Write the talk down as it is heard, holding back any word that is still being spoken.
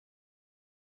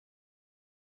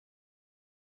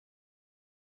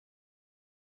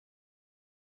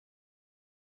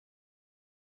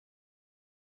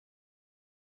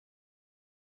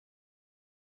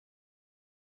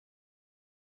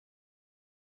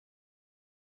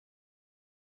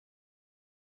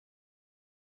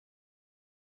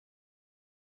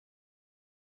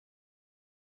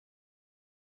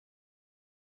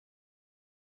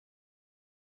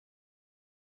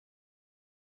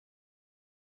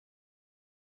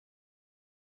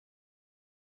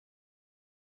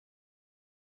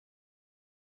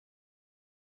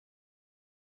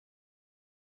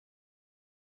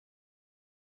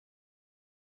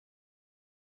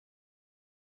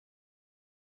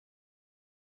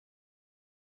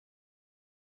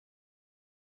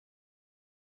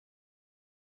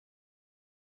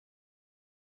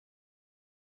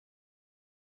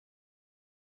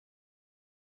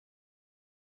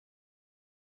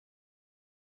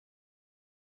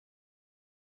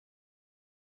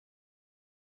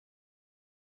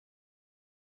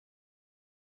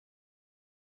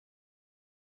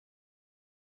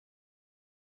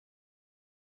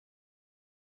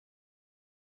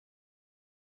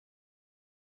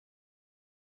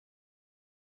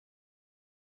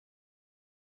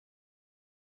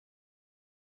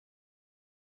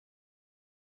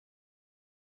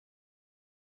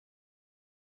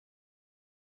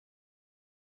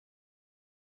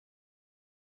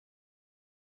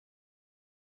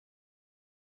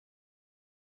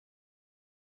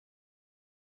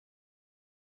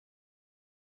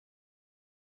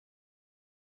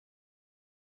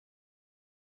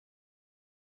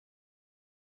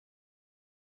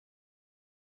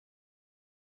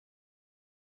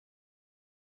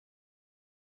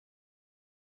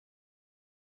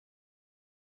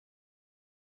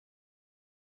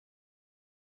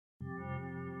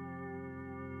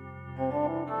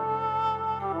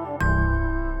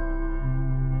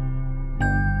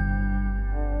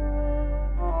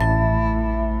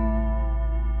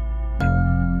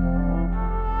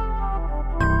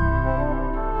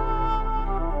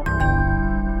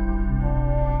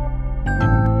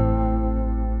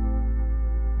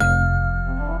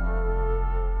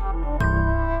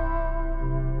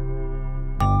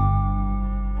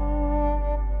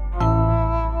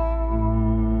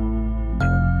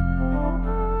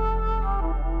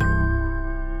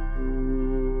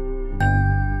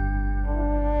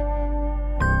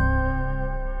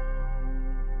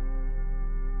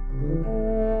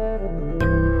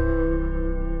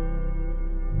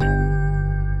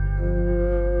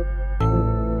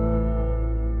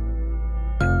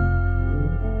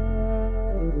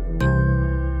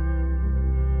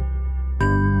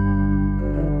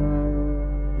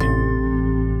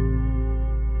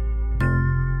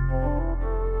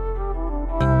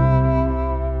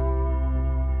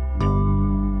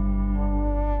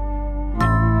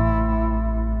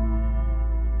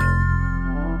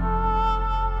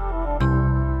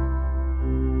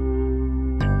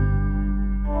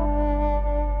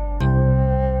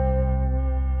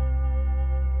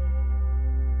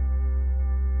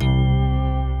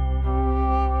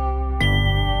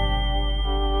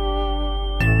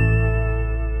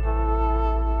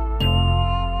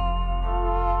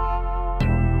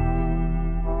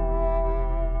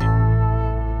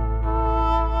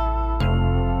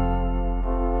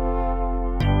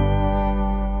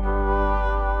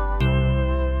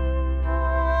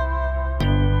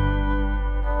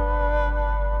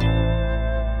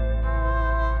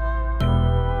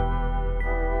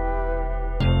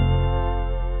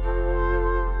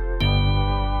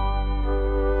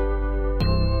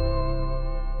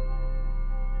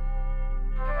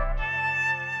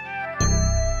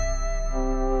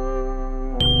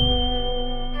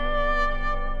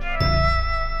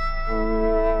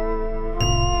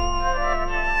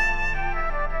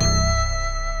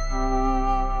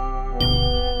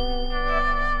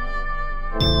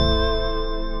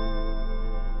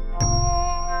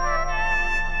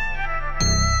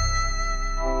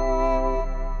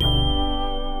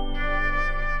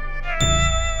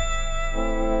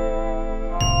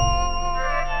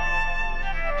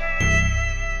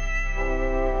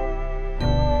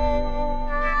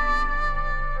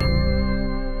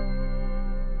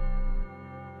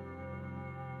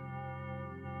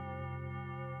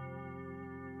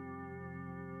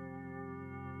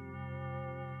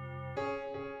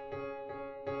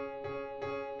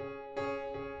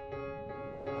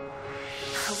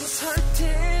I was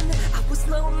hurting, I was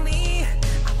lonely,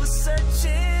 I was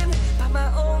searching by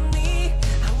my own need.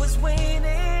 I was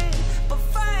waiting, but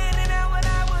finding out what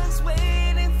I was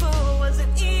waiting for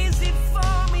wasn't easy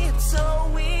for me. And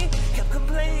so we kept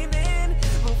complaining,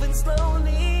 moving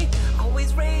slowly,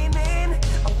 always raining,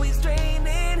 always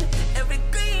draining every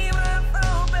gleam of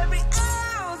hope, every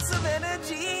ounce of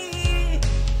energy.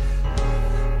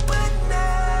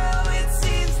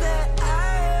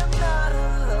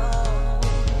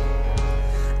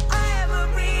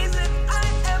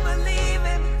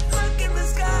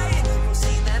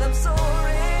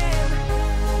 Soaring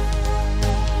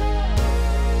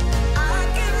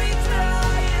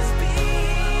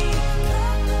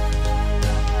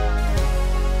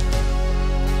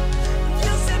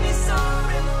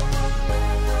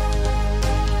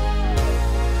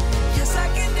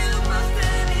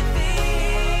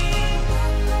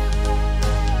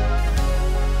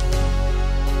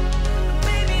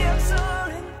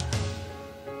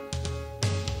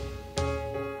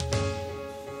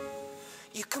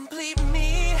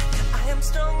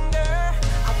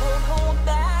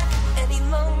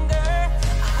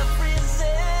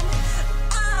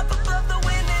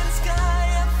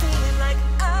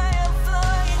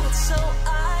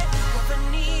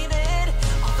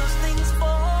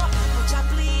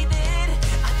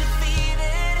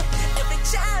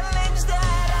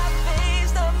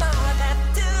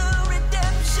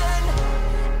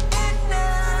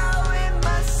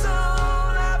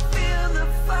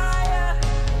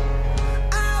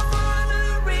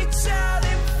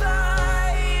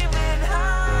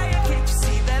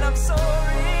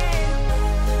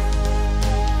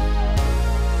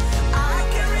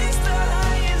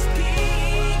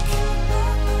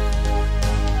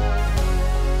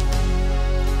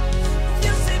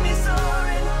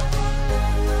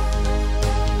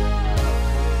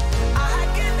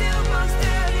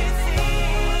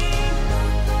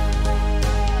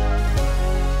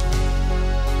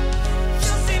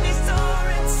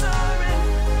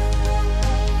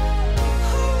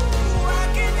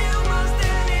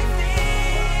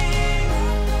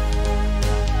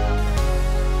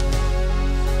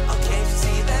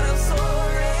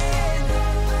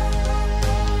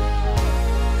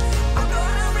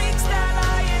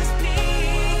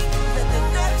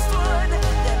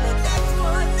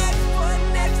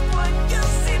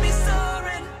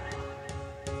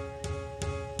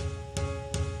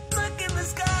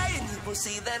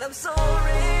I'm soaring.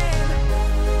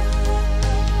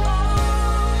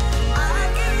 Oh, I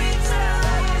can reach the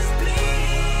highest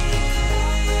peak.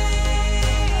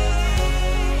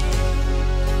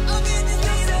 Oh, can you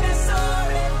see that I'm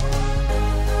soaring?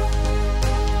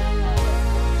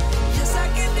 Yes, I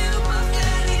can do most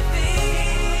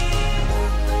anything.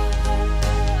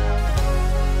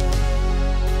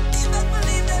 You best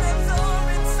believe that I'm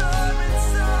soaring, soaring,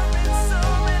 soaring,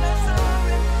 soaring, I'm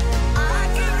soaring. I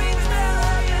can reach the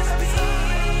highest peak.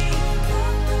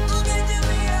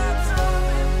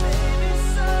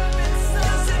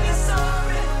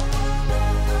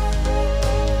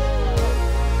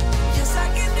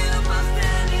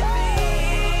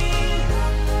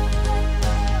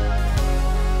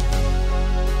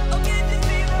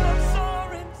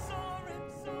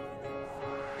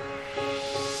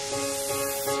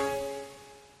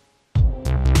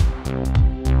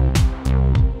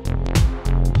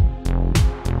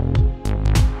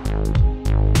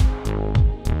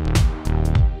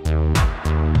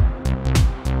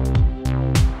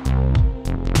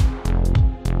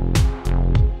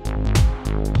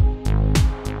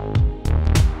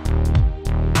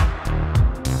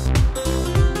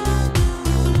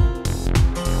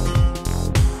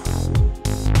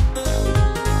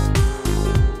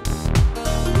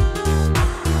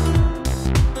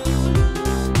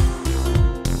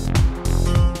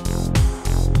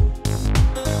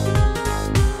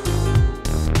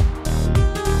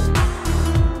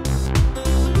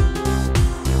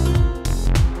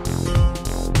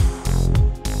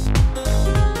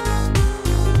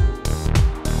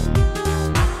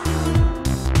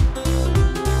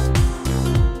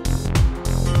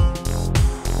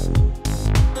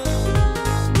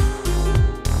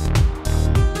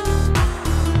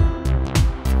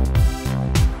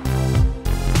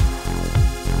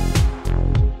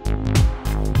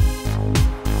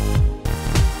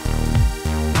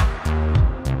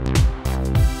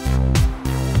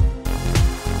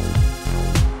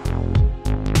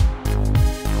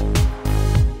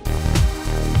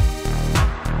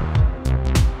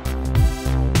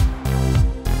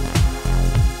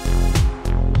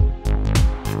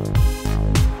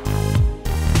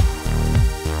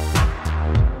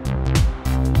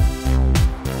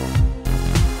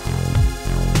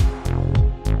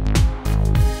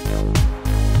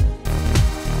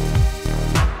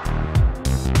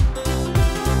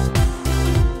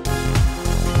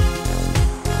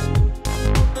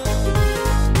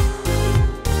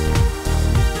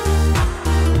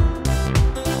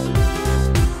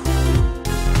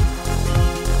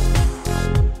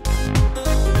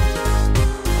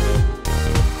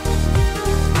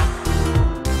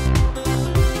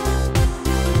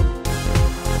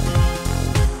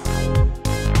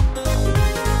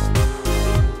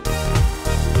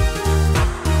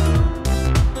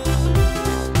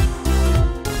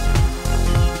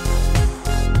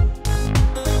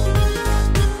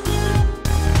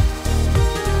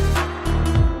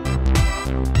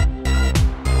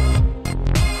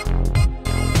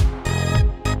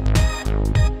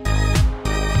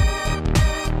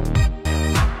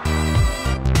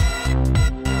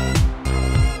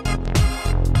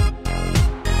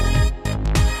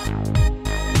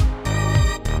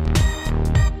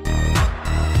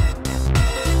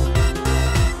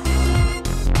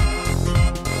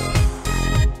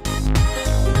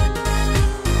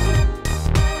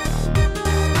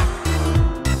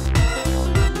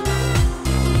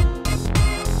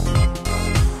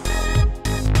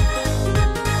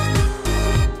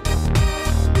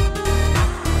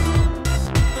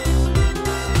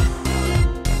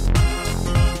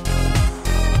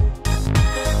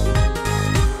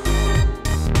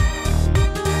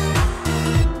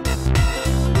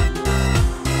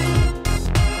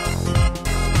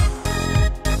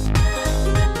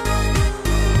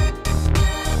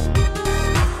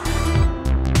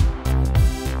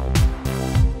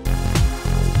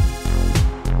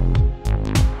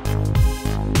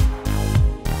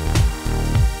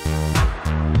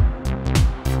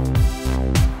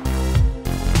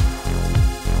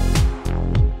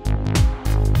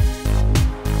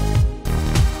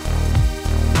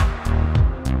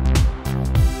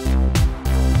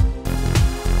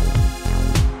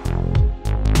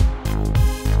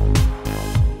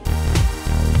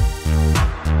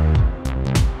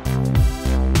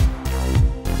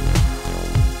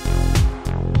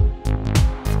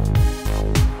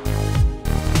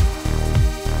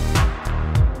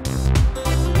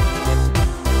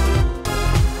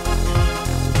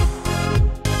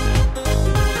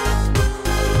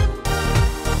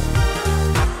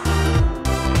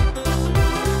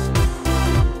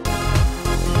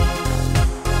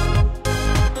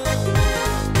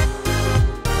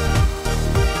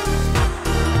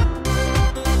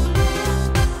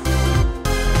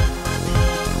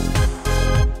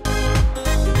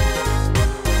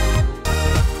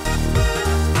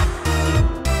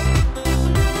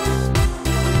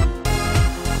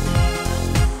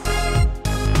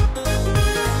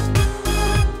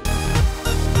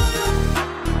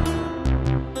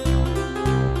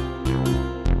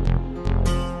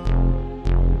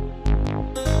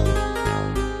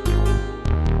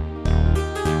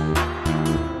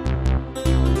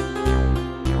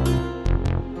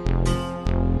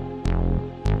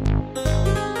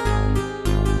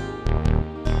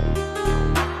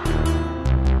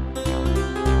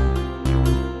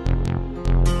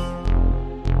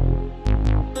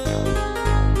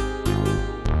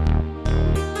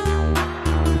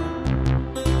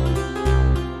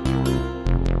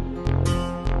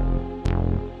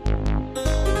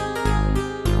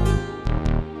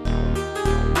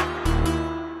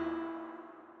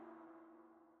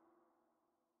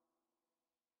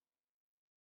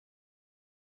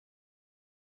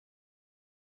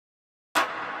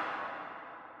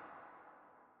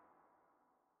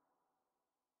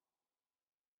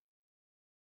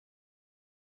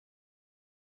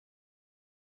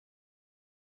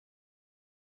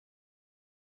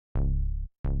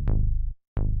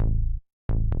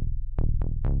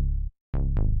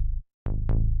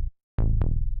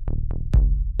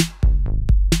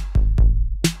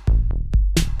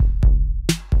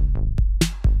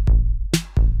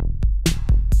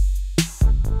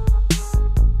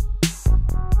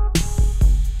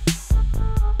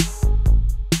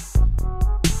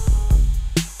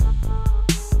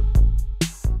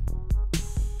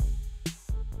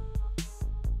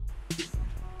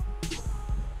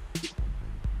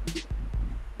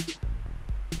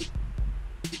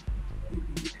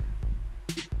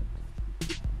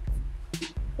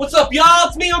 What's up, y'all?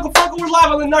 It's me, Uncle Funkle. We're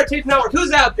live on the Nartape Network.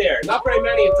 Who's out there? Not very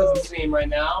many, it doesn't seem right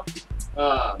now.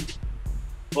 But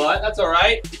that's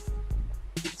alright.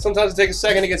 Sometimes it takes a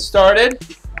second to get started.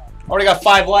 Already got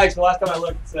 5 likes. The last time I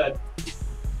looked, it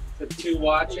said 2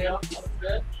 watching.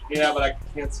 Yeah, but I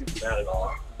can't see that at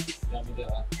all. You want me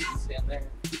to stand there?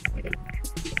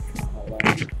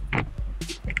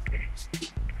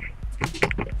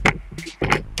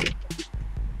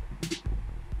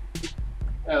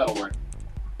 Yeah, that'll work.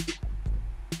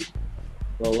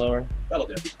 A little lower. That'll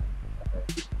do. Okay.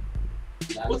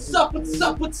 What's up? What's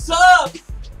up? What's up?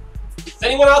 Is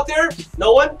anyone out there?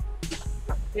 No one?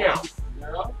 Yeah.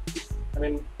 No? I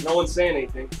mean, no one's saying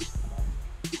anything.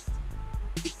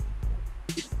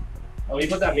 Oh, you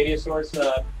put that media source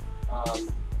behind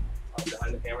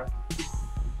the camera?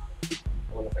 The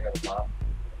one that's like on the top.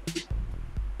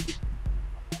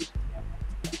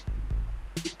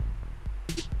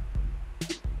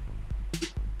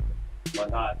 But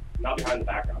not behind the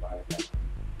background, behind the camera.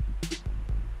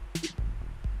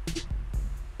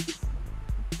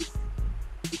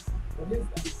 What is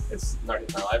that? It's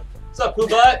Nartape Live. What's up, Pooh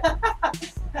Butt?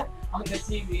 On the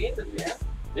TV?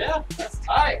 Yeah. That's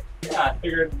tight. Yeah, I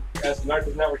figured as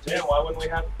Nartape Network Jam, why wouldn't we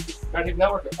have Nartape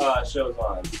Network shows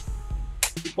on?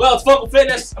 Well, it's Funkle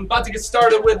Fitness. I'm about to get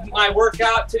started with my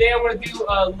workout. Today I'm going to do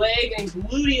leg and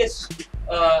gluteus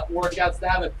workouts to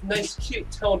have a nice, cute,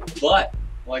 toned butt,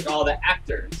 like all the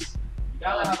actors. You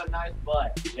gotta have a nice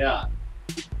butt. Yeah.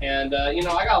 And, you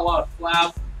know, I got a lot of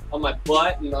flab on my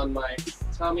butt and on my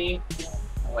tummy,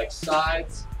 on like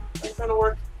sides. I'm trying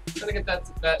to get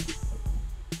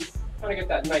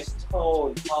that nice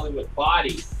toned Hollywood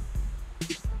body.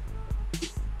 First you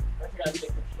gotta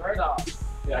take your shirt off.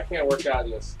 Yeah, I can't work out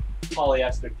in this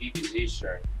polyester DBZ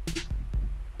shirt.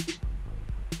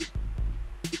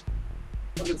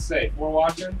 What's it say? 4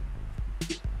 watching?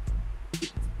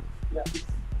 Yeah.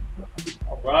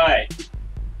 Alright.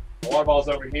 The water ball's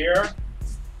over here.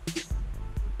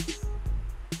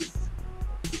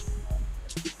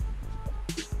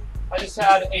 I just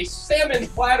had a salmon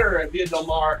platter at Via Del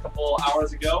Mar a couple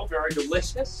hours ago. Very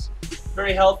delicious.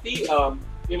 Very healthy.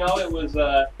 You know, it was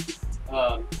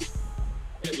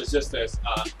just a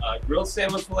grilled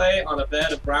salmon fillet on a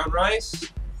bed of brown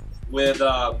rice with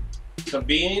some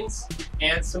beans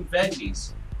and some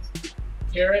veggies.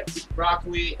 Carrots,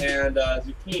 broccoli, and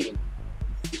zucchini.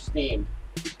 Steamed.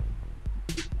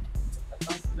 That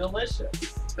sounds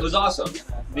delicious. It was awesome.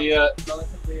 The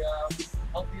relatively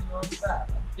healthy and low fat.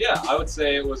 yeah, I would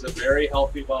say it was a very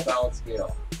healthy, well-balanced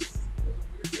meal.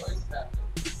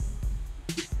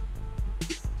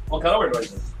 What kind of weird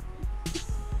noises?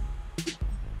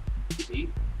 See?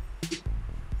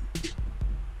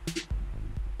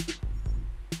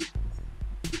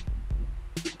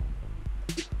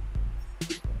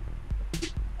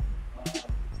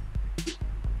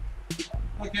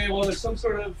 Okay, well, there's some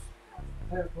sort of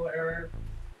technical error.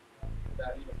 Could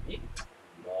that even be?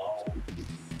 No.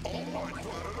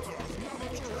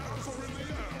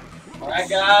 Alright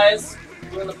guys,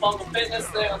 doing the Funkle Fitness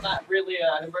thing. I'm not really,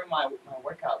 I didn't bring my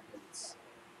workout boots.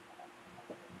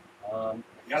 I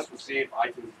guess we'll see if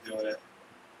iTunes is doing it.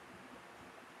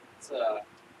 It's,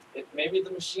 maybe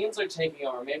the machines are taking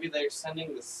over. Maybe they're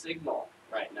sending the signal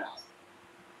right now.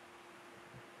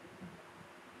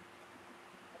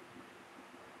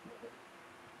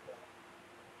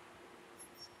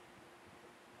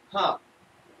 Huh.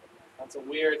 That's a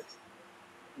weird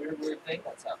thing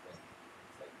that's happening.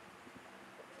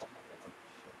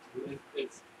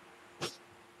 It's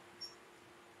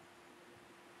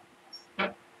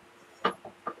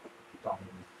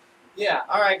Yeah,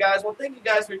 alright guys, well thank you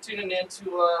guys for tuning in to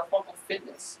Funkle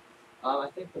Fitness. I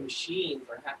think the machines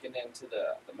are hacking into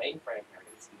the mainframe here,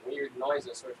 getting some weird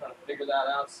noises, so we're trying to figure that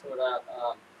out, sort out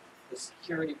the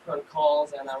security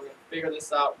protocols, and we're going to figure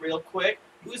this out real quick.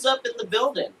 Who's up in the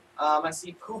building? I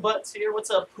see Pooh Butt's here.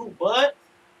 What's up, Pooh Butt?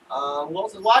 Who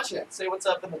else is watching it? Say what's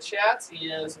up in the chats. He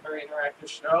is a very interactive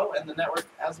show, and the network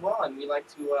as well, and we like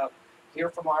to hear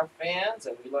from our fans,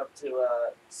 and we love to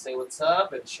say what's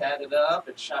up and chat it up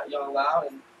and shout y'all out.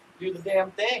 And do the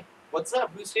damn thing. What's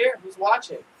up? Who's here? Who's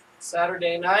watching?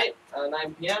 Saturday night,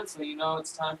 9 p.m. So you know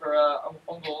it's time for Uncle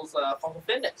Funkle's Funkle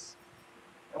Fitness.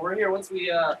 And we're here once we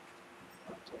get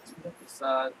this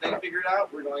thing figured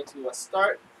out. We're going to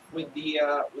start with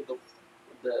the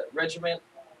regiment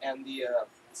and the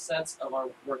sets of our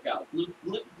workout.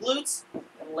 Glutes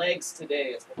and legs today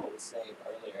is what I was saying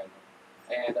earlier.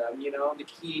 And you know, the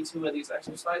key to these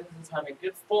exercises is having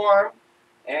good form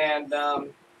and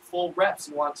full reps.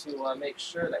 You want to make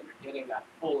sure that you're getting that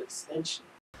full extension.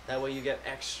 That way you get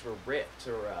extra ripped,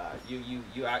 or you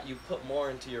put more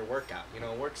into your workout. You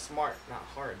know, work smart, not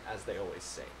hard, as they always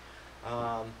say.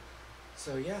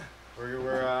 So yeah,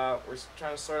 we're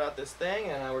trying to sort out this thing,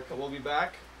 and we'll be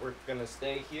back. We're gonna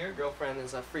stay here. Girlfriend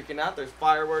is freaking out. There's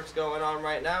fireworks going on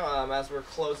right now as we're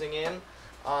closing in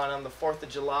on the 4th of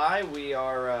July. We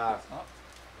are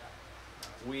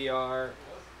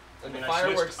in the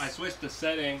fireworks. I switched the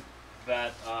setting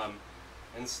that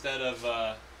instead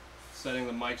of setting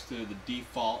the mics to the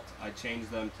default, I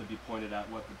changed them to be pointed at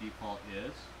what the default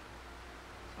is.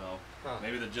 So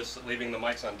maybe just leaving the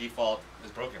mics on default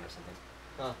is broken or something.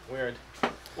 Huh, weird.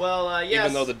 Well, yes.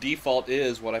 Even though the default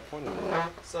is what I pointed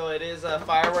at. So it is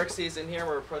fireworks season here.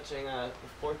 We're approaching the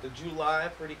 4th of July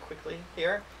pretty quickly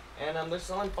here. And they're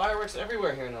selling fireworks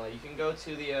everywhere here in LA. You can go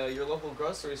to the your local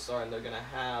grocery store and they're going to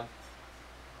have...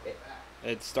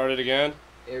 It started again?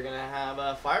 You're going to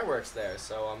have fireworks there.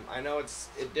 So I know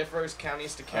it differs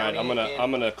counties to county. All right,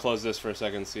 I'm gonna close this for a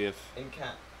second and see if... You're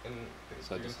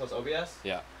going to close OBS?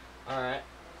 Yeah. Alright.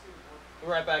 We'll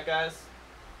be right back, guys.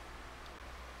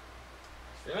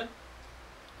 Streaming?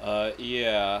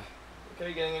 Yeah. Okay,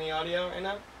 you getting any audio right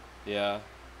now? Yeah.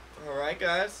 Alright,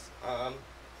 guys.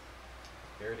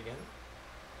 Hear it again.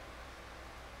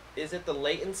 Is it the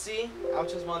latency?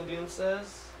 Ouches Von Doom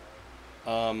says. I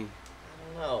don't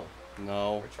know.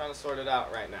 No. We're trying to sort it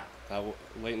out right now.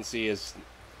 Latency is...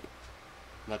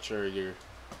 Not sure you're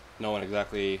knowing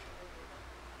exactly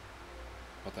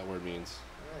what that word means.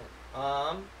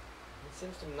 Alright. It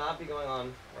seems to not be going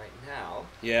on right now.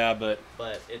 Yeah, but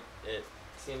it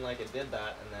seemed like it did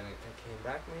that, and then it came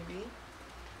back maybe.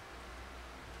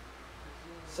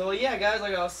 So yeah, guys,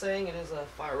 like I was saying, it is a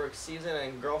fireworks season,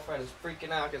 and girlfriend is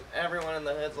freaking out because everyone in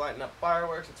the hood's lighting up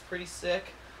fireworks. It's pretty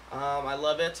sick. I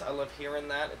love it. I love hearing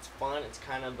that. It's fun. It's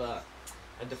kind of a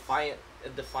defiant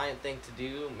thing to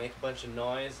do. Make a bunch of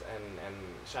noise and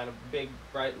shine a big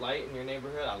bright light in your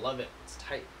neighborhood. I love it. It's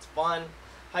tight. It's fun.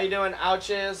 How you doing,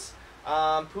 Ouches?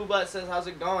 Pooh Butt says, how's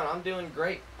it going? I'm doing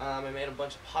great. I made a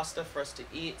bunch of pasta for us to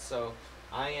eat, so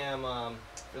I am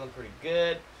feeling pretty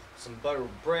good. Some butter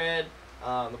bread.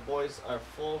 The boys are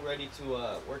full, ready to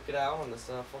work it out on this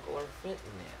Funkle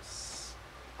Fitness.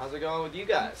 How's it going with you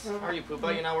guys? How are you, Pooh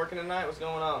Butt? You not working tonight? What's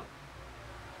going on?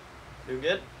 Doing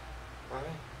good? Alright,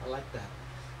 I like that.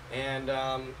 And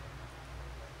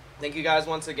thank you guys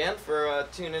once again for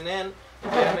tuning in.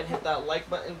 If you haven't hit that like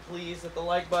button, please hit the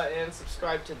like button,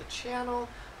 subscribe to the channel.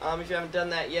 If you haven't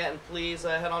done that yet, and please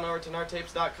head on over to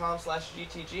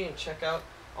nartapes.com/GTG and check out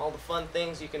all the fun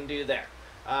things you can do there.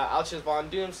 Ouches Von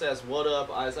Doom says, what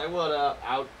up, Isaac? What up,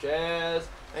 Ouches?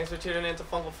 Thanks for tuning in to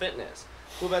Funkle Fitness.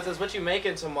 Poobet says, what you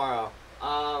making tomorrow?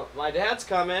 My dad's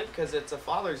coming because it's a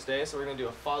Father's Day, so we're going to do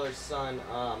a father-son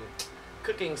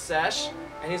cooking sesh,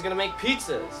 and he's gonna make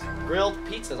pizzas, grilled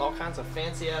pizzas, all kinds of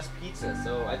fancy ass pizzas.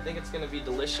 So I think it's gonna be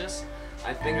delicious.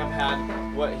 I think I've had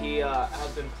what he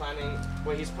has been planning,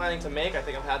 what he's planning to make. I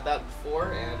think I've had that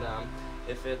before, and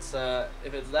if it's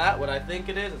that what I think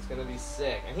it is, it's gonna be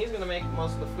sick. And he's gonna make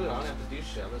most of the food. I don't have to do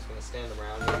shit. I'm just gonna stand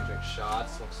around, maybe drink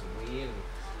shots, smoke some weed,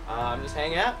 and just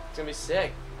hang out. It's gonna be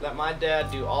sick. Let my dad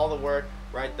do all the work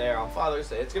right there on Father's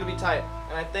Day. It's gonna be tight,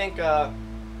 and I think.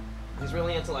 He's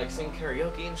really into like sing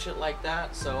karaoke and shit like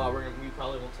that, so we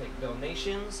probably will take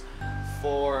donations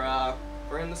for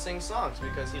him to sing songs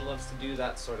because he loves to do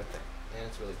that sort of thing, and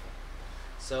it's really fun.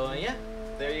 So yeah,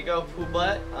 there you go, Pooh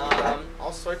Butt.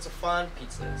 All sorts of fun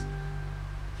pizzas.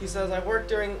 He says I work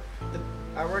during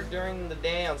the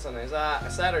day on Sundays,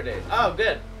 Saturdays. Oh,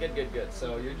 good.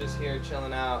 So you're just here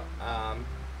chilling out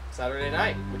Saturday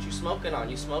night. What you smoking on?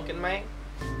 You smoking, mate?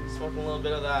 Smoking a little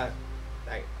bit of that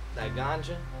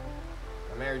ganja.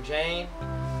 Mary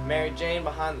Jane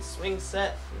behind the swing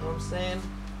set, you know what I'm saying? Is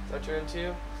that what you're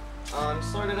into?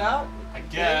 Sort it out? I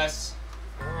guess.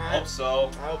 Alright. Hope so.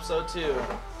 I hope so too.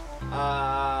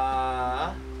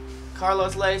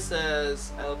 Carlos Ley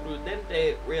says, El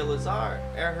prudente realizar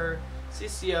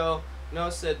ejercicio no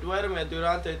se duerme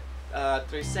durante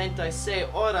 36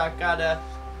 horas cada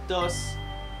 2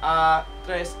 a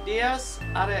 3 días.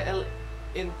 Haré el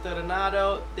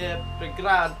internado de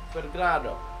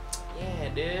pregrado. Yeah,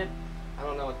 dude. I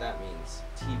don't know what that means.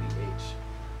 TBH.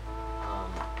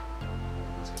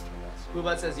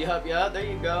 Hubat says, yup, there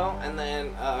you go. And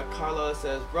then Carlos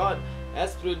says, Broad,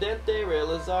 es prudente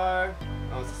realizar.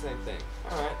 Oh, it's the same thing.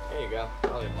 Alright, there you go.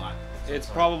 Probably a bot. It's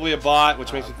probably a bot,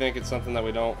 which makes you think it's something that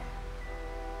we don't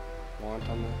want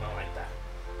on there. Not like that.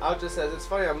 Alja says, it's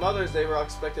funny, on Mother's Day, we're all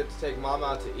expected to take Mom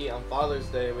out to eat. On Father's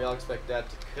Day, we all expect Dad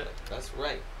to cook. That's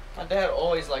right. My dad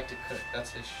always liked to cook.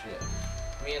 That's his shit.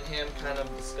 Me and him kind of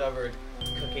discovered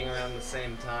cooking around the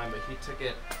same time, but he took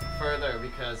it further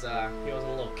because he was a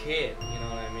little kid, you know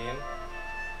what I mean?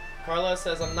 Carlos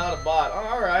says, I'm not a bot.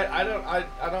 Oh, alright, I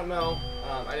don't know.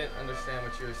 I didn't understand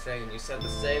what you were saying. You said the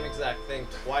same exact thing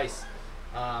twice.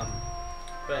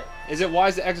 But is it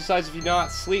wise to exercise if you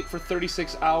not sleep for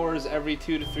 36 hours every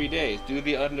 2 to 3 days? Do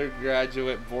the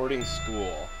undergraduate boarding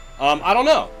school. I don't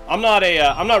know. I'm not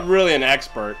really an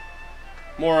expert.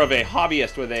 More of a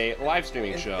hobbyist with a live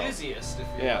streaming show. Enthusiast, if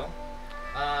you will.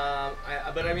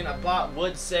 But I mean, a bot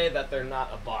would say that they're not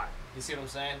a bot. You see what I'm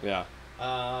saying? Yeah.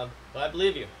 But I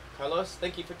believe you. Carlos,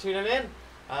 thank you for tuning in.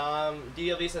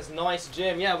 DLV says, nice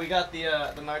gym. Yeah, we got the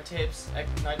Nard Tapes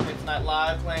Night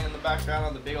Live playing in the background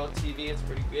on the big old TV. It's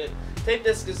pretty good. Tape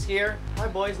Disc is here. Hi,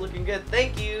 boys. Looking good.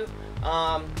 Thank you.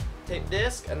 Tape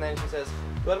Disc. And then she says,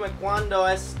 duerme cuando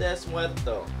estés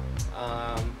muerto.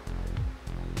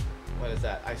 What is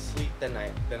that? I sleep, then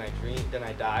I dream, then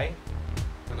I die.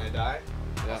 When I die?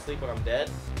 Yeah. I sleep when I'm dead?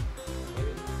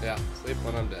 Maybe. Yeah, sleep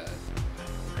when I'm dead.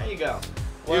 There you go.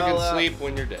 You Well, can sleep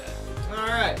when you're dead.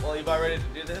 Alright, well, you about ready to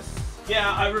do this? Yeah,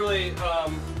 I really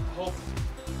hope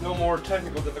no more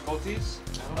technical difficulties.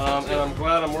 And I'm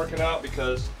glad I'm working out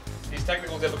because these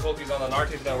technical difficulties on the Nard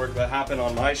Tapes Network that happen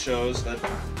on my shows that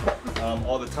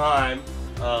all the time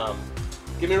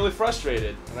get me really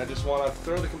frustrated. And I just want to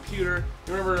throw the computer.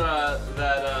 You remember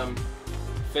that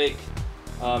fake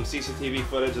CCTV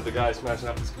footage of the guy smashing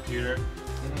up his computer?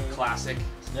 Mm-hmm. Classic.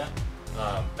 Yeah.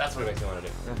 That's what it makes me want to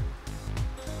do. Yeah.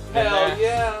 Hell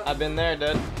yeah! I've been there,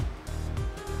 dude.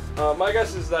 My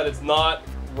guess is that it's not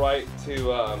right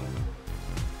to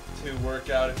work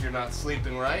out if you're not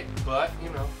sleeping right, but you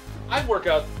know, I work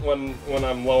out when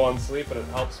I'm low on sleep, and it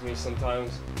helps me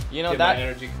sometimes. You know, get that my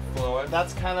energy flowing.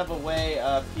 That's kind of a way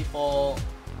people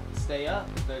stay up.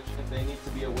 If they need to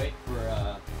be awake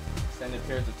for extended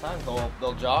periods of time,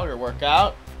 they'll jog or work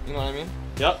out. You know what I mean?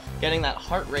 Yep. Getting that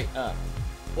heart rate up.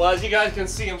 Well, as you guys can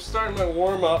see, I'm starting my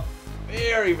warm up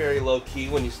very, very low key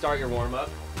when you start your warm up.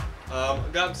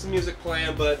 Got some music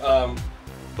playing, but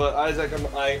Isaac,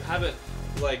 I have it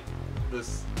like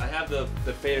this. I have the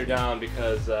fader down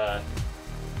because it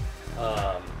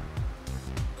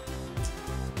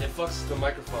fucks the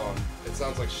microphone. It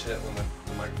sounds like shit when the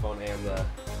microphone and the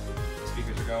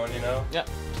speakers are going, you know? Yep.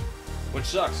 Which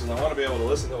sucks, because I want to be able to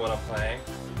listen to what I'm playing,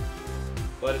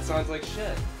 but it sounds like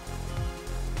shit.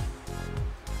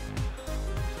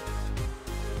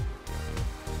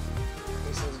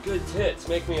 He says, good tits,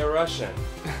 make me a Russian.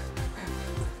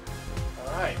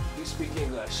 Alright, you speak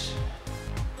English.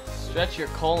 Stretch your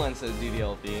colon, says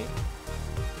DDLB.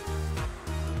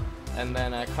 And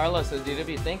then Carlos says,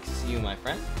 DDLB, thanks you, my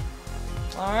friend.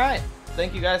 Alright,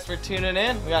 thank you guys for tuning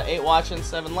in. We got 8 watching,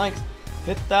 7 likes.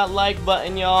 Hit that like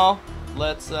button, y'all.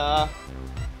 Let's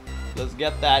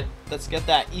get that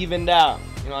evened out.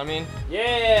 You know what I mean?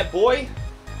 Yeah, boy.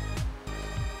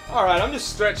 Alright, I'm just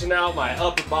stretching out my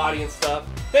upper body and stuff.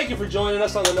 Thank you for joining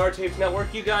us on the Nard Tapes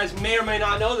Network. You guys may or may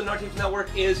not know the Nard Tapes Network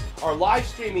is our live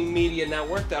streaming media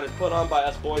network that is put on by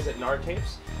us boys at Nard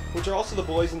Tapes, which are also the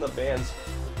boys in the bands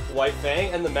White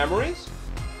Fang and the Memories.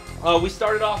 We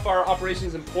started off our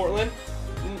operations in Portland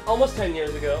almost 10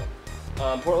 years ago.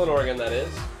 Portland, Oregon, that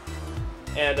is.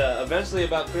 And eventually,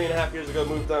 about 3.5 years ago,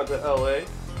 moved down to LA.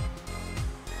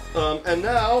 And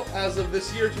now, as of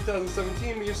this year,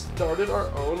 2017, we have started our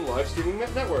own live streaming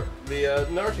network, the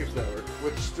Nard Tapes Network,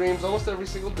 which streams almost every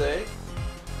single day.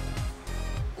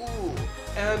 Ooh.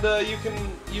 And you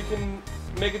can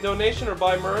make a donation or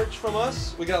buy merch from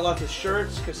us. We got lots of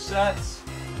shirts, cassettes,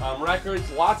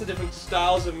 records, lots of different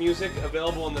styles of music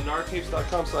available in the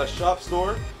nardtapes.com/shop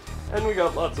store. And we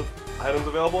got lots of items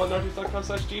available at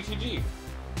nardtapes.com/GTG.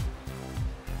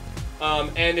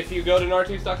 And if you go to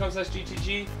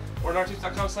nardtapes.com/GTG or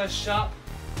nardtapes.com/shop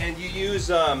and you use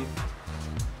your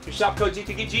shop code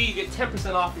GTG, you get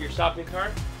 10% off of your shopping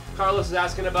cart. Carlos is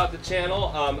asking about the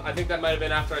channel. I think that might have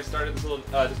been after I started this little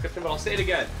description, but I'll say it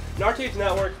again. Nard Tapes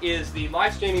Network is the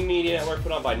live streaming media network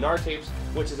put on by Nard Tapes,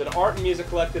 which is an art and music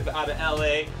collective out of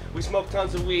LA. We smoke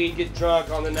tons of weed, get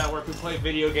drunk on the network, we play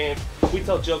video games, we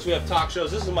tell jokes, we have talk shows.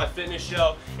 This is my fitness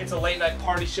show. It's a late night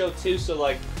party show too, so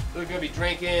like we're gonna be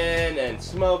drinking and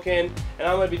smoking, and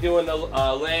I'm gonna be doing the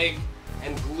leg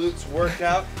and glutes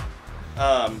workout.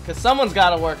 Cause someone's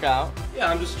got to work out. Yeah,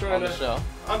 I'm just trying on the show.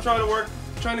 I'm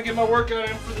trying to get my workout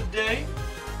in for the day.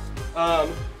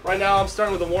 Right now I'm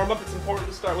starting with a warm up. It's important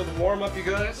to start with a warm up, you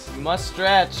guys. You must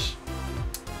stretch.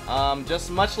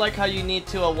 Just much like how you need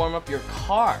to warm up your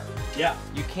car. Yeah.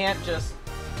 You can't just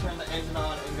turn the engine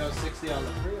on and go 60 on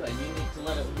the freeway. You need to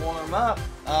let it warm up.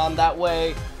 That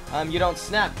way, you don't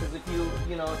snap. Because if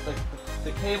you know,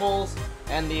 the cables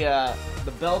and the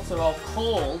belts are all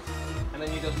cold, and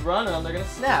then you just run them, they're gonna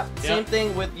snap. Yeah. Same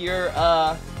thing with your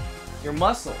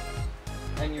muscle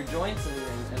and your joints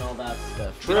and all that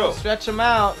stuff. True. You don't stretch them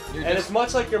out. And it's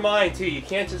much like your mind too. You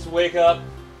can't just wake up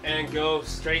and go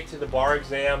straight to the bar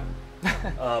exam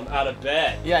out of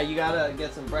bed. Yeah, you gotta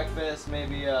get some breakfast,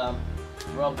 maybe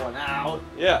rub one out.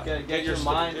 Yeah. Get your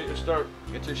mind. Get your start.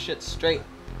 Get your shit straight.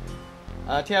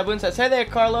 Tia Boone says, "Hey there,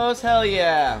 Carlos. Hell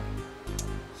yeah."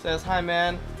 Says, "Hi,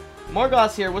 man.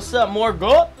 Morgoth's here. What's up,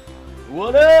 Morgoth?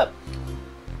 What up?"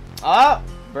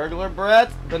 Burglar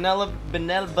Brett,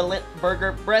 Benevolent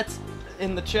Burger Brett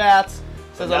in the chats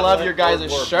says, "I love your guys'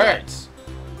 shirts."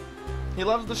 He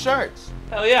loves the shirts.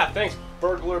 Hell yeah! Thanks,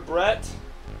 Burglar Brett.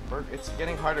 It's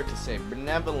getting harder to say.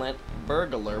 Benevolent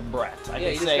Burglar Brett.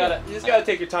 You just gotta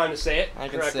take your time to say it. I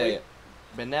can say it.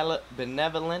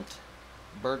 Benevolent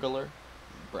Burglar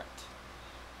Brett.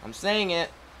 I'm saying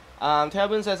it.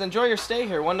 Tabun says, "Enjoy your stay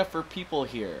here. Wonderful people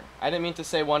here." I didn't mean to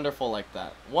say wonderful like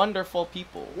that. Wonderful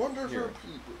people. Wonderful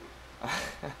people.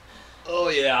 Oh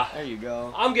yeah. There you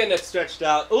go. I'm getting it stretched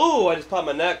out. Ooh, I just popped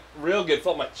my neck real good.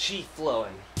 Felt my chi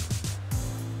flowing.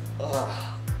 Ugh.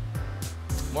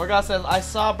 Morgoth says, "I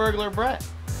saw Burglar Brett."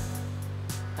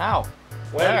 How?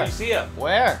 Where did you see him?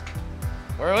 Where?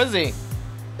 Where was he?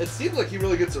 It seems like he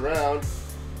really gets around.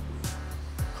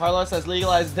 Carlos says,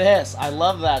 "Legalize this." I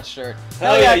love that shirt.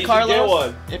 Hell yeah, you Carlos. should get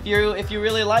one. If you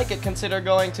really like it, consider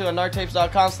going to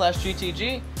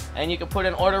anartapes.com/GTG and you can put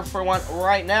an order for one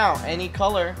right now, any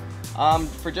color,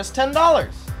 for just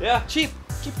 $10. Yeah. Cheap.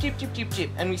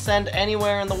 And we send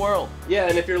anywhere in the world. Yeah,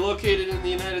 and if you're located in the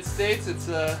United States,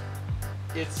 you'll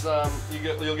get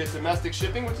domestic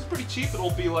shipping, which is pretty cheap. It'll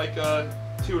be like $2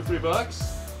 or $3,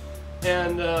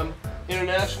 and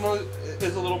international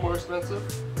is a little more expensive.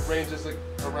 It ranges like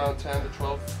around $10 to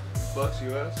 $12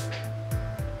 US,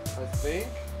 I think.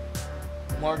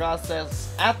 Morgoth says,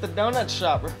 "At the donut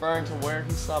shop," referring to where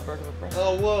he saw Burglar Brett.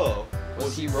 Oh whoa!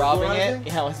 Was he robbing burglarizing? it?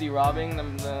 Yeah, was he robbing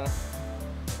them?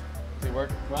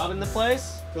 Robbing the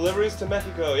place? Deliveries to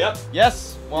Mexico. Yep.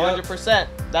 Yes, 100%.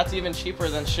 That's even cheaper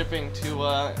than shipping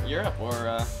to Europe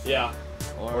or yeah,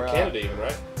 or Canada even,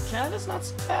 right? Canada's not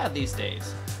so bad these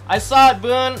days. I saw it,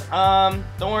 Boone.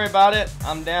 Don't worry about it.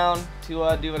 I'm down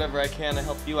to do whatever I can to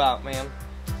help you out, man.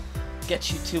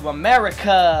 Get you to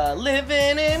America,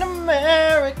 living in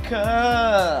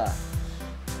America.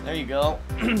 There you go.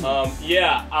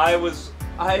 Yeah, I'm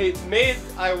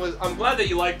glad that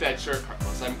you like that shirt,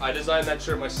 Carlos. I designed that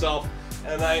shirt myself,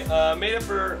 and I made it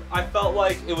for. I felt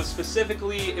like it was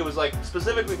specifically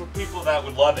for people that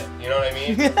would love it. You know what I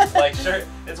mean? Like shirt.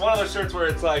 It's one of those shirts where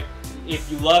it's like, if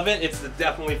you love it, it's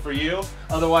definitely for you.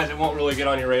 Otherwise, it won't really get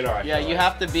on your radar. Yeah, you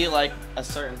have to be like a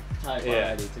certain type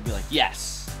already to be like,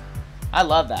 yes, I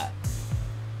love that.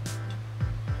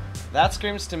 That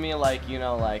screams to me like, you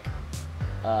know, like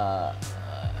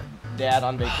dad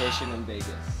on vacation in Vegas.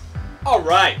 All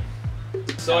right.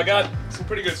 So I got some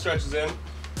pretty good stretches in. I'm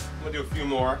gonna do a few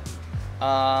more.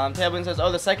 Tailwind says,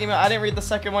 "Oh, the second one. I didn't read the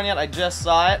second one yet. I just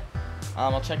saw it.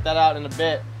 I'll check that out in a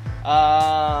bit."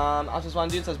 One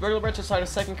dude says, "Burglar Brett just started a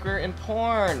second career in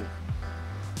porn."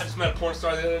 I just met a porn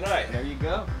star the other night. There you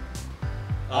go.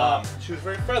 She was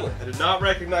very friendly. I did not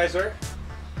recognize her,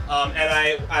 and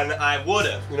I would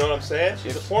have. You know what I'm saying?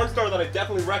 She's a porn star that I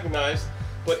definitely recognized,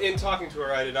 but in talking to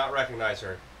her, I did not recognize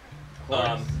her.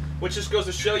 Which just goes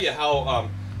to show you how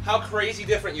crazy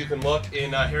different you can look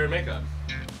in hair and makeup.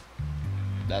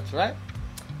 That's right.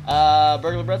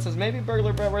 Burglar Brett says, "Maybe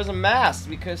Burglar Brett wears a mask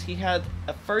because he had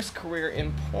a first career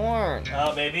in porn."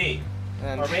 Oh, maybe.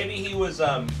 And or maybe he was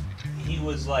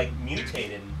like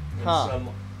mutated in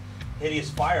some hideous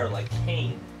fire like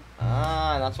Cain.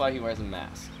 That's why he wears a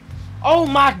mask. Oh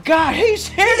my God, he's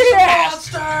hideous! He's a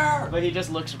monster! But he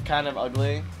just looks kind of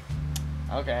ugly.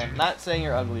 Okay, not saying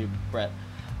you're ugly, Brett.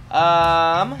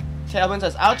 Tailwind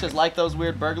says, "Ouch, like those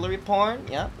weird burglary porn."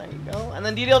 Yeah, there you go. And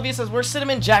then DDLV says, "Where's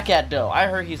Cinnamon Jack at, though? I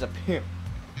heard he's a pimp."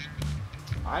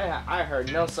 I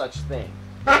heard no such thing.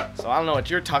 So I don't know what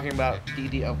you're talking about,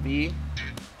 DDLV.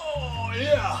 Oh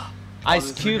yeah.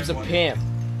 Ice Cube's a pimp.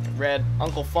 Red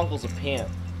Uncle Funkle's a pimp.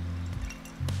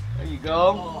 There you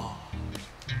go.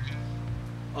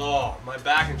 Oh, my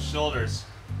back and shoulders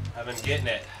have been getting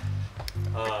it.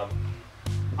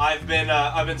 I've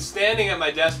been standing at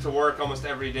my desk to work almost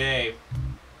every day,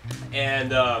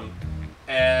 and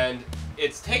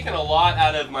it's taken a lot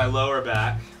out of my lower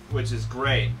back, which is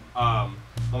great. But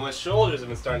my shoulders have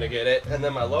been starting to get it, and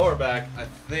then my lower back, I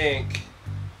think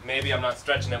maybe I'm not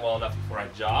stretching it well enough before I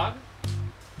jog.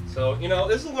 So, you know,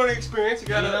 this is a learning experience. You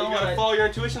gotta follow your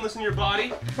intuition, listen to your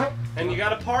body, and you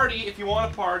gotta party if you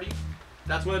want to party.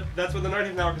 That's what the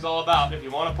Nerd Network is all about. If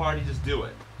you want to party, just do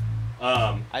it.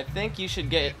 I think you should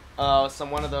get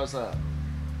one of those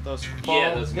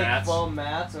foam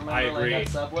mats. Remember, I agree. Like,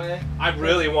 at Subway? I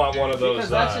really want one of those.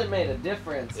 Because that shit made a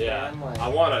difference, yeah. man. Like, I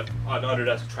want an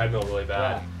underdesk treadmill really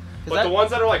bad. Yeah. But the ones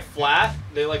that are like flat,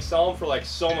 they like sell them for like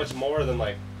so much more than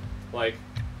like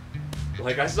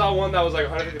I saw one that was like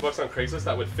 $150 on Craigslist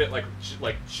that would fit like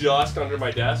just under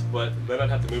my desk, but then I'd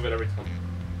have to move it every time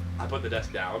I put the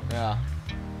desk down. Yeah.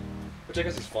 Which I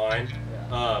guess is fine.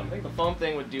 Yeah. I think the foam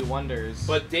thing would do wonders.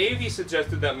 But Davey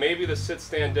suggested that maybe the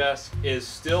sit-stand desk is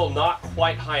still not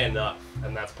quite high enough,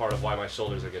 and that's part of why my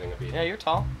shoulders are getting a beat. Yeah, you're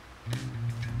tall.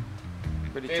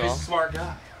 Pretty Davey's tall. a smart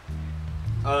guy.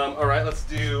 All right, let's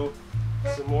do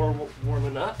some more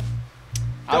warming up.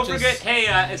 Don't forget, hey,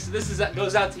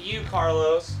 goes out to you,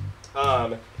 Carlos.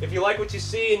 If you like what you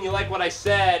see and you like what I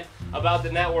said about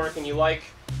the network, and you like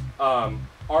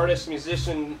artists,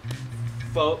 musician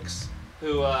folks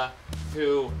who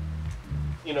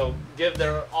you know, give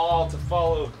their all to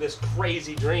follow this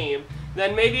crazy dream,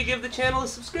 then maybe give the channel a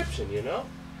subscription. You know,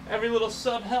 every little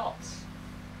sub helps.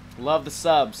 Love the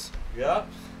subs. Yep.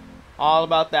 All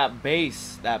about that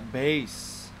bass. That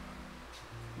bass.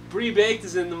 Bree Baked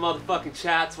is in the motherfucking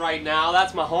chats right now.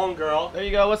 That's my homegirl. There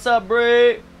you go. What's up,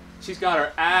 Bree? She's got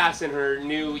her ass in her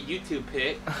new YouTube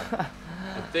pic.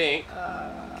 I think.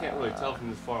 Can't really tell from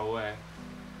this far away.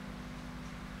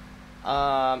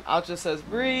 Ouches says,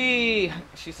 Bree.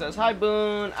 She says, hi,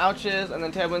 Boone. Ouches. And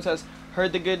then Tab Boone says,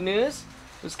 heard the good news?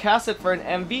 It was casted for an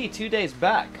MV 2 days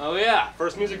back. Oh, yeah.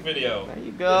 First music video. There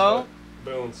you go.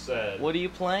 Boone said. What are you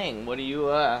playing? What are you,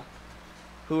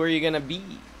 who are you gonna be?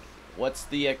 What's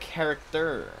the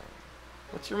character?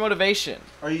 What's your motivation?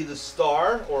 Are you the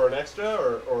star or an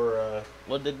extra or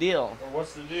What the deal? or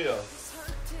what's the deal?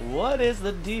 What is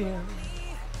the deal?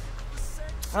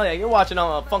 Oh yeah, you're watching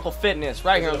on Funkle Fitness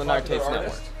right here on the Nerd Tapes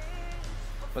Network.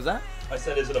 What's that? I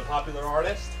said, is it a popular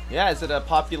artist? Yeah, is it a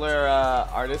popular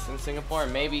artist in Singapore,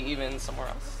 maybe even somewhere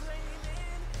else?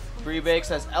 Bree Bake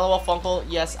says, LOL Funkle,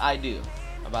 yes I do.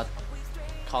 About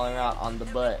calling her out on the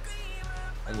butt.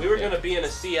 We were gonna be in a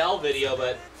CL video,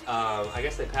 but I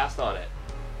guess they passed on it.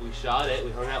 We shot it.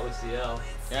 We hung out with CL.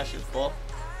 Yeah, she was cool.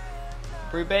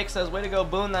 Bree Bake says, way to go,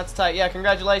 Boone. That's tight. Yeah,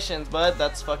 congratulations, bud.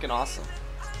 That's fucking awesome.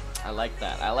 I like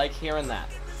that. I like hearing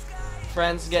that.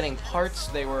 Friends getting parts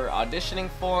they were auditioning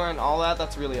for and all that.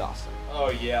 That's really awesome. Oh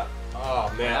yeah.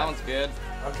 Oh man. That one's good.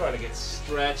 I'm trying to get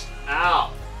stretched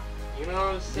out. You know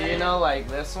what I'm saying? Do you know, like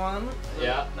this one?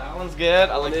 Yeah. That one's good.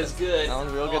 That one is good. That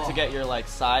one's real good to get your like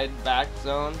side back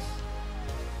zones.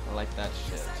 I like that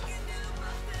shit.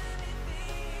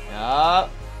 Yup.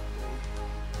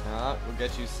 Yup. We'll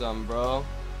get you some, bro.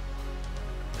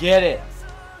 Get it.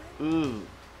 Ooh.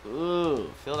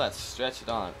 Ooh. Feel that. Stretch it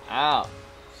on out.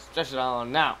 Stretch it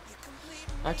on now.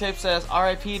 Our tape says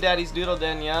R.I.P. Daddy's Doodle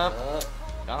Den. Yup.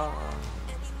 Gone.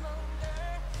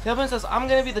 Tailbone says, I'm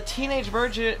gonna be the teenage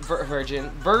version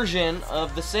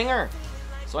of the singer.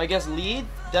 So I guess lead,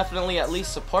 definitely at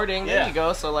least supporting. Yeah. There you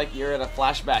go. So like you're in a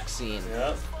flashback scene.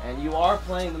 Yep. And you are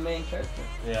playing the main character.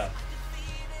 Yeah.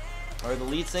 Or the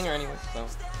lead singer anyway, so.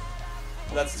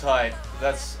 That's tight.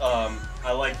 That's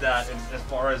I like that. And as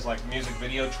far as like music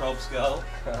video tropes go,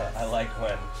 I like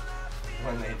when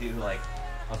they do like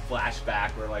a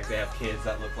flashback where like they have kids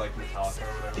that look like Metallica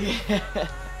or whatever. Yeah.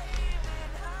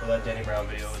 Well, that Danny Brown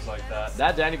video was like that.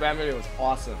 That Danny Brown video was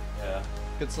awesome. Yeah.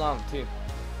 Good song too.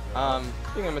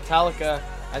 Speaking of Metallica,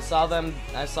 I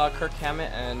saw Kirk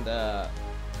Hammett and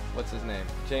what's his name?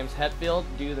 James Hetfield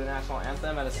do the national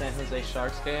anthem at a San Jose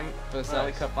Sharks game for the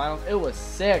Stanley Cup Finals. It was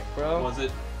sick, bro. Was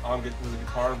it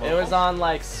guitar and vocals? It was on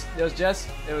like it was just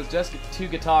two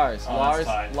guitars. Oh,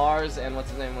 Lars and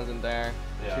what's his name wasn't there.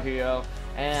 Yeah. Trujillo.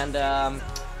 And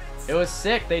it was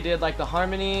sick. They did like the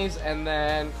harmonies, and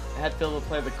then Hetfield would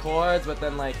play the chords, but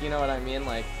then like, you know what I mean?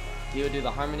 Like he would do the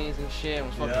harmonies and shit. It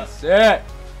was fucking sick.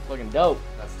 Fucking dope.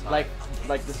 That's tight.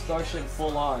 Like distortion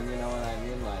full on, you know what I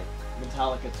mean? Like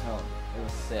Metallica tone. It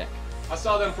was sick. I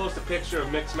saw them post a picture of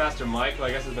Mixmaster Mike, who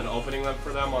I guess has been opening them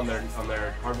for them on their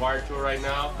Hardwired tour right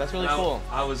now. That's really cool.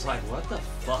 I was like, what the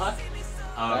fuck?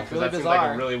 That's really that seems bizarre.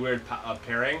 like a really weird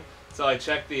pairing. So I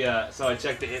checked the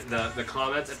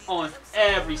comments, and almost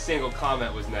every single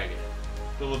comment was negative.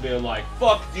 People being like,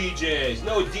 fuck DJs,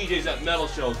 no DJs at metal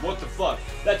shows, what the fuck?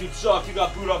 That dude sucks, you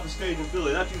got booed off the stage in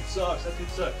Philly, that dude sucks, that dude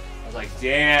sucks. I was like,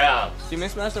 damn. Dude,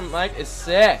 Mixmaster Mike is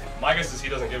sick. My guess is he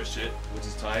doesn't give a shit, which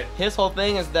is tight. His whole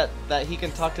thing is that he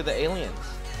can talk to the aliens.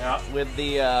 Yeah. With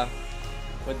the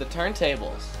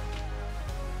turntables.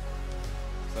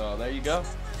 So there you go.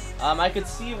 I could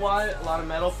see why a lot of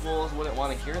metal fools wouldn't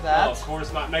want to hear that. No, of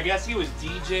course not. And I guess he was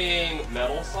DJing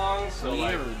metal songs, so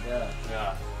Weird, like,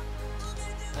 yeah.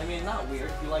 I mean, not weird.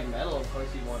 If you like metal, of course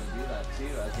you'd want to do that too,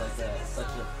 as like such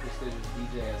a prestigious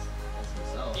DJ as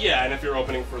himself. Yeah, and if you're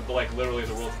opening for like literally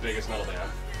the world's biggest metal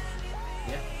band.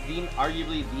 Yeah,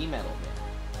 arguably the metal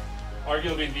band.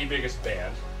 Arguably the biggest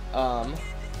band.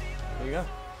 There you go.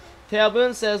 Tail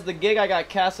Boone says the gig I got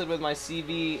casted with my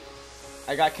CV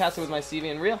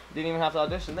in real. Didn't even have to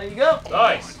audition. There you go.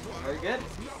 Nice. Very good.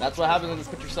 That's what happens when you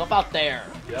put yourself out there.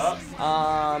 Yep.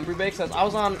 Brubake says I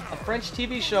was on a French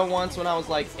TV show once when I was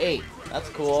like 8. That's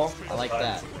cool. I like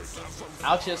that.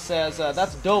 Ouchis says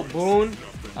that's dope, Boone.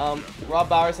 Rob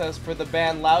Bauer says for the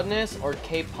band Loudness or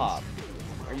K-pop.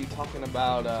 Are you talking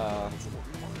about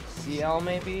CL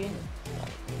maybe?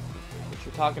 What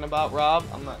you're talking about, Rob?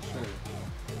 I'm not sure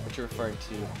what you're referring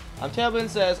to. Tailbin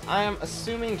says, I am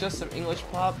assuming just some English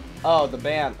pop. Oh, the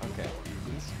band. Okay.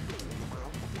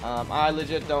 I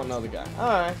legit don't know the guy.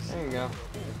 Alright, there you go.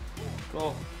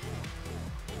 Cool.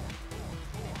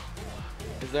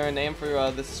 Is there a name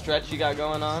for this stretch you got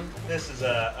going on? This is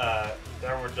a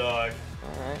downward dog.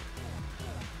 Alright.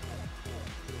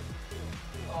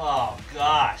 Oh,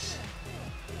 gosh.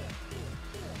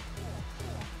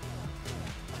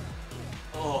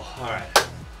 Oh, alright.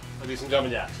 I'll do some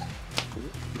jumping jacks.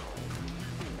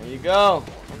 There you go.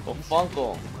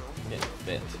 Funkle. Getting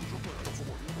fit.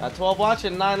 Got 12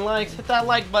 watching, 9 likes. Hit that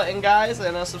like button, guys,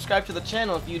 and subscribe to the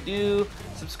channel. If you do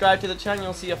subscribe to the channel,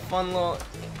 you'll see a fun little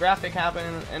graphic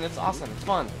happen, and it's awesome. It's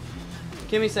fun.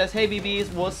 Kimmy says, hey,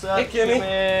 BBs. What's up,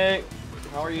 Hey, Kimmy.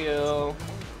 How are you?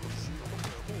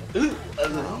 Ooh, a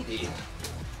lady.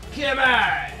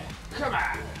 Kimmy! Come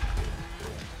on!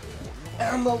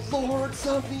 I'm the lords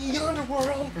of the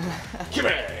underworld.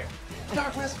 Kimmy!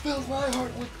 Darkness fills my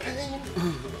heart with pain.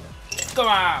 Come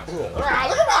on! Look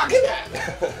at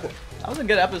Kimmy! That was a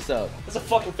good episode. That's a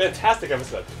fucking fantastic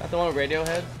episode. That the one with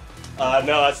Radiohead?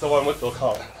 No, that's the one with Phil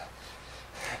Collins.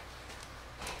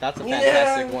 That's a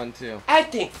fantastic one, too. I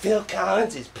think Phil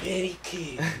Collins is pretty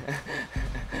cute.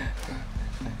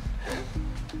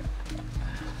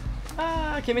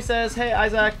 Kimmy says, hey,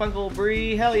 Isaac, Funkle,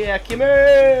 Bree. Hell yeah, Kimmy!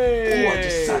 Oh, I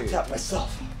just sucked up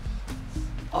myself.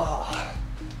 Oh.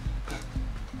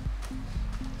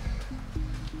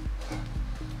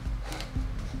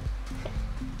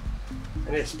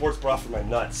 I need a sports bra for my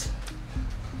nuts.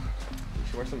 You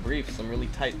should wear some briefs, some really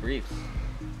tight briefs.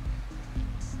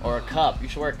 Or a cup. You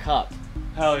should wear a cup.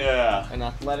 Hell yeah. An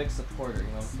athletic supporter, you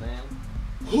know what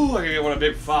I'm saying? Ooh, I can get one a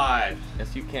big 5.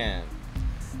 Yes, you can.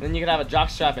 Then you can have a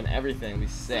jock strap and everything. Be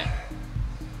sick.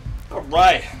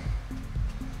 Alright.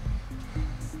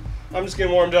 I'm just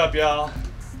getting warmed up, y'all.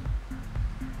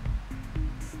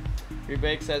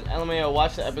 Rebake says, LMAO,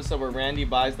 watch the episode where Randy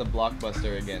buys the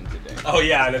Blockbuster again today. Oh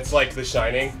yeah, and it's like The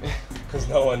Shining, because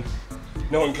no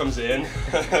one comes in,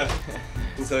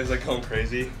 and so he's like going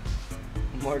crazy.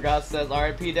 Morgoth says,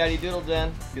 RIP Daddy Doodle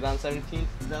Den, 2017.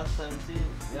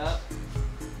 Yep.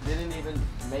 Didn't even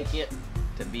make it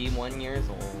to be 1 year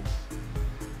old.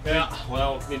 Yeah,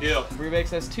 well, what can you do? Rebake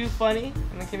says, too funny.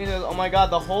 And then Kimmy says, oh my god,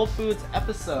 the Whole Foods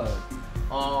episode.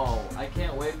 Oh, I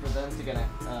can't wait for them to get a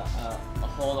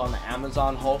hold on the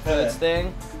Amazon Whole Foods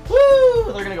thing.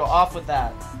 Woo! They're gonna go off with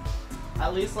that.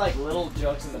 At least like little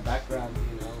jokes in the background,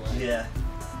 you know? Like, Yeah.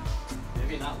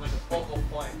 maybe not like a focal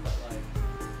point, but like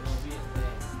it'll be a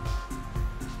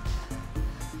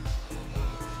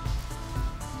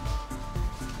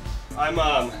thing. I'm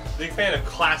a big fan of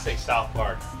classic South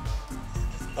Park.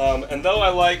 And though I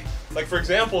like for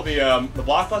example, the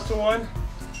Blockbuster one,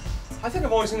 I think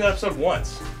I've only seen that episode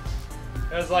once.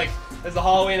 It was like it's the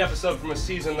Halloween episode from a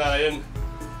season that I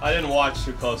didn't watch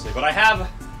too closely, but I have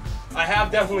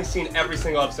definitely seen every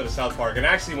single episode of South Park. And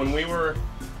actually, when we were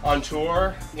on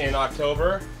tour in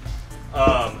October,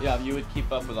 yeah, you would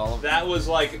keep up with all of that was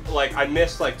like I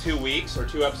missed like 2 weeks or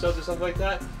 2 episodes or something like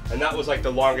that, and that was like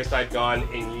the longest I'd gone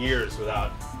in years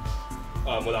without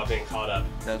being caught up.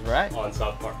 That's right. On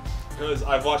South Park, because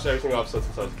I've watched every single episode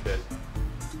since I was a kid.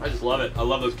 I just love it. I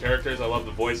love those characters. I love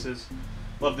the voices.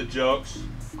 Love the jokes.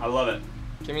 I love it.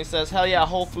 Kimmy says, hell yeah,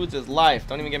 Whole Foods is life.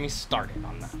 Don't even get me started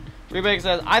on that. Rebecca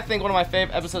says, I think one of my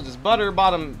favorite episodes is Butters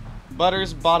Bottom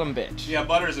Bitch. Yeah,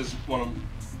 Butters is one of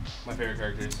my favorite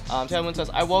characters. Tailwind says,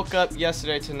 I woke up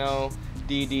yesterday to know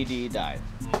DDD died.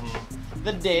 Mm-hmm.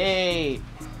 The day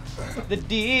the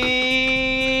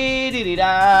DDD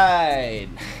died.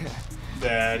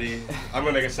 Daddy. I'm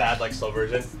gonna make a sad, like, slow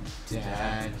version.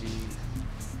 Daddy.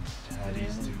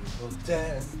 Daddy's doodle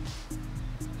dad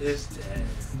is dead.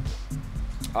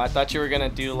 Oh, I thought you were gonna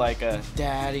do like a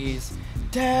Daddy's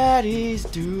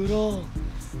doodle,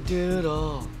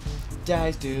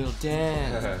 Daddy's doodle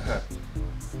den.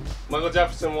 Michael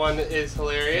Jefferson one is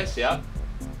hilarious. Yep.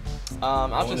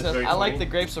 Alton is says very I like funny.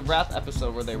 the Grapes of Wrath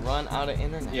episode where they run out of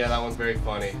internet. Yeah, that one's very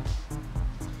funny.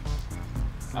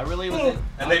 I really was.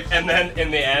 And then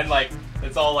in the end, like,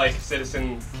 it's all like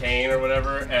Citizen Kane or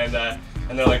whatever, and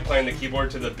they're like playing the keyboard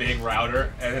to the big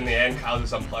router, and in the end, Kyle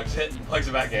just unplugs it and plugs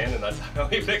it back in, and that's how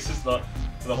he fixes the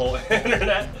whole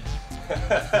internet.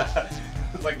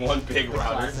 It's like one big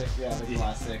router. Classic, yeah, the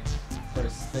classic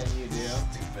first thing you do.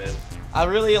 Stupid. I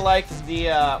really liked the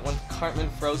when Cartman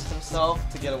froze himself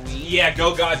to get a Wii. Yeah,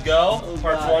 Go God Go, Oh,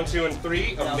 parts God. 1, 2, and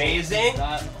 3, amazing.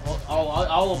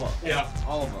 All of them. Yeah.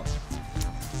 All of them.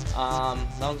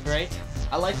 That was great.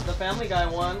 I liked the Family Guy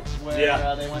one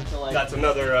where they went to like That's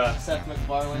another. Seth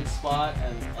MacFarlane's spot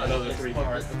and Another it's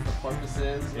 3-part. the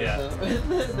porpoises Yeah.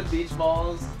 with the beach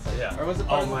balls. Yeah. Or was it Oh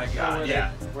part of my the- God, where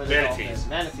yeah. where they Manatees. dolphins?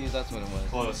 Manatees, that's what it was.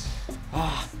 Close.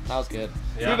 Ah, that was good.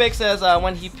 Yeah. Rubik says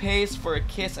when he pays for a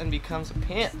kiss and becomes a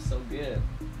pimp. So good.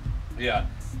 Yeah.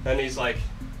 Then he's like,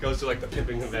 goes to like the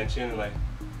pimping convention and like.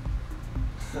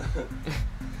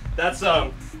 That's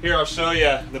Here, I'll show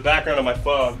you the background of my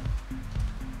phone.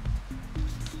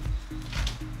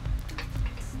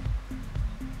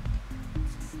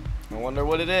 I wonder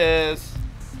what it is.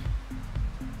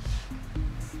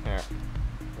 Here.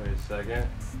 Wait a second.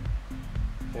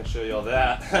 Can't show you all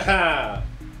that.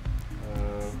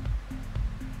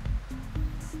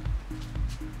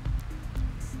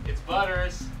 It's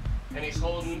Butters, and he's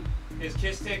holding his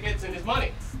Kiss tickets and his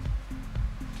money.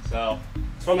 So,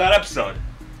 it's from that episode.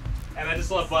 And I just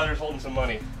love Butters holding some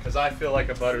money, because I feel like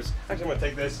a Butters. Actually, I'm going to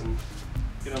take this and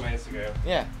get on my Instagram.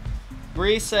 Yeah.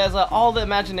 Bree says all the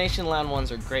Imagination Land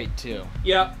ones are great too.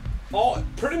 Yeah,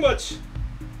 pretty much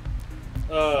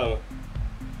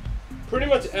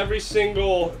every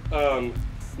single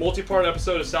multi-part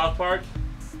episode of South Park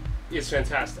is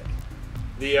fantastic.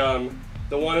 The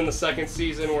one in the second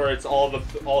season where it's all the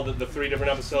 3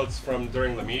 different episodes from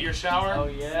during the meteor shower. Oh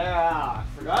yeah, I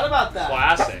forgot about that.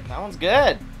 Classic. That one's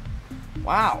good.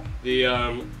 Wow.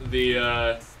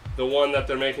 The one that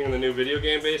they're making the new video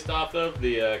game based off of,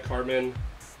 the Cartman,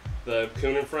 the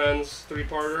Coon and Friends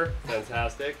 3-parter,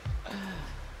 fantastic.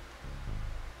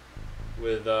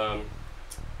 With the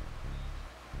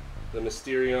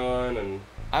Mysterion and.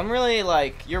 I'm really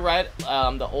like you're right.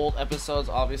 The old episodes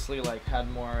obviously like had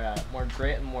more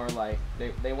grit and more like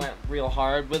they went real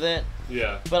hard with it.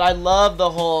 Yeah. But I love the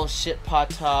whole shit pot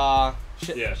town.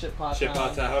 And what's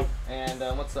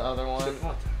the other one? Shit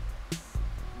pot town.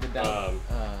 The down.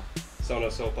 Sono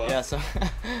Sopa. Yeah. So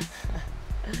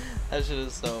that shit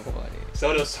is so funny.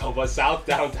 Sono Sopa,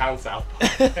 downtown South.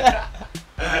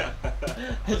 That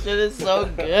shit is so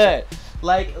good.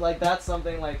 Like that's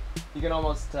something like you can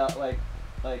almost tell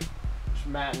like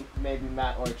maybe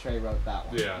Matt or Trey wrote that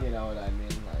one. Yeah. You know what I mean?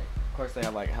 Like of course they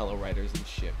have like hella writers and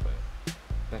shit, but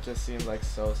that just seems like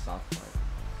so soft.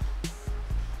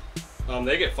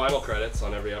 They get final credits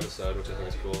on every episode, which I think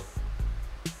is cool.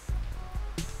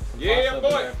 Some Yeah, pasta boy.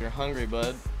 there If you're hungry,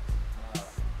 bud.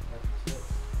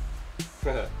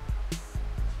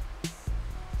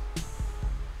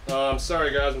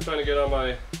 Sorry guys, I'm trying to get on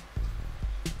my.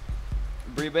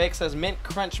 Brie Bake says Mint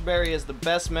Crunchberry is the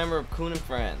best member of Coon and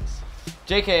Friends.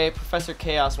 JK, Professor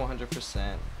Chaos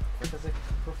 100%.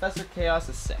 Professor Chaos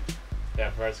is sick. Yeah,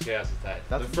 Professor Chaos is tight.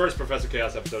 That's- The first Professor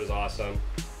Chaos episode is awesome.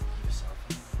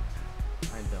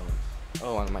 I don't.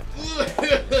 Oh, on my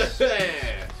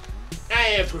I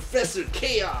am Professor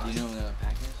Chaos. You know what a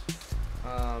pack is?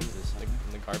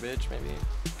 the garbage maybe.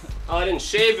 Oh, I didn't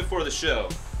shave before the show.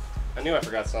 I knew I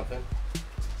forgot something.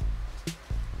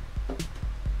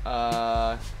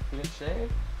 You didn't shave?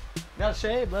 You gotta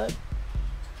shave, bud.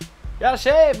 Gotta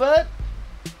shave, bud.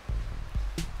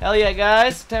 Hell yeah,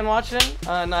 guys. 10 watching,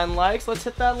 9 likes. Let's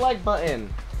hit that like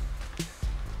button.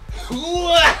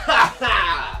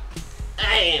 I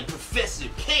am Professor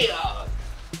Chaos.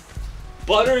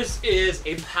 Butters is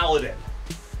a paladin.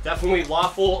 Definitely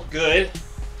lawful good.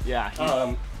 Yeah.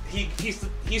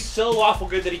 He's so lawful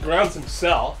good that he grounds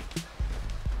himself.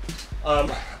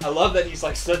 I love that he's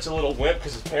like such a little wimp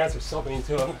because his parents are so mean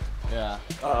to him. Yeah.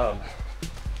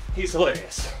 He's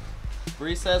hilarious.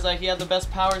 Bree says he had the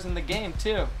best powers in the game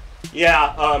too.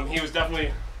 Yeah, he was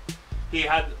definitely. He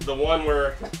had the one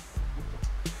where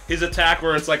his attack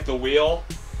where it's like the wheel,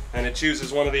 and it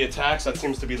chooses one of the attacks. That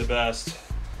seems to be the best.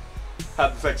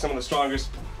 Had like some of the strongest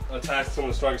attacks, some of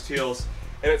the strongest heals,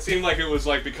 and it seemed like it was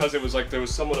like because it was like there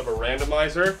was somewhat of a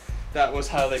randomizer. That was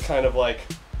how they kind of like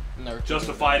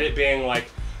justified it being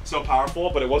like so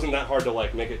powerful, but it wasn't that hard to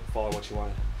like make it fall on what you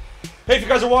wanted. Hey, if you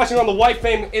guys are watching on the White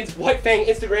Fang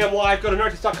Instagram Live, go to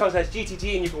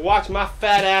narcissist.com/GTT and you can watch my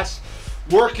fat ass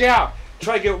work out.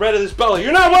 Try to get rid of this belly.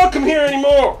 You're not welcome here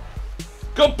anymore.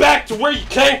 Go back to where you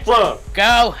came from.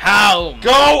 Go home.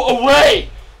 Go away.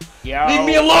 Yo. Leave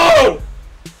me alone.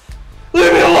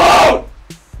 Leave me alone.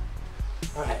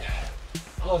 All right.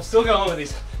 Oh, I'm still going with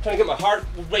these. Trying to get my heart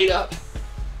rate up.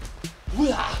 There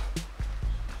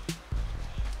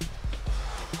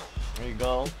you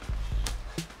go.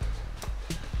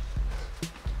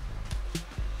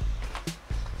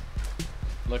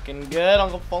 Looking good,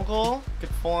 Uncle Funkle. Good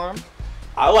form.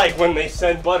 I like when they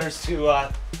send Butters to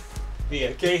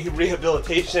the gay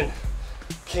rehabilitation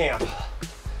camp.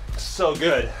 So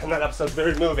good, and that episode's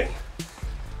very moving.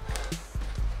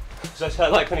 Just I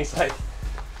like when he's like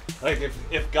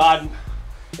if God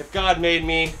made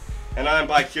me and I'm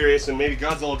bi-curious, and maybe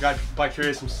God's a little guy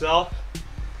bi-curious himself,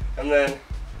 and then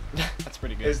that's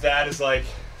pretty good. His dad is like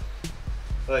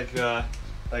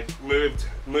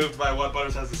moved by what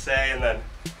Butters has to say, and then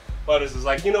Butters is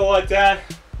like, you know what, Dad?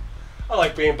 I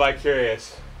like being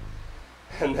bi-curious.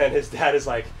 And then his dad is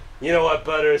like, you know what,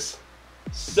 Butters?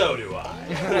 So do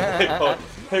I.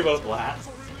 they both laugh.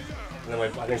 And then I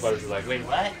think Butters is like, wait,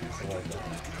 what? Something like that.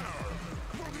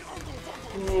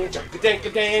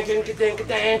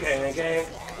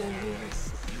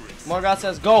 Morgoth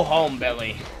says, go home,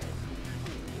 Belly.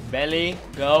 Belly,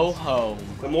 go home.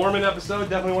 The Mormon episode,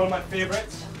 definitely one of my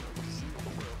favorites.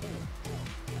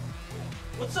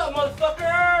 What's up,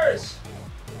 motherfuckers?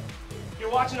 If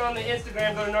you're watching on the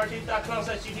Instagram, go to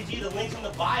narcissist.com/GTT. The link's in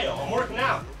the bio. I'm working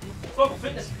out. Funkle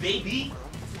Fitness, baby.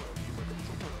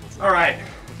 All right.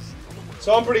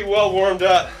 So I'm pretty well warmed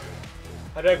up.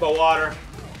 I drank my water.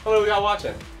 How many we got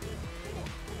watching?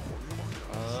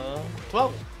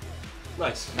 12.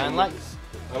 Nice. 9 likes.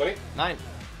 How many? 9.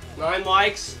 9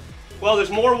 likes. Well,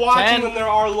 there's more watching 10. than there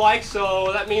are likes,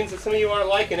 so that means that some of you aren't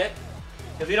liking it.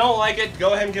 If you don't like it,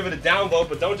 go ahead and give it a downvote,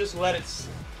 but don't just let it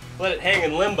hang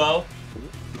in limbo.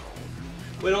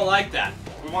 We don't like that.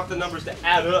 We want the numbers to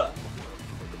add up.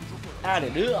 Add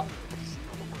it up.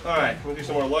 All right, we'll do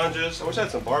some more lunges. I wish I had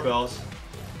some barbells.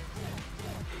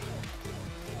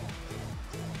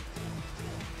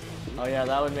 Oh yeah,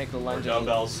 that would make the lunge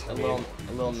dumbbells. a little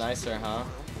nicer, huh?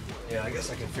 Yeah, I guess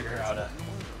I can figure out I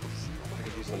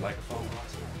could use the microphone.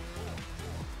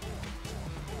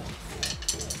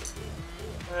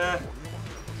 Not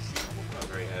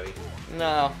very heavy.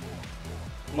 No.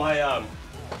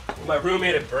 My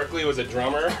roommate at Berkeley was a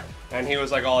drummer, and he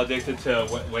was like all addicted to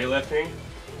weightlifting,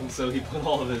 and so he put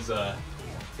all of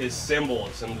his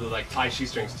cymbals and like tie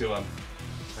shoestrings to them,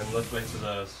 and lift weights to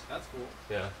those. That's cool.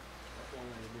 Yeah. That's one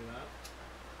way to do that.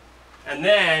 And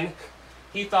then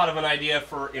he thought of an idea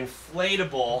for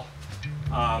inflatable,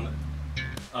 not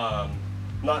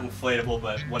inflatable,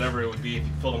 but whatever it would be if you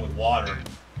filled them with water.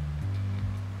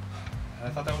 And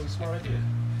I thought that was a smart idea.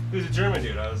 He was a German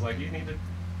dude. I was like, you need to.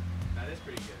 That is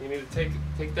pretty good. You need to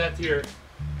take that to your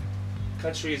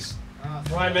country's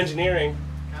prime engineering.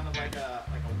 Kind of like a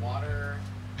water,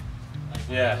 like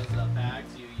Yeah. those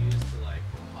bags you use to like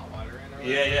put hot water in or whatever.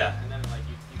 Yeah, yeah. And then like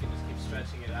you can just keep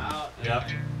stretching it out. And Yep.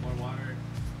 like, more water,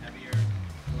 heavier. I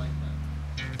like that.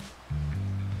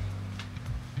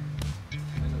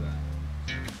 Look at that.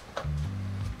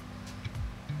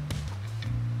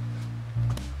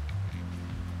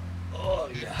 Oh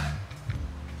yeah.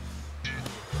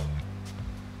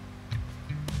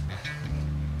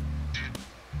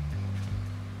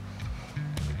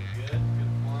 Looking good.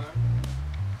 Good form.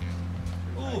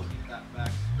 Try to Ooh. keep that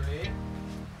back straight.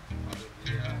 Probably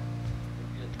be a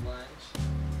good lunge.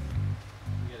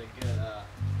 Get a good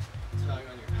tug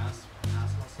on your ass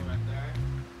muscle right there.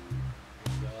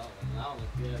 There you go. That'll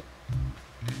look good.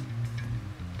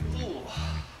 Ooh.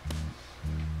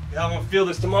 Yeah, I'm gonna feel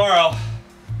this tomorrow.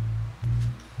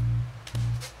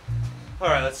 All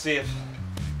right, let's see if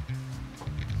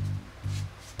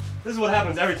this is what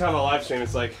happens every time I live stream.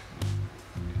 It's like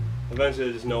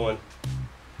eventually there's no one.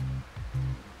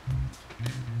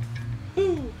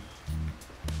 Whew.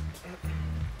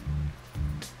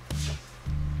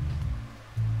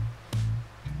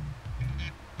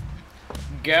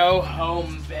 Go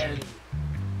home, Ben.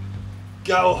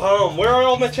 Go home. Where are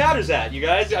all my chatters at, you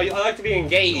guys? I like to be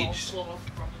engaged. All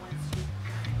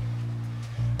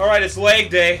right, it's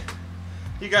leg day.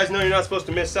 You guys know you're not supposed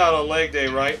to miss out on leg day,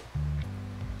 right?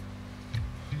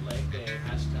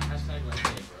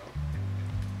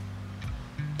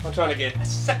 I'm trying to get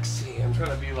sexy. I'm trying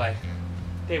to be like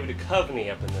David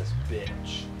Duchovny up in this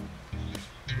bitch.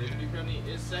 David Duchovny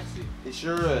is sexy. He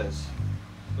sure is.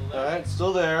 Alright,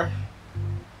 still there.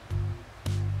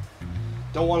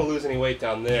 Don't want to lose any weight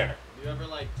down there. Do you ever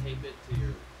like tape it to your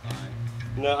thigh?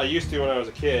 No, I used to when I was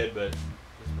a kid, but Just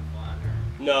for fun,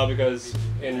 or? no, because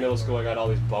in middle school I got all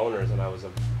these boners and I was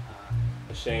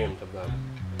ashamed of them.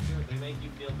 They make you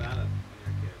feel bad when you're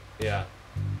a kid. Yeah.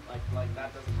 Like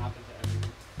that doesn't happen to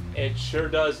everyone. It sure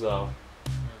does, though.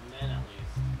 Or men at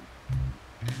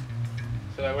least.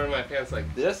 Should I wear my pants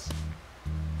like this?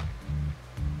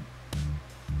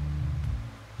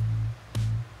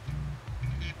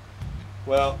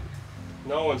 Well,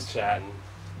 no one's chatting.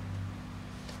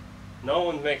 No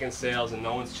one's making sales and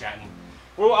no one's chatting.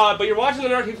 But you're watching the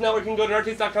Nerd Teeth Network. You can go to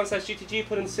nerdteeth.com/GTG,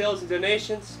 put in sales and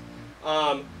donations.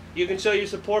 You can show your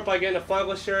support by getting a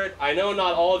Funkle shirt. I know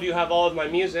not all of you have all of my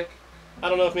music. I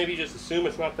don't know if maybe you just assume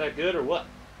it's not that good or what.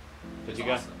 But you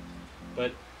got,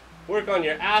 but work on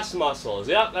your ass muscles.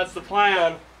 Yep, that's the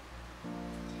plan.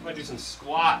 I'm gonna do some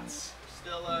squats.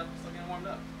 Still getting warmed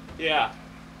up. Yeah.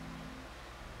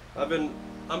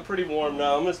 I'm pretty warm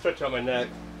now. I'm gonna stretch out my neck.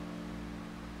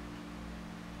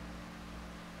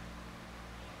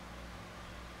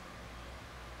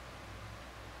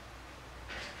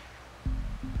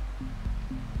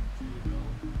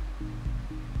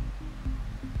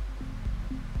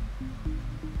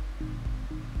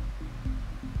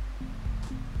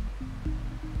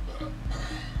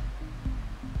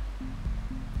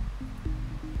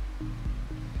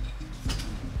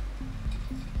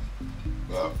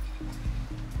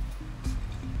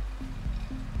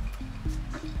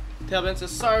 Tailbin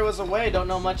says, sorry was away, don't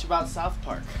know much about South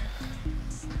Park.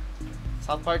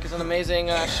 South Park is an amazing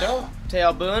show.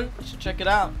 Tail Boone, you should check it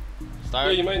out. Yeah,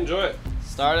 you might enjoy it.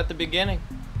 Start at the beginning.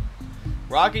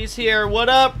 Rocky's here. What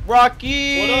up,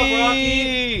 Rocky? What up,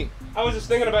 Rocky? I was just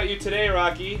thinking about you today,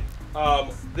 Rocky.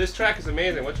 This track is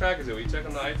amazing. What track is it? Will you check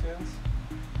on the iTunes?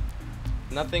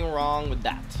 Nothing wrong with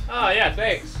that. Oh, yeah,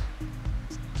 thanks.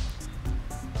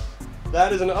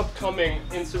 That is an upcoming,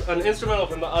 an instrumental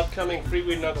from the upcoming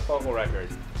Freeweed and Uncle Funkle record.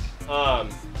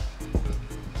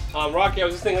 Rocky, I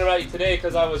was just thinking about you today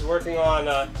because I was working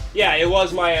on, yeah, it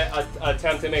was my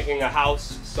attempt at making a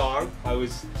house song. I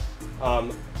was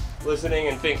listening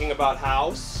and thinking about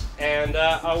house, and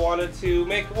I wanted to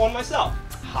make one myself.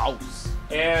 House.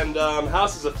 And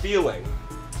house is a feeling,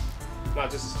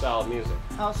 not just a style of music.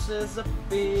 House is a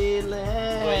feeling.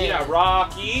 But yeah,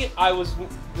 Rocky, I was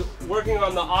working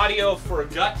on the audio for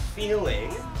Gut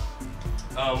Feeling,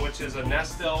 which is a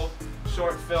Nesto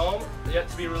short film yet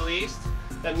to be released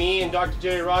that me and Dr.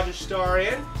 Jerry Rogers star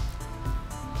in.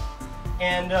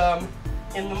 And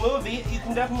in the movie, you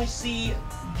can definitely see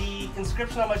the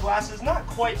inscription on my glasses, not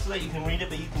quite so that you can read it,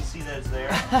 but you can see that it's there.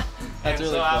 That's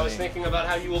really so funny. I was thinking about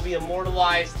how you will be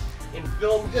immortalized in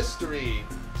film history.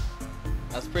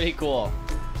 That's pretty cool.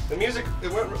 The music,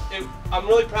 I'm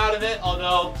really proud of it,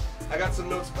 although I got some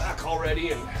notes back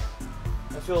already, and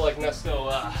I feel like Nesto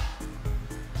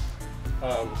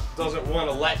doesn't want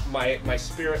to let my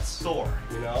spirit soar,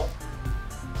 you know?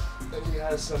 And he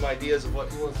has some ideas of what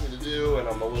he wants me to do, and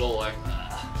I'm a little like,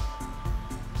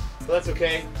 But that's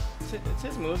okay. It's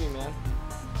his movie, man.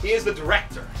 He is the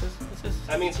director. It's his,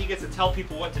 That means he gets to tell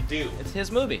people what to do it's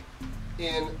his movie.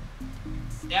 in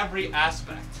every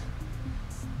aspect.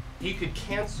 He could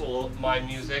cancel my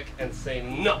music and say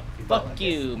no. if he felt Fuck like it.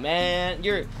 you, man.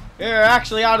 You're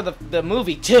actually out of the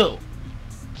movie too.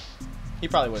 He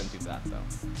probably wouldn't do that though.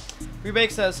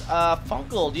 Rebake says,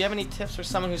 Funkle, do you have any tips for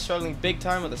someone who's struggling big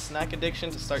time with a snack addiction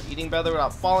to start eating better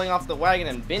without falling off the wagon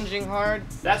and binging hard?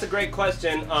 That's a great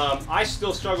question. I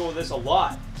still struggle with this a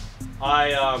lot.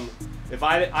 I'd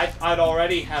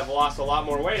already have lost a lot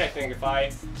more weight, I think, if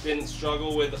I didn't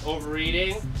struggle with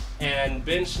overeating and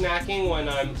binge snacking when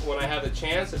I have the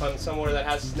chance, if I'm somewhere that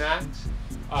has snacks,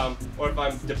 or if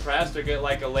I'm depressed or get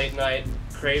like a late night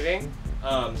craving.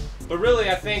 But really,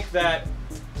 I think that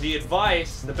the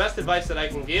best advice that I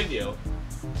can give you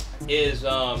is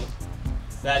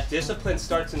that discipline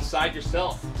starts inside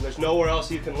yourself. And there's nowhere else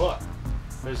you can look.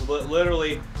 There's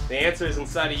literally, the answer is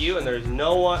inside of you, and there's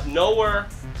nowhere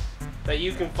that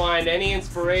you can find any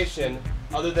inspiration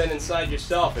other than inside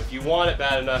yourself. If you want it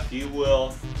bad enough, you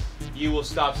will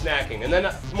stop snacking. And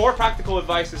then more practical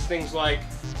advice is things like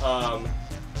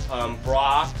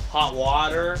broth, hot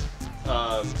water.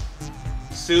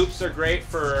 Soups are great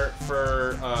for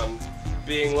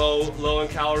being low in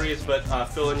calories but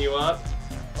filling you up.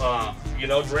 You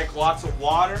know, drink lots of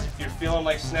water if you're feeling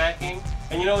like snacking.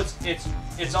 And you know,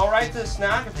 it's all right to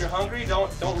snack if you're hungry.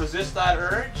 Don't resist that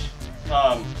urge.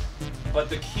 but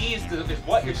the key is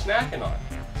what you're snacking on.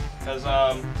 Because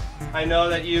I know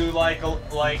that you like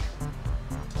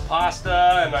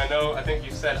pasta, and I think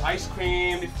you said ice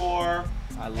cream before.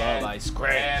 I love ice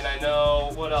cream. And I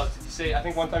know, what else did you say? I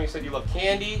think one time you said you love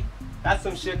candy. That's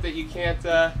some shit that you can't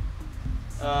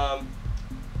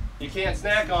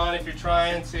snack on if you're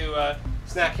trying to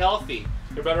snack healthy.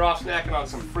 You're better off snacking on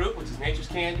some fruit, which is nature's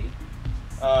candy,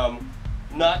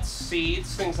 nuts,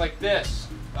 seeds, things like this.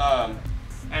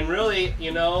 And really,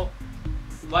 you know,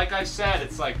 like I said,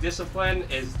 it's like discipline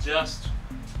is just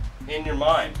in your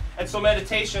mind. And so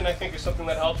meditation, I think, is something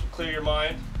that helps clear your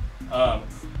mind.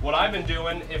 What I've been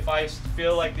doing, if I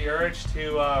feel like the urge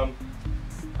to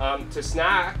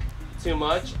snack too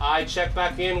much, I check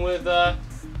back in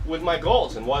with my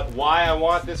goals and why I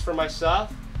want this for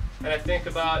myself. And I think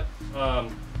about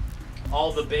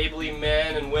all the baby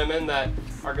men and women that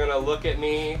are gonna look at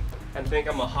me and think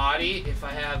I'm a hottie if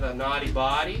I have a naughty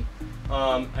body.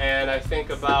 And I think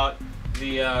about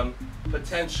the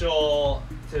potential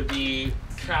to be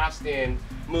cast in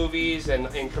movies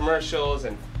and in commercials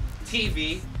and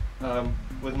TV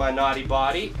with my naughty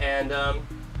body and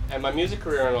my music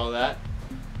career and all that.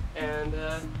 And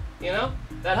you know,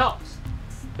 that helps.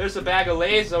 There's a bag of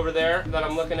Lay's over there that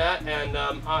I'm looking at, and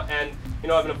you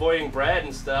know, I've been avoiding bread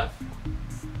and stuff,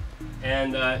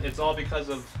 and it's all because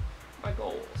of my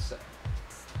goals.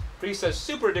 But he says,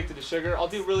 super addicted to sugar. I'll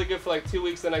do really good for like 2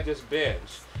 weeks, then I just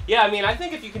binge. Yeah, I mean, I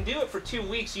think if you can do it for 2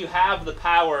 weeks, you have the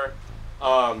power.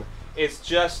 It's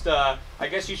just, I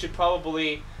guess you should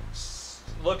probably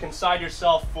look inside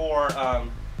yourself for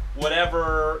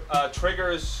whatever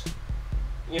triggers,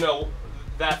 you know,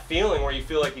 that feeling where you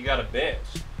feel like you got to binge.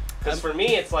 Because for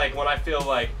me, it's like when I feel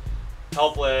like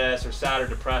helpless or sad or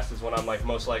depressed is when I'm like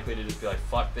most likely to just be like,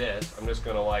 fuck this. I'm just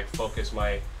gonna like focus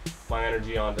my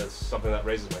energy onto something that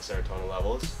raises my serotonin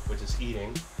levels, which is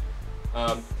eating.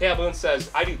 Taya Boone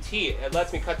says, I do tea. It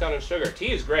lets me cut down on sugar.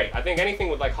 Tea is great. I think anything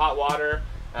with like hot water,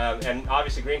 and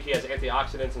obviously green tea has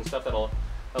antioxidants and stuff that'll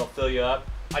fill you up.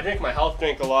 I drink my health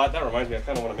drink a lot. That reminds me, I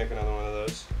kind of want to make another one of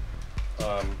those.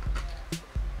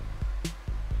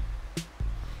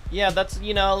 Yeah, that's,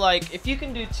 you know, like, if you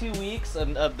can do 2 weeks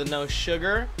of the no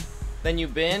sugar, then you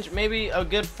binge. Maybe a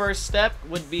good first step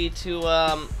would be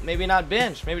to maybe not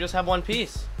binge. Maybe just have one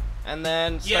piece. And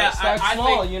then start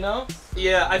small, you know?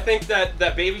 Yeah, I think that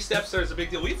baby steps are a big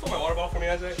deal. Will you fill my water bottle for me,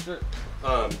 Isaac? Sure.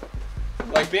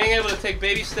 Like, being able to take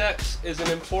baby steps is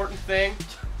an important thing.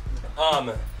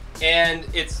 And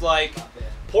it's like,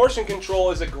 portion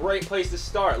control is a great place to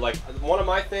start. Like, one of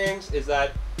my things is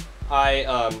that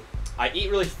I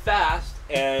eat really fast,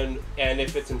 and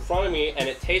if it's in front of me and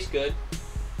it tastes good,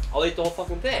 I'll eat the whole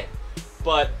fucking thing.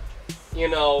 But, you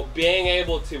know, being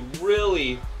able to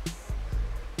really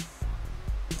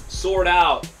sort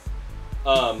out,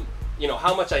 you know,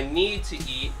 how much I need to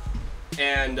eat,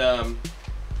 and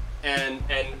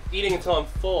eating until I'm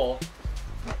full.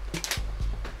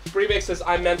 Bree says,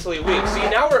 I'm mentally weak. See,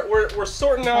 now we're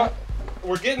sorting out,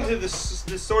 we're getting to the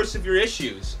source of your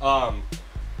issues.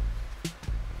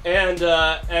 And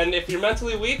if you're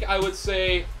mentally weak, I would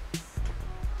say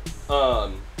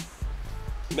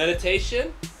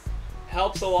meditation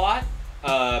helps a lot.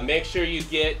 Make sure you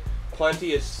get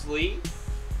plenty of sleep,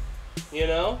 you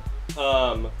know.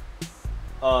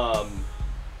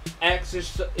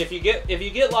 Exercise. If you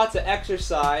get lots of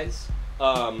exercise,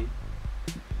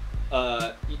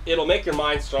 it'll make your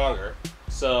mind stronger.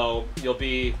 So you'll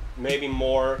be maybe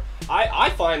more.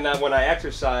 I find that when I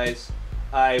exercise,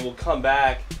 I will come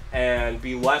back and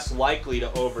be less likely to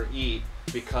overeat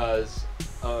because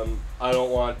I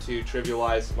don't want to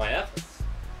trivialize my efforts.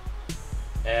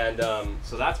 And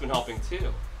so that's been helping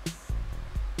too.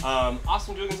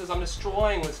 Austin Dugan says, I'm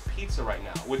destroying this pizza right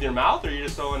now. With your mouth, or are you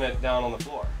just throwing it down on the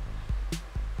floor?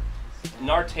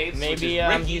 Nartates, maybe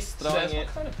he's throwing says, it.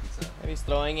 What kind of pizza? Maybe he's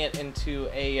throwing it into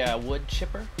a wood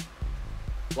chipper.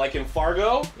 Like in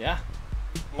Fargo? Yeah.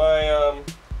 My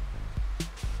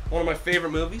one of my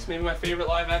favorite movies, maybe my favorite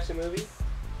live-action movie.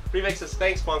 Bree says,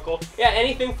 thanks, Funkle. Yeah,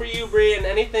 anything for you, Bree, and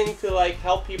anything to like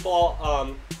help people,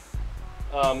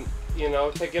 you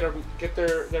know, to get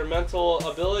their mental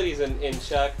abilities in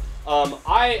check.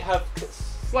 I have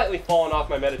slightly fallen off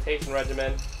my meditation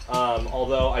regimen,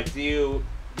 although I do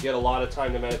get a lot of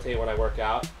time to meditate when I work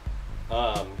out.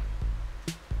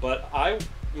 But I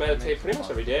meditate pretty much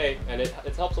every day, and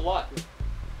it helps a lot.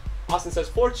 Austin says,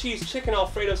 4 cheese, chicken,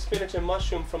 Alfredo, spinach, and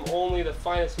mushroom from only the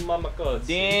finest Mama Cozzi.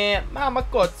 Damn, Mama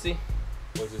Cozzi.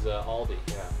 Which is Aldi,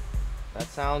 yeah. That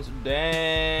sounds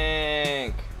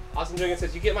dank. Austin Dragon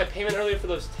says, you get my payment earlier for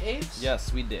those tapes?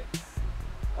 Yes, we did.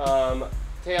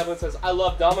 Tay Ablin says, I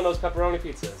love Domino's pepperoni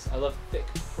pizzas. I love thick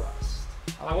crust.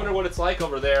 I wonder what it's like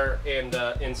over there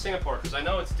in Singapore, because I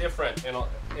know it's different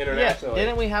internationally. Yeah,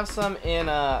 didn't we have some in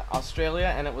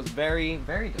Australia, and it was very,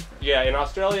 very different. Yeah, in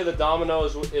Australia the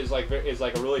Domino's is like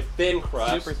a really thin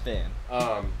crust. Super thin.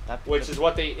 Which is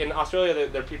what in Australia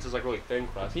their pizza's like really thin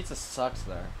crust. Pizza sucks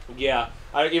there. Yeah,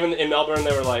 even in Melbourne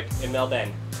they were like took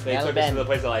us to the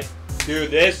place that like,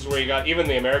 dude, this is where you got. Even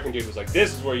the American dude was like,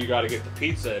 this is where you got to get the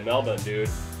pizza in Melbourne, dude.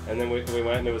 And then we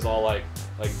went and it was all like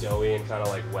doughy and kind of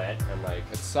like wet and like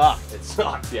it sucked. It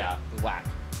sucked, yeah. It was whack.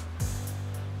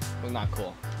 It was not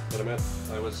cool. But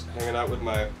I was hanging out with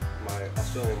my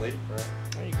Australian lady friend.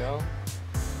 There you go.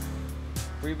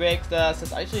 Rebaked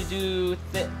says I usually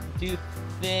do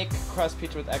thick crust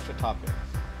pizza with extra toppings.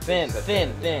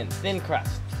 Thin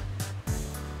crust.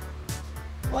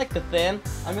 I like the thin.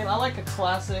 I mean, I like a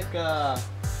classic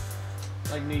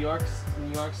like New York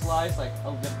slice, like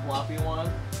a good floppy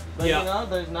one. But you know,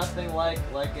 there's nothing like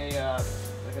a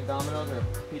Domino's or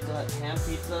Pizza Hut ham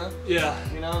pizza. Yeah.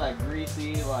 You know, that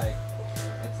greasy, like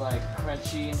it's like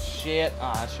crunchy and shit.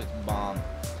 Ah, that shit's bomb.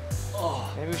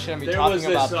 Oh. Maybe we shouldn't be talking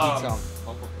about pizza.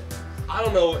 I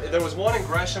don't know. There was one in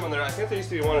Gresham, and I think there used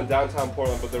to be one in downtown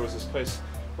Portland, but there was this place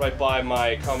right by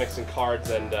my comics and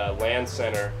cards and land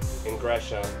center in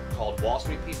Gresham called Wall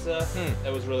Street Pizza.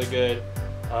 That was really good.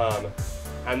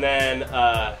 And then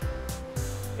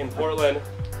in Portland,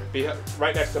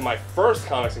 right next to my first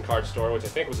comics and cards store, which I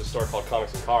think was a store called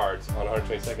Comics and Cards on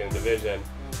 122nd and Division,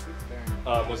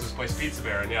 was this place Pizza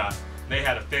Baron. Yeah, they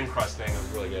had a thin crust thing. It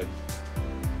was really good.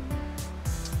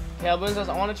 Calvin says,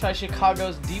 I want to try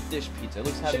Chicago's deep dish pizza. It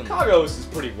looks heavenly. Chicago's is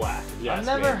pretty whack. I've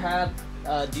never had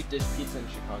deep dish pizza in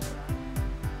Chicago.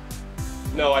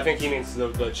 No, I think he means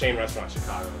the chain restaurant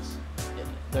Chicago's.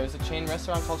 There's a chain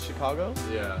restaurant called Chicago's?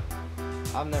 Yeah.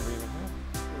 I've never even heard.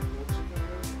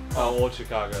 Oh, Old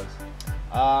Chicago's.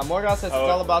 Morgan says it's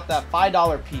all about that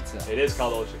 $5 pizza. It is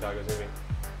called Old Chicago's, maybe.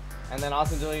 And then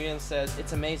Austin Dillian says,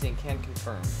 it's amazing, can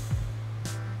confirm.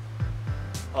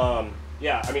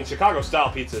 Yeah, I mean,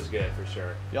 Chicago-style pizza is good, for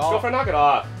sure. Y'all, Girlfriend, knock it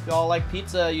off. If y'all like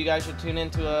pizza, you guys should tune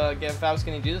in to Get Fat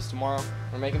Skinny Do This tomorrow.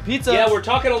 We're making pizza. Yeah, we're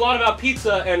talking a lot about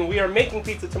pizza, and we are making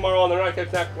pizza tomorrow on the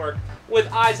Narcotics Network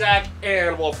with Isaac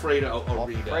and Wilfredo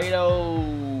Arita.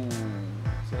 Wilfredo.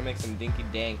 He's gonna make some dinky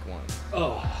dank ones.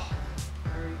 Oh.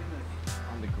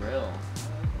 On the grill.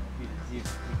 He puts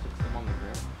them on the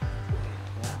grill.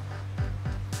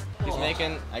 Yeah. He's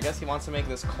making, I guess he wants to make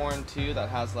this corn too that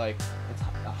has like, it's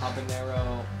a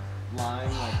habanero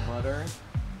lime like butter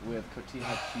with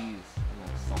cotija cheese and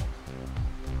like salt.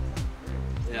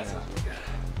 Yeah, sounds really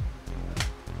good.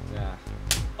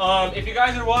 Yeah. If you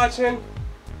guys are watching,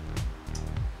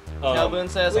 Calvin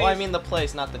says, please. oh, I mean the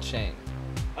place, not the chain.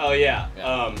 Oh yeah.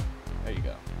 Yeah. There you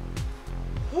go.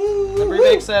 Number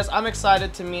Big says, I'm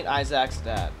excited to meet Isaac's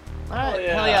dad. Alright,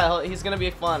 yeah. hell yeah, he's gonna be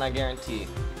fun, I guarantee.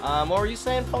 What were you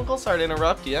saying, Funkle? Sorry to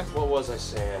interrupt you. What was I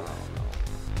saying?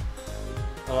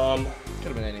 Could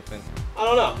have been anything. I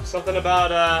don't know. Something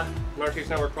about Narcotics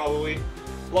Network probably.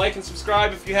 Like and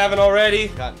subscribe if you haven't already.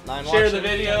 Got 9 Share watches, the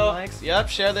 10 video. likes. Yep,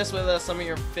 share this with some of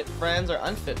your fit friends or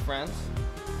unfit friends.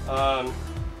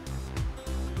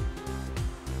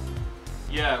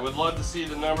 Yeah, would love to see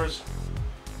the numbers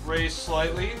raised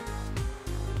slightly.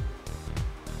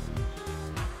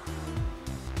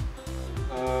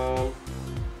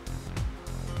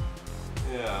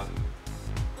 Yeah.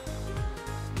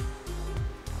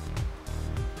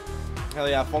 Hell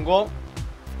yeah, Funkle.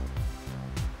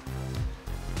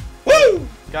 Woo!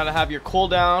 Gotta have your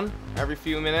cooldown every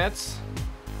few minutes.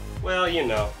 Well, you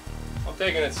know, I'm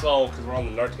taking it slow because we're on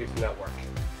the Narcotics Network.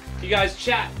 You guys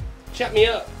chat me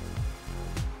up.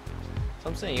 So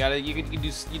I'm saying you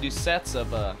do sets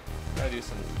of gotta do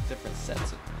some different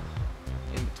sets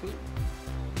in between.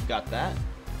 You got that.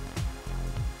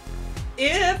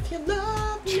 If you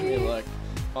love me. Hey, look,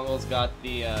 Funkle's got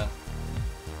the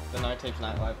Narcotics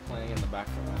Nightlife playing in the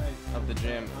background of the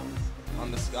gym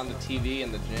on the TV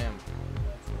in the gym.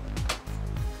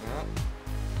 Yeah.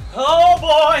 Oh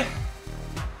boy!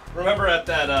 Remember at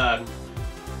that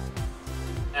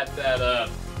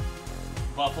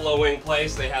Buffalo Wing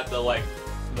place, they had what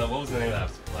was the name of that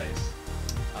place?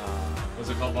 Was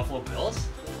it called Buffalo Bills?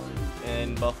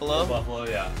 In Buffalo? Buffalo,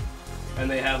 yeah. And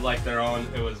they had like their own,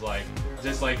 it was like,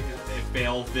 just like, it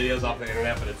failed videos off the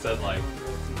internet, but it said like,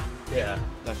 yeah.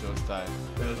 That shit was tight.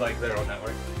 It was like their own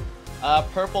network.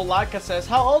 Purple Latka says,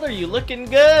 how old are you? Looking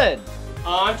good!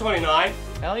 I'm 29.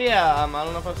 Hell yeah, I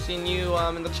don't know if I've seen you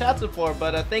in the chats before,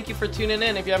 but thank you for tuning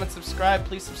in. If you haven't subscribed,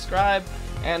 please subscribe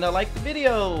and like the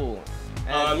video.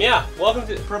 And yeah, welcome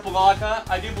to Purple Latka.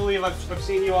 I do believe I've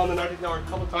seen you on the Narcotics Network a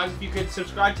couple times. If you could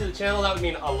subscribe to the channel, that would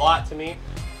mean a lot to me.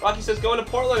 Rocky says, going to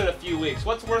Portland in a few weeks.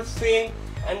 What's worth seeing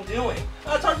and doing?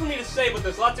 It's hard for me to say, but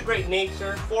there's lots of great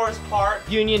nature. Forest Park.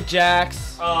 Union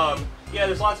Jacks. Yeah,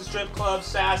 there's lots of strip clubs,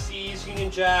 Sassy's, Union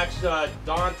Jacks,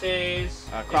 Dante's.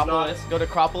 Acropolis. Go to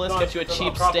Acropolis, get you a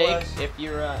cheap steak if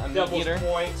you're a meat Devil's eater.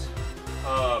 Point,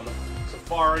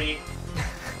 Safari.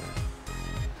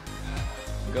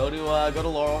 Go to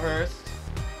Laurelhurst.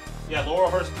 Yeah,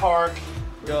 Laurelhurst Park.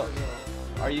 Go.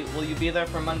 Will you be there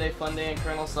for Monday Fun Day in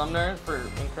Colonel Sumner? Oh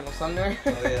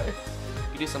yeah.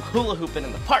 You do some hula hooping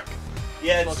in the park.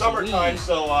 Yeah, it's Smoke some summertime, weed.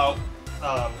 so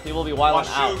He will be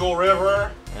wilding out. Washougal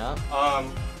River. Yeah.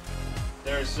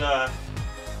 There's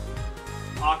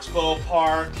Oxbow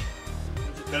Park.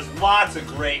 There's lots of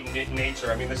great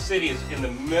nature. I mean, the city is in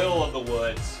the middle of the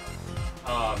woods.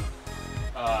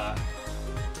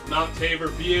 Mount Tabor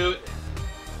Butte.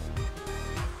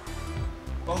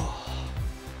 Oh.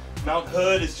 Mount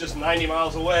Hood is just 90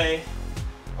 miles away.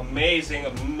 Amazing,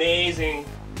 amazing,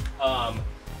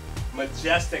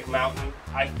 majestic mountain.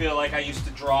 I feel like I used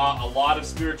to draw a lot of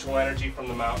spiritual energy from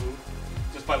the mountain.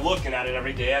 Just by looking at it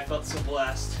every day, I felt so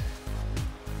blessed.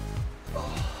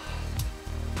 Oh.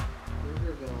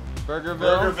 Burgerville.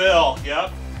 Burgerville,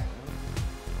 yep.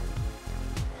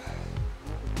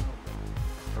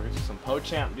 Or get you some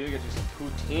Pochamp, dude. Get you some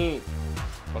poutine.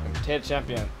 Fucking potato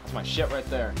champion. That's my shit right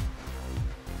there.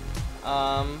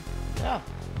 Yeah.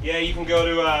 Yeah, you can go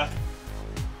to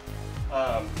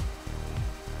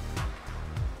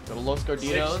Go to Los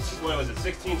Gorditos. What was it?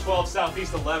 1612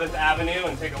 Southeast 11th Avenue,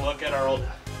 and take a look at our old.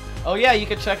 Oh yeah, you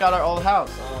can check out our old house.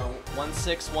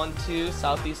 1612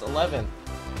 Southeast 11th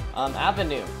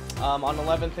Avenue. On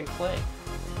 11th and Clay.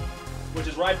 Which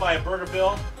is right by a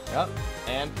Burgerville. Yep.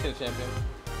 And potato champion.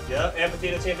 Yep. And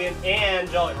Potato Champion and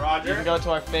Jolly Roger. You can go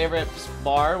to our favorite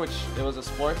bar, which it was a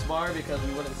sports bar because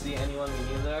we wouldn't see anyone we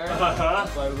knew there.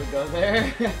 That's why we would go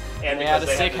there. And they had a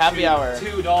sick happy hour.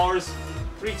 $2,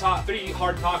 three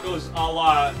hard tacos a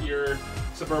la your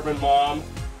suburban mom.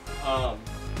 $2.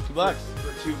 For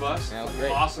 $2. Yeah, it was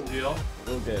great. Awesome deal.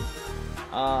 Real good.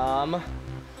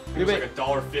 It was like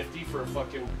 $1.50 for a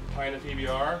fucking pint of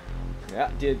PBR. Yeah,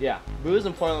 dude, yeah. Booze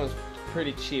in Portland was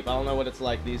pretty cheap. I don't know what it's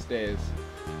like these days.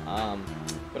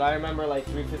 But I remember like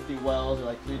 $3.50 wells or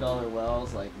like $3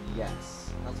 wells. Like, yes,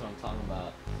 that's what I'm talking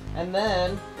about. And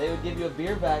then they would give you a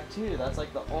beer back too. That's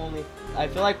like the only. I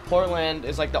feel like Portland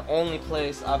is like the only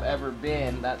place I've ever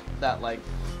been that like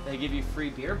they give you free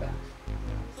beer back.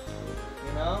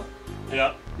 You know?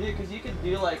 Yeah. Dude, because you could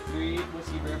do like 3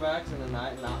 whiskey beer backs in a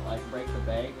night and not like break the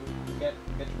bank and get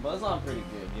your buzz on pretty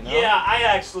good, you know? Yeah, I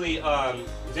actually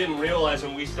didn't realize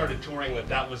when we started touring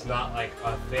that was not like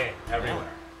a thing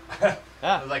everywhere. Yeah.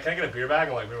 I was like, can I get a beer bag?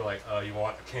 And like we were like, you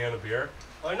want a can of beer?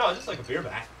 Like, no, just like a beer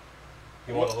bag.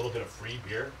 You want a little bit of free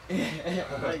beer?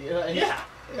 Yeah.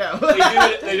 Yeah.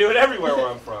 They do it everywhere where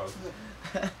I'm from.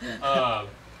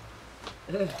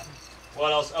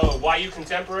 What else? Oh, YU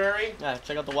Contemporary. Yeah,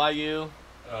 check out the YU.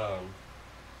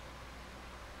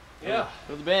 Yeah.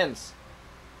 Go to the bins.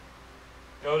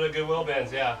 Go to Goodwill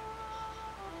Bins, yeah.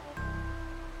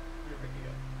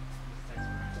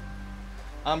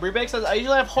 Brebake says, I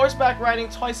usually have horseback riding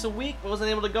twice a week, but wasn't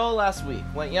able to go last week.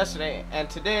 Went yesterday, and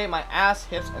today my ass,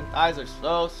 hips, and thighs are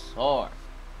so sore.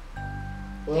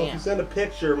 Well, if you send a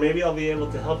picture, maybe I'll be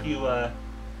able to help you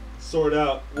sort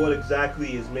out what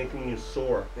exactly is making you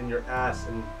sore in your ass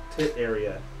and tit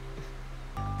area.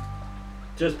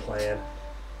 Just playing.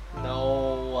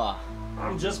 No.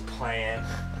 I'm just playing.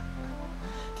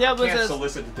 Tailbin Can't says,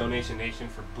 solicit the donation nation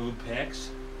for boob pics.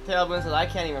 Tailbin says, I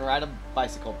can't even ride a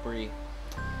bicycle, Bree.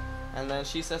 And then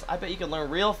she says, I bet you can learn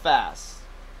real fast.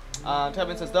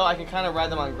 Tailbin says, though I can kind of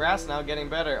ride them on grass now, getting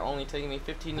better, only taking me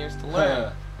 15 years to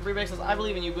learn. Brebake says, I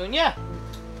believe in you, Boone. Yeah.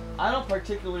 I don't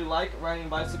particularly like riding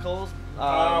bicycles.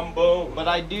 Boom. But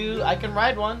I can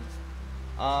ride one.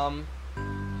 Stumptown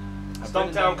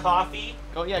Coffee.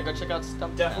 Go check out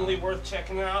Stumptown. Definitely worth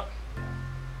checking out.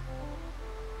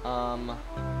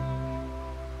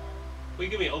 Will you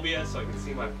give me OBS so I can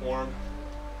see my form?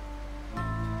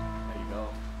 There you go.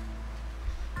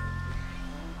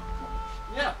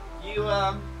 Yeah, you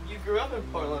grew up in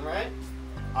Portland, right?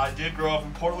 I did grow up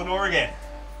in Portland, Oregon.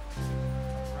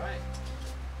 Right.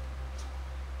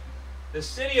 The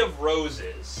city of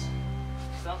roses.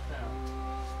 Stumptown.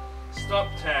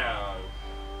 Stumptown.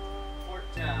 Fort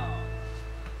Town.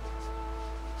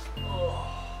 Oh.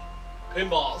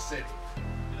 Pinball City.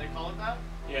 Do they call it that?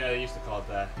 Yeah, they used to call it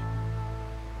that.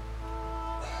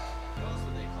 What else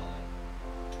would they call it?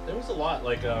 There was a lot,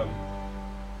 like,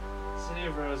 City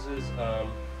of Roses, Stumptown.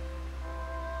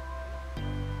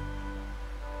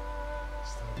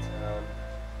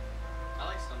 I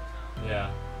like Stumptown.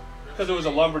 Yeah. because it was a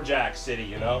lumberjack city,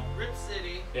 you know? Rip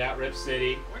City. Yeah, Rip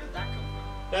City. Where did that come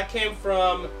from? That came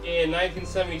from in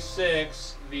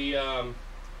 1976, the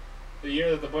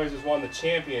year that the Blazers won the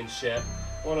championship.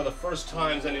 One of the first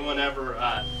times anyone ever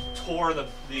tore the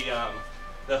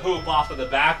hoop off of the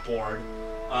backboard.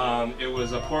 It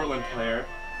was a Portland player,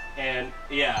 and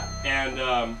yeah, and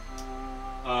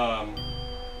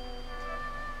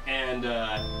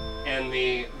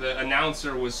the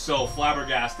announcer was so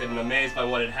flabbergasted and amazed by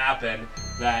what had happened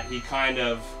that he kind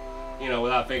of, you know,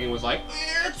 without thinking, was like,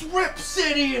 "It's Rip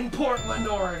City in Portland,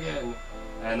 Oregon,"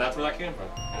 and that's where that came from,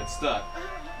 and it stuck.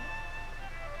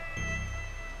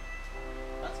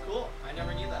 That's cool. I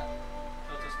never knew that.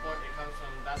 So it's a sport. It comes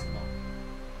from basketball.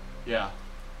 Yeah.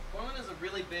 Portland is a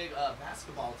really big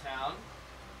basketball town.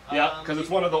 Yeah, because it's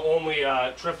one of the only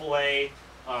AAA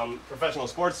professional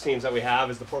sports teams that we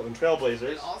have is the Portland Trail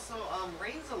Blazers. It also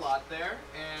rains a lot there,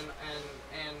 and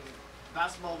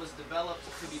basketball was developed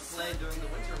to be played during the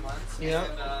winter months. Yeah.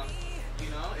 And you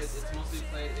know, it's mostly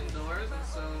played indoors, and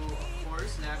so of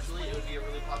course, naturally, it would be a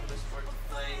really popular sport to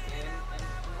play in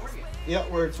Oregon. Yeah,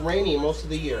 where it's rainy most of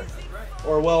the year. That's right.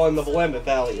 Or well, in the Willamette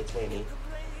Valley, it's rainy.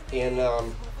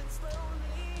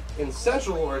 In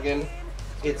Central Oregon,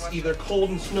 it's either cold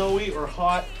and snowy or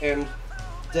hot and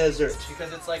desert.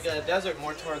 Because it's like a desert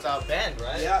more towards Out Bend,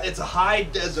 right? Yeah, it's a high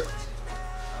desert.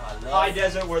 High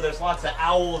desert where there's lots of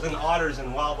owls and otters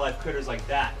and wildlife critters like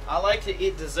that. I like to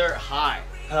eat dessert high.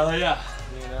 Hell yeah.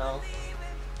 You know?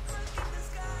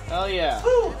 Hell yeah.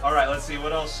 Woo. All right, let's see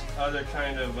what else. Other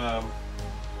kind of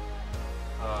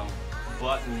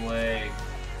butt and leg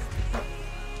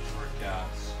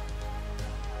workouts.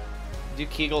 Do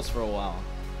Kegels for a while.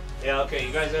 Yeah. Okay.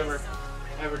 You guys ever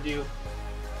do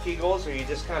Kegels, or you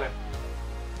just kind of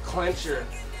clench your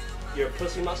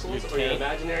pussy muscles or your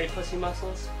imaginary pussy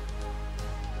muscles?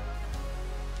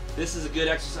 This is a good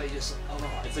exercise.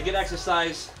 It's a good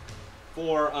exercise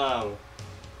for a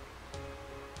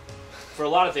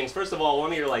lot of things. First of all,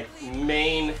 one of your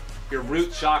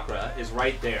root chakra is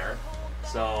right there.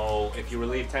 So if you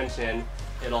relieve tension,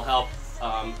 it'll help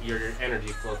your energy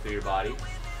flow through your body.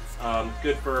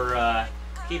 Good for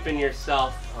keeping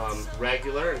yourself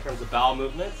regular in terms of bowel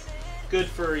movements. Good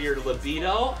for your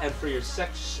libido and for your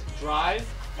sex drive,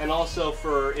 and also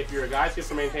for, if you're a guy, it's good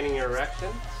for maintaining your erection.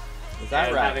 Is that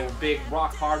and right? Having big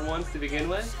rock hard ones to begin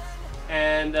with.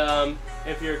 And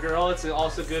if you're a girl, it's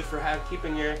also good for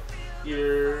keeping your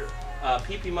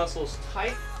pee-pee muscles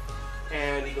tight,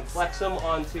 and you can flex them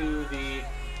onto the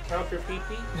counter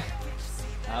pee-pee.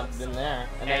 I've been there.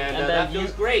 And that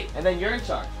feels great. And then you're in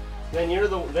charge. Then you're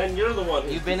the one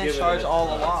who's You've been in given charge it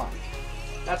all along.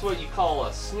 That's what you call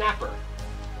a snapper.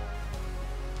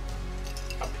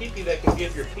 A pee-pee that can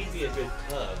give your pee-pee a good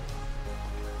tug.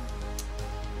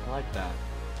 I like that.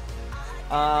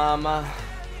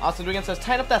 Austin Wiggins says,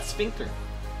 tighten up that sphincter.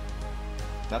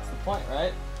 That's the point,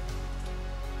 right?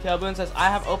 Cal Boone says, I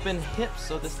have open hips,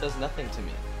 so this does nothing to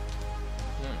me.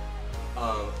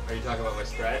 Are you talking about my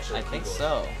stretch? Or I think Kegels?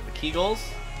 so. The Kegels?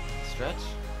 Stretch?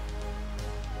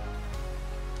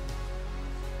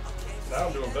 Now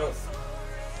I'm doing both.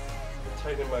 I'm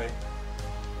tightening my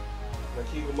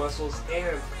Kegel muscles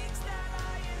And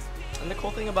the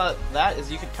cool thing about that is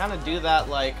you could kind of do that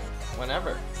like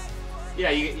whenever. Yeah,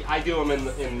 I do them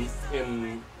in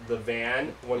the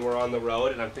van when we're on the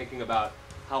road, and I'm thinking about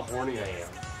how horny I am.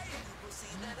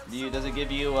 Does it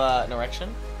give you an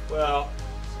erection? Well,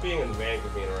 being in the van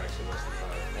gives me an erection most of the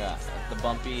time. Yeah, the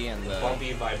bumpy and the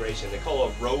Bumpy vibration. They call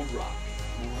it road rock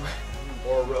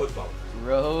or road bump.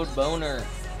 road boner.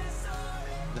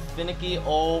 The finicky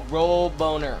old road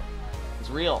boner. It's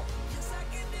real.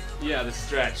 Yeah, the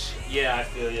stretch. Yeah, I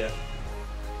feel ya.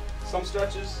 Some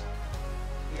stretches,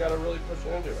 you gotta really push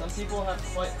into it. Some people have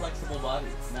quite flexible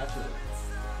bodies, naturally.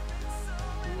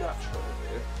 Naturally,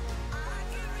 dude.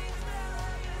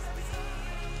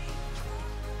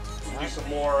 We'll do some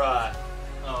more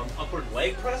upward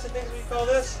leg press, I think we call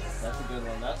this. That's a good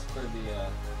one. That's for the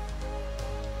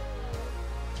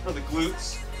For the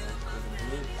glutes.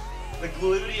 glutes. The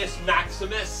gluteus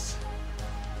maximus.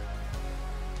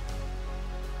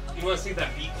 You want to see if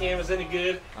that beat cam is any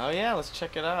good? Oh yeah, let's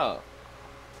check it out.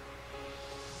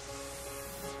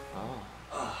 Oh.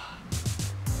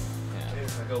 Yeah. Maybe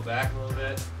if I go back a little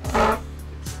bit.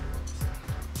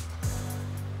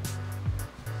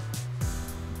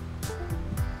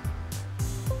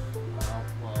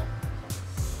 Well.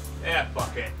 Yeah,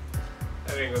 fuck it.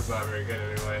 That angle's not very good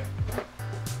anyway.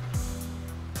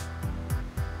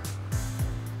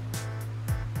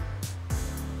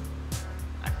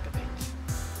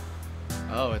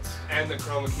 Oh, it's And the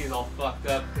chroma key's all fucked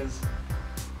up because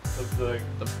Because the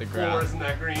The floor ground. isn't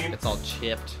that green. It's all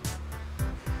chipped.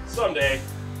 Someday.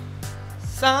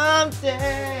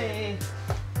 Someday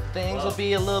things will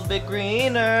be a little bit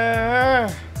greener.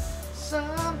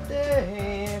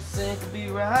 Someday everything will be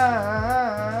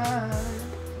right.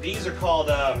 These are called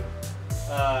a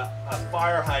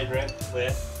fire hydrant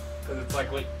lit, because it's like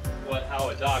how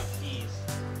a dog pees.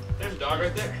 There's a dog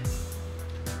right there.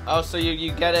 Oh, so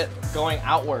you get it going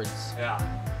outwards.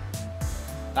 Yeah.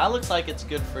 That looks like it's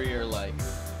good for your like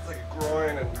It's like a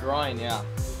groin and groin, yeah.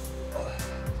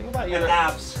 Think about your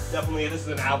abs. Definitely, this is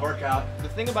an ab workout. the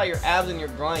thing about your abs and your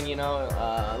groin, you know,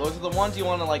 those are the ones you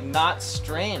want to like not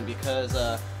strain because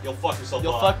You'll fuck yourself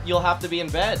up. you'll have to be in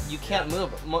bed. You can't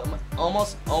move.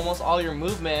 Almost all your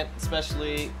movement,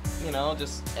 especially you know,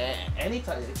 just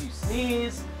anytime if you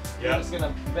sneeze, you're just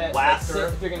gonna Laughter.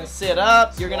 if you're gonna sit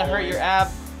up, you're gonna hurt your ab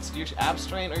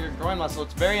strain or your groin muscle.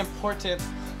 It's very important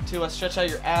to stretch out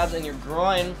your abs and your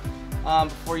groin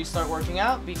before you start working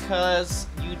out because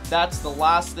that's the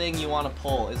last thing you want to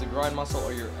pull is a groin muscle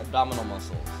or your abdominal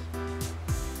muscles.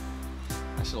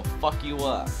 That shit'll fuck you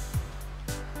up.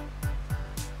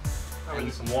 I'm gonna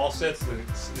do some wall sits.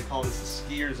 They call this the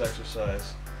skier's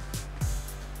exercise.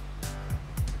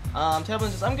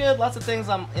 Tailbone says, I'm good. Lots of things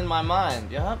in my mind.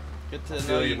 Yeah, good to know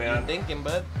feel you, man. you're thinking,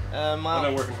 bud. I've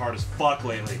been working hard as fuck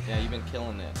lately. Yeah, you've been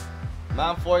killing it.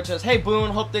 Mount Forge says, hey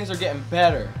Boone, hope things are getting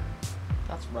better.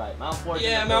 That's right, Mount Forge.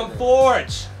 Yeah, Mount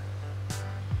Forge.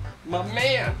 My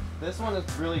man. This one is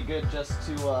really good just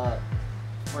to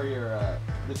for your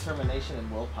determination and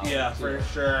willpower. Yeah, too. for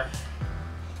sure.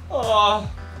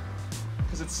 Oh,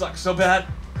 because it sucks so bad.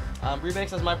 Rebake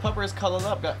says, my pupper is cuddled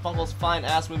up, got Funkle's fine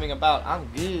ass moving about. I'm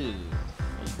good.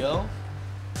 There you go.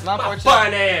 Mount My Forge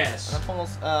fine ass.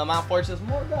 Mount Forge says,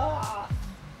 Morgoth.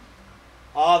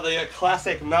 Oh, the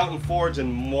classic Mountain Forge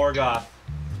and Morgoth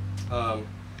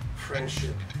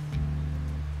friendship.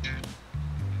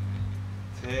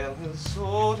 Tale as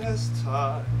old as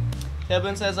time.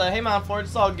 Kevin says, hey Mount Forge,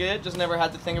 it's all good. Just never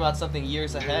had to think about something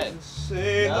years ahead.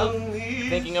 Say Yep. the least.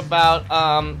 Thinking about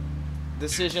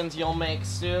decisions you'll make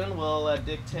soon will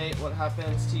dictate what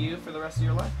happens to you for the rest of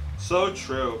your life. So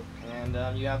true. And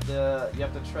you have to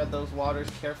tread those waters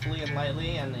carefully and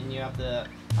lightly, and then you have to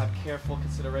have careful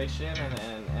consideration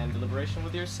and deliberation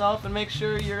with yourself, and make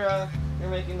sure you're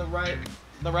making the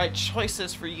right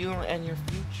choices for you and your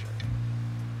future.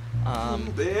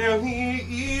 Barely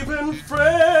even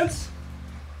friends,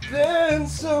 then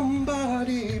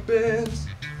somebody bends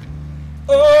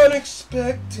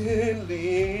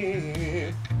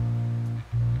unexpectedly.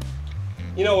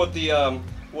 You know what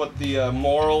the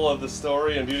moral of the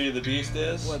story in Beauty and the Beast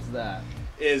is? What's that?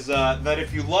 Is that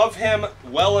if you love him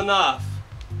well enough,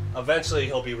 eventually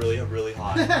he'll be really, really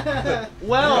hot.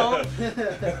 Well,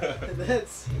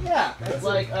 that's it's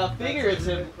like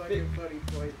figurative.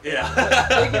 Yeah.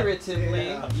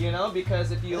 Figuratively, you know,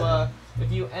 because if you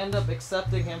end up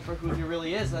accepting him for who he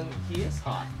really is, then he is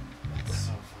hot. That's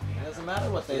so funny. It doesn't matter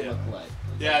what they Yeah. look like.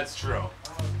 Yeah, it's true.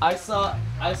 I saw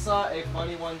a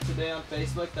funny one today on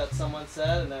Facebook that someone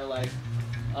said, and they're like,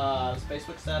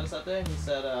 Facebook status out there, and he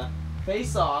said,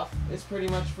 Face Off is pretty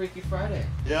much Freaky Friday.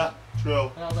 Yeah,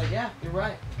 true. And I was like, yeah, you're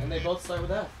right. And they both start with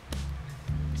F.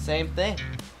 Same thing.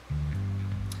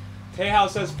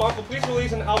 K-House says, Funkle, please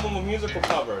release an album of musical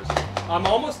covers. I'm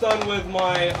almost done with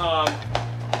my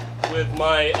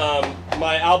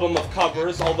my album of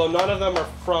covers, although none of them are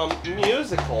from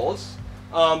musicals.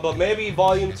 But maybe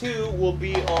Volume 2 will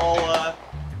be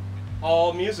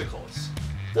all musicals.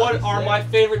 What are my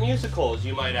favorite musicals,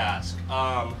 you might ask?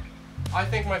 I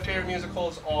think my favorite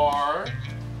musicals are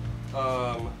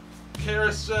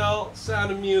Carousel,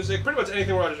 Sound of Music, pretty much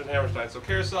anything Rodgers and Hammerstein. So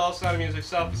Carousel, Sound of Music,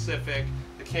 South Pacific,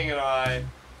 The King and I.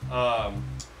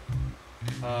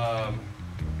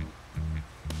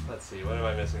 Let's see, what am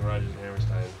I missing? Rodgers and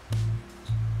Hammerstein.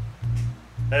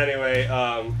 Anyway,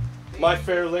 My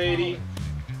Fair Lady.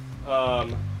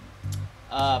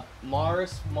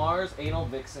 Mars, Anal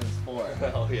Vixens 4.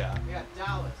 Hell yeah. Yeah,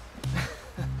 Dallas.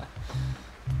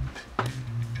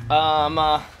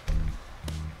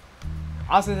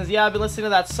 Austin says, yeah, I've been listening to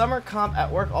that summer comp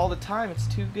at work all the time. It's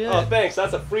too good. Oh, thanks.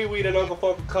 That's a Free Weed and Uncle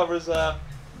Funkle Covers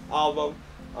album.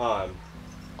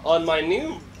 On my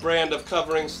new brand of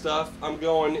covering stuff, I'm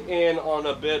going in on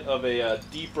a bit of a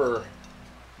deeper,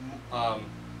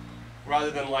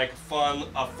 rather than like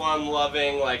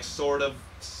fun-loving, like sort of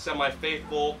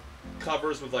semi-faithful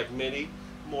covers with like MIDI,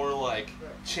 more like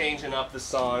changing up the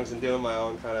songs and doing my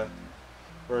own kind of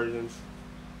versions.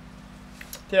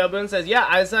 Tail Boone says, yeah,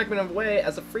 Isaac been away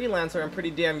as a freelancer. I'm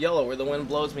pretty damn yellow. Where the wind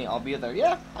blows me, I'll be there.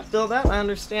 Yeah, I feel that. I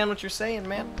understand what you're saying,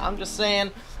 man. I'm just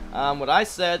saying what I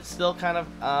said still kind of,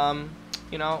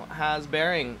 you know, has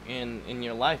bearing in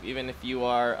your life, even if you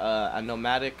are a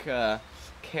nomadic,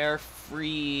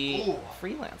 carefree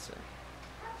freelancer.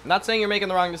 I'm not saying you're making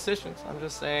the wrong decisions. I'm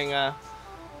just saying you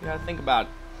gotta think about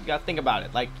it. You gotta think about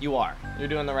it like you are. You're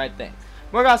doing the right thing.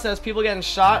 Morgoth says, people getting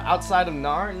shot outside of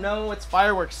Nar? No, it's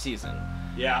fireworks season.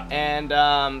 Yeah. And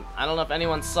I don't know if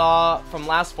anyone saw from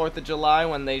last 4th of July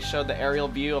when they showed the aerial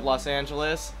view of Los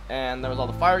Angeles and there was all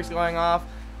the fireworks going off.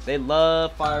 They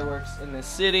love fireworks in this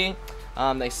city.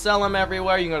 They sell them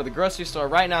everywhere. You can go to the grocery store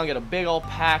right now and get a big old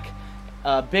pack.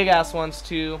 Big ass ones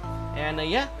too. And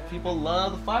yeah, people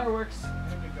love the fireworks.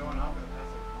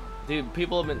 Dude,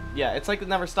 people have been, yeah, it's like it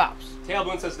never stops. Tail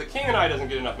Boone says the King and I doesn't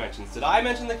get enough mentions. Did I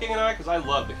mention the King and I? Because I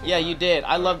love the King Yeah, and I. you did.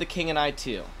 I love the King and I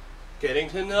too. Getting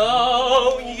to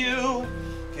know you,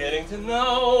 getting to know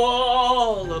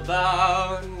all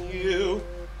about you.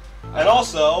 And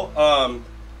also,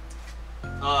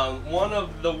 one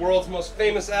of the world's most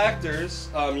famous actors,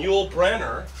 Yul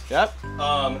Brynner, Yep.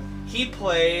 he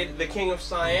played the King of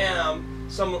Siam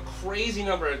some crazy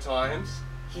number of times.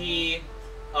 He,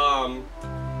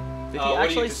 Did he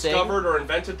actually discovered or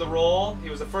invented the role.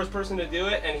 He was the first person to do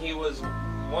it, and he was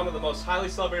one of the most highly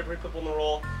celebrated people in the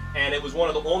role. And it was one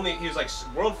of the only. He was like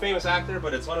world famous actor,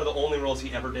 but it's one of the only roles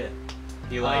he ever did.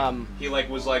 He was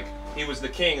the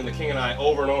king in The King and I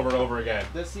over and over and over again.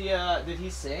 Does he? Did he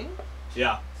sing?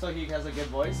 Yeah. So he has a good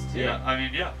voice too. Yeah. I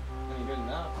mean, yeah. I mean, good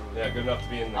enough. Yeah, good enough to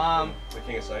be in the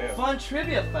King of Siam. Fun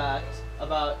trivia fact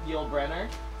about Yul Brynner.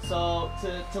 So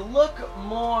to look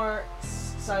more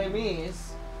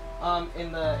Siamese,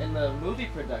 in the movie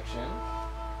production,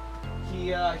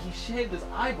 he shaved his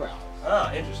eyebrows.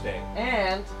 Ah, interesting.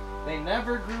 And they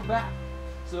never grew back.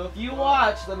 So if you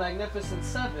watch The Magnificent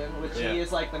Seven, which he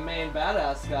is like the main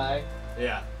badass guy,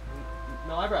 yeah,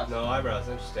 no eyebrows. No eyebrows.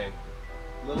 Interesting.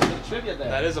 A little bit of trivia there.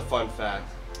 That is a fun fact.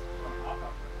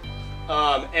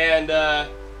 Yeah,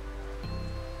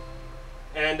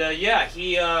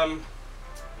 he well,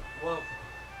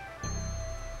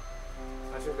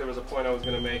 I think there was a point I was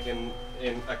gonna make in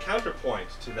a counterpoint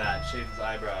to that, shaved his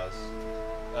eyebrows.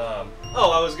 That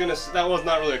was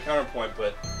not really a counterpoint,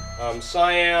 but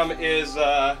Siam is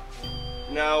now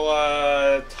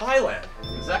Thailand.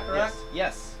 Is that correct?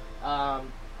 Yes.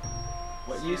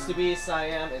 What used to be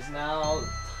Siam is now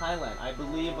Thailand. I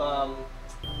believe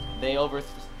they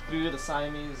overthrew the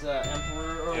Siamese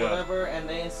emperor or whatever, and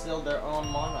they instilled their own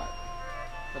monarch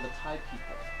for the Thai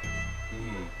people.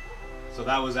 Mm. So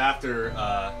that was after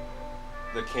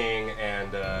the king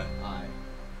and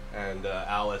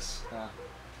Alice.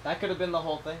 That could have been the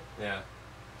whole thing. Yeah.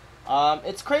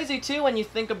 It's crazy too when you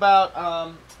think about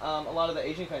a lot of the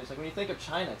Asian countries. Like when you think of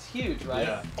China, it's huge, right?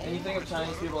 Yeah. And you think of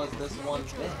Chinese people as this one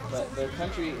thing, but their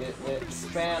country it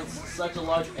spans such a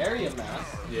large area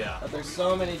mass. Yeah. That there's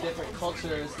so many different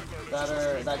cultures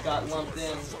that got lumped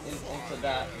into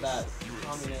that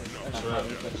communist or not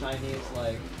communist, but Chinese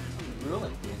like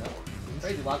ruling. You know, it's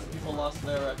crazy. Lots of people lost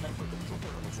their country.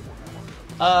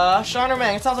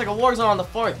 Sharnerman, it sounds like a war zone on the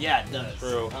 4th. Yeah, it does.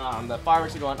 True. The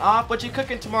fireworks are going off. What you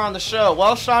cooking tomorrow on the show?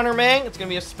 Well, Sharnerman, it's going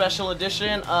to be a special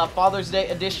edition, Father's Day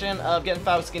edition of Getting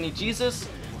Fat with Skinny Jesus.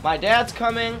 My dad's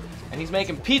coming, and he's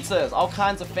making pizzas, all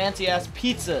kinds of fancy-ass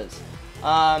pizzas.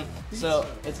 So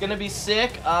it's going to be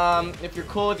sick. If you're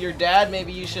cool with your dad,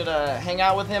 maybe you should hang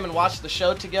out with him and watch the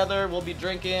show together. We'll be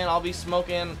drinking. I'll be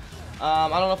smoking. I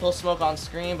don't know if he'll smoke on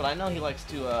screen, but I know he likes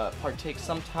to partake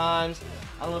sometimes.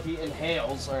 I don't know if he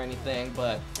inhales or anything,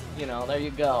 but, you know, there you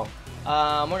go.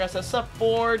 Morgan says, sup,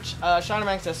 Forge.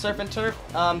 Shinerman says, surf and turf.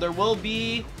 There will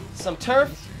be some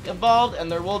turf involved,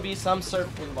 and there will be some surf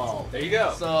involved. There you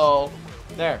go. So,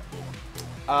 there.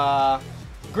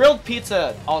 Grilled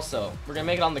pizza, also. We're going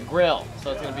to make it on the grill,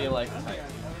 so it's going to be, like, tight.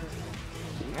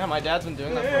 Yeah, my dad's been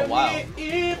doing that for a while.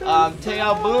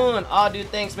 Teo Boone. Aw, dude,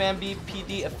 thanks, man.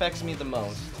 BPD affects me the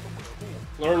most.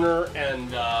 Lerner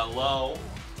and Low.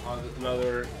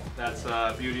 Another, that's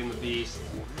Beauty and the Beast,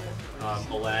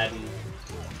 Aladdin,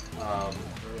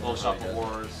 Little Shop of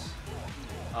Horrors,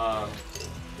 or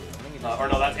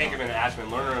no, that's Anchorman and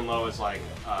Ashman. Lerner and Low is like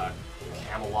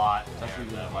Camelot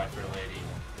and My Fair Lady.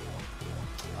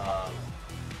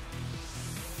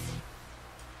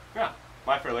 Yeah,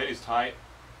 My Fair Lady's tight.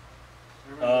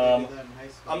 I'm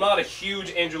not a huge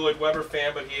Andrew Lloyd Webber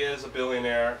fan, but he is a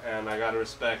billionaire, and I gotta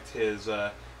respect his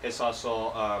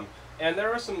hustle. And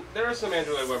there are some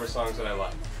Andrew Lloyd Webber songs that I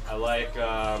like.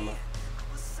 I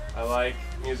like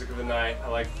Music of the Night. I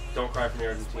like Don't Cry for Me,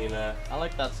 Argentina. I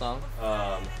like that song.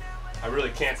 I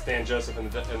really can't stand Joseph in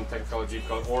the Technicolor Jeep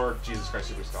Coat or Jesus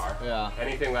Christ Superstar. Yeah.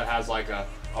 Anything that has like a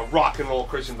rock and roll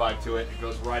Christian vibe to it, it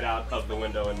goes right out of the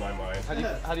window in my mind.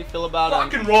 How do you feel about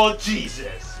Rock and roll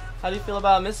Jesus. How do you feel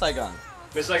about Miss Saigon?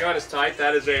 Miss Saigon is tight.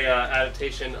 That is a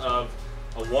adaptation of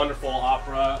a wonderful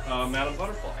opera, Madame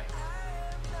Butterfly.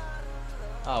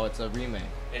 Oh, it's a remake.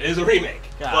 It is a remake,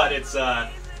 God. but it's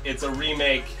a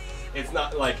remake. It's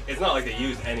not like they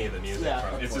used any of the music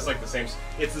from it. It's just like the same.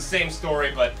 It's the same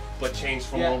story, but changed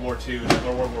from World War II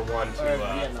or World War I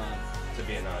to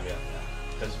Vietnam. Yeah,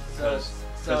 because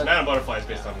Madame Butterfly is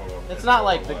based on World War I. It's not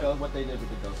like what they did with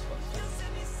the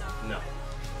Ghostbusters. No,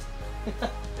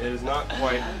 it is not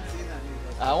quite.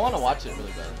 I want to watch it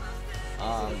really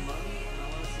bad.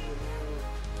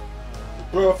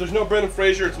 Bro, if there's no Brendan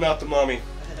Fraser, it's not the Mummy.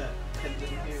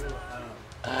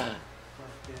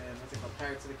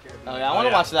 Pirates of the Caribbean. Oh yeah, I want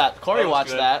to watch that. Corey watched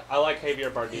good. that. I like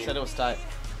Javier Bardem. He said it was tight.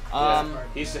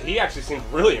 He actually seemed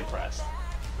really impressed.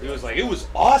 He was like, it was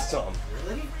awesome.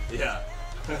 Really? Yeah.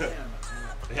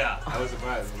 Yeah, I was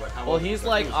surprised. I was like, Well, he's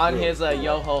like on his cool.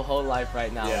 yo ho ho life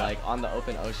right now, Yeah. like on the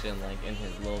open ocean, like in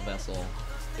his little vessel.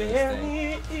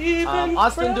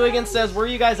 Austin Duigan says, "Where are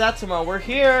you guys at tomorrow?" We're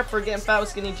here for Getting Fat with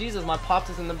Skinny Jesus. My pops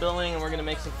is in the building, and we're gonna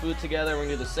make some food together. We're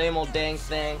gonna do the same old dang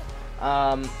thing.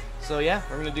 So yeah,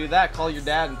 we're gonna do that. Call your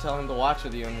dad and tell him to watch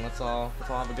with you, and let's all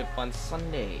have a good fun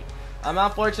Sunday.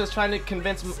 Mount Forge is trying to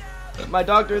convince my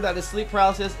doctor that his sleep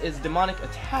paralysis is demonic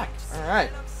attack. All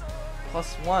right,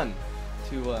 +1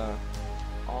 to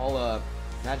all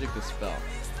magic dispel.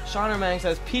 Sean Mang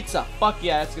says pizza. Fuck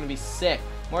yeah, it's gonna be sick.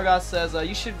 Morgoth says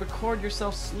you should record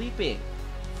yourself sleeping.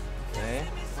 Okay.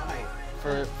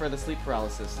 Why? For the sleep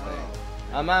paralysis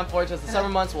thing. Mount Forge says the summer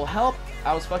months will help.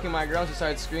 I was fucking my girl and she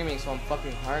started screaming, so I'm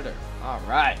fucking harder.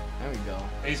 Alright, there we go.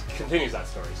 He continues that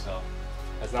story, so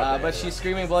that's not. But she's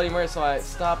screaming bloody murder, so I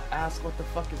stop, ask what the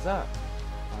fuck is up.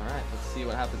 Alright, let's see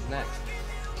what happens next.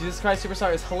 Jesus Christ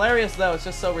Superstar is hilarious though, it's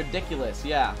just so ridiculous.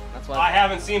 Yeah, that's why. I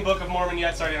haven't seen Book of Mormon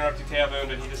yet. Sorry to interrupt you, Teo Boone,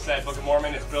 but he just said Book of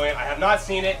Mormon is brilliant. I have not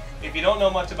seen it. If you don't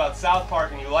know much about South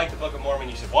Park and you like the Book of Mormon,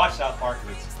 you should watch South Park.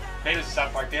 Because it's creators of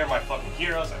South Park, they are my fucking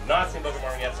heroes. I've not seen Book of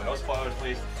Mormon yet, so no spoilers,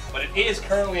 please. But it is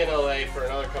currently in LA for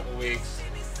another couple weeks.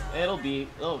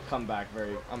 It'll come back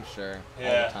I'm sure, all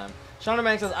Yeah. the time. Sean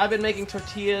Mang says, I've been making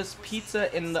tortillas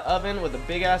pizza in the oven with a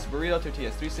big ass burrito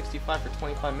tortillas, 365 for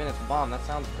 25 minutes. Bomb, that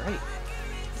sounds great.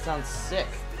 That sounds sick.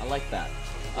 I like that.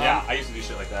 Yeah, I used to do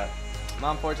shit like that.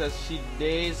 Mom Ford says she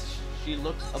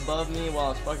looked above me while I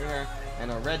was fucking her,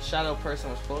 and a red shadow person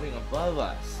was floating above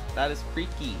us. That is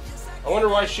freaky. I wonder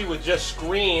why she would just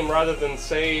scream rather than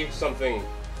say something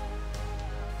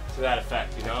to that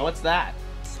effect, you know? What's that?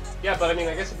 Yeah, but I mean,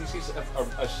 I guess if you see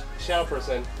a shadow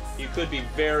person, you could be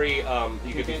very,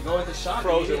 you could be go into shock.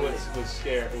 frozen with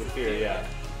fear, yeah.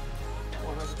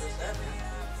 100%.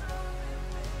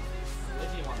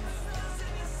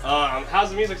 How's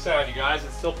the music sound, you guys?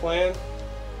 It's still playing?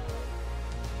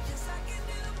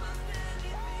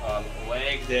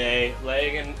 Leg day,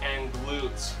 leg and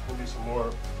glutes. We'll do some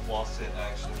more wall sit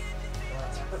action.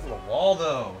 It's hurting the wall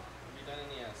though. Have you done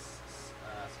any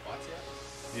squats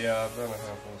yet? Yeah, I've done a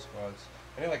handful of squats.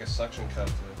 I need like a suction cup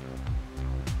to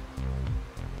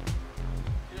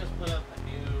You just put up a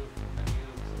new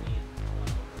clean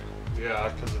one over it. Yeah,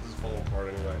 because it is falling apart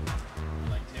anyway.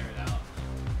 You like tear it out.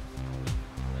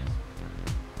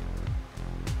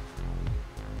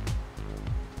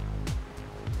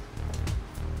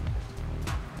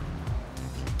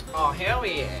 Oh, hell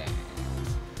yeah.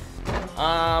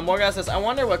 Morgan says, I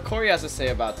wonder what Corey has to say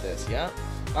about this. Yeah.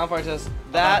 Bonfire says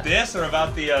About that this or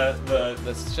about the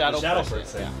shadow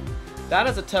person? Yeah. That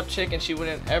is a tough chick, and she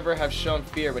wouldn't ever have shown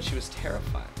fear, but she was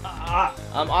terrified.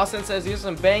 Austin says these are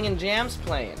some banging jams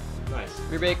playing. Nice.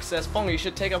 Rebecca says, Funkle, you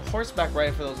should take up horseback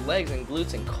riding for those legs and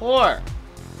glutes and core.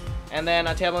 And then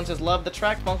Tablin says, love the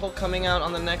track, Funkle, coming out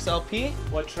on the next LP.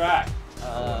 What track?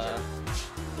 Let's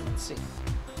see.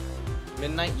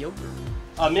 Midnight Yogurt.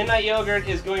 Midnight Yogurt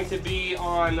is going to be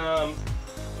on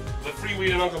the Free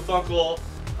Weed and Uncle Funkle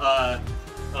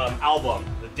album,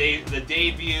 the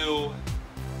debut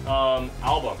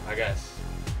album, I guess.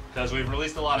 Because we've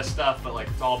released a lot of stuff, but like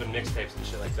it's all been mixtapes and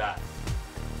shit like that.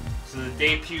 So the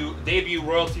debut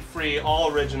royalty-free,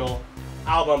 all original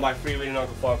album by Free Weed and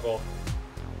Uncle Funkle,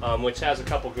 which has a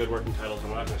couple good working titles. I'm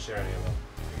not going to share any of them.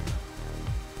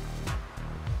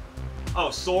 Oh,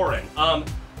 Soren.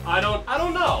 I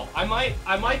don't know. I might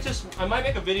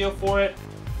make a video for it.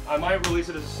 I might release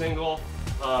it as a single.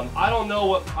 I don't know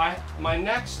what my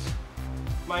next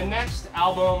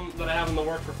album that I have in the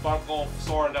work for Funkle,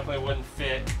 Soren definitely wouldn't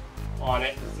fit on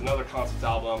it. It's another concept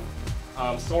album.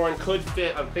 Soren could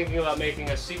fit. I'm thinking about making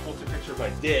a sequel to Picture of My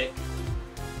Dick,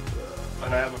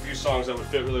 and I have a few songs that would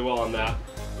fit really well on that.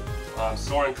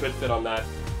 Soren could fit on that,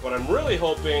 but I'm really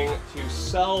hoping to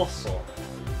sell Soren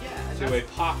to a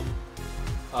pop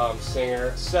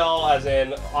singer. Sell as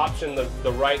in option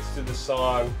the rights to the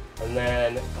song and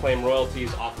then claim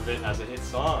royalties off of it as a hit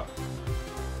song.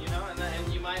 You know,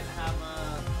 and you might have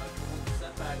a couple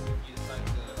setbacks if you decide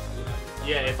to do that.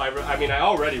 Yeah, if I mean, I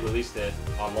already released it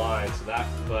online, so that,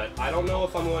 but I don't know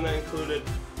if I'm going to include it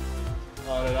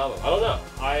on an album. I don't know.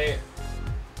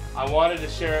 I wanted to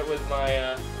share it with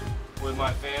my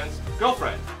fans.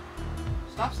 Girlfriend,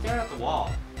 stop staring at the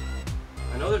wall.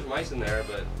 I know there's mice in there,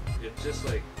 but it just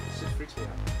freaks me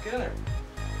out. Get in there.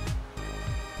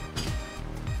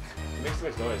 It makes too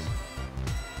much noise.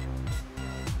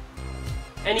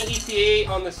 Any ETA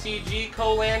on the CG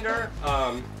co-lander?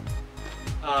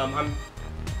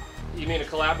 You mean a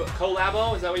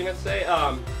collabo? Is that what you meant to say?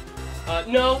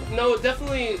 No,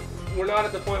 definitely. We're not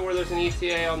at the point where there's an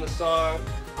ETA on the song.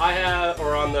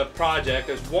 Or on the project.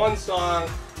 There's one song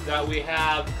that we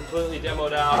have completely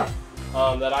demoed out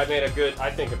that I made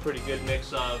I think a pretty good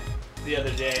mix of the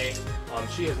other day.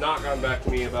 She has not gotten back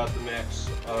to me about the mix,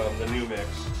 the new mix.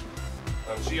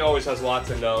 She always has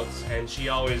lots of notes, and she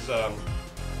always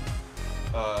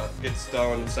gets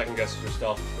stoned and second guesses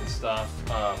herself and stuff.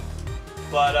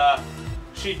 But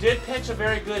she did pitch a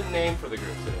very good name for the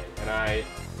group today, and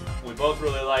we both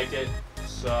really like it.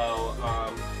 So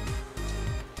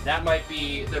there might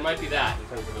be that in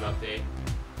terms of an update.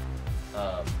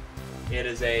 It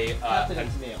is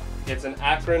it's an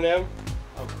acronym.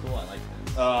 Oh, cool! I like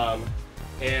this.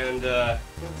 And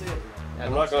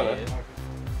I'm not gonna.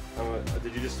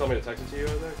 Did you just tell me to text it to you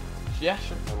right there? Yeah,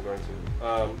 sure. I'm going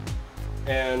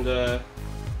to.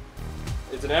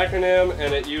 It's an acronym,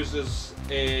 and it uses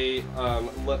the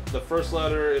first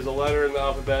letter is a letter in the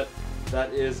alphabet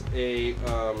that is a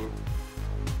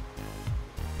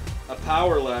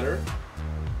power letter.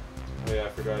 Oh yeah, I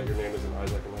forgot your name isn't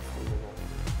Isaac in my phone.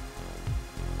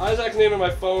 Isaac's name in my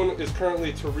phone is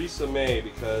currently Theresa May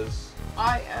because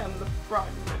I am the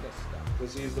Prime Minister.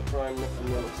 Because he's the Prime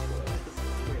Minister.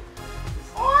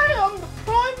 I am the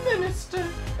Prime Minister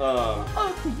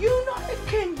of the United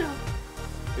Kingdom.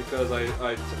 Because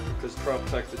Trump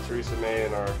texted Theresa May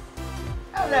in our.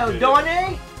 Hello,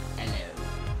 Donnie. Hello.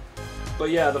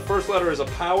 But yeah, the first letter is a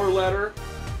power letter,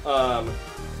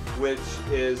 which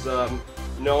is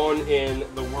known in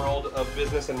the world of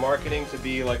business and marketing to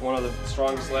be like one of the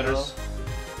strongest letters.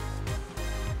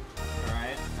 All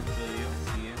right, I feel you. I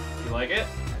see you. You like it?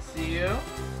 I see you.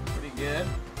 Pretty good.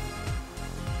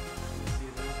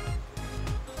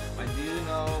 I do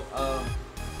know of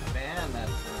a band that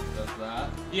does that.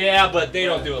 Yeah, but they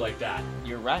don't do it like that.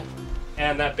 You're right.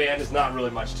 And that band is not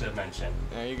really much to mention.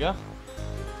 There you go.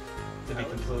 To be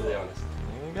completely honest.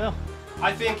 There you go.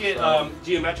 I think it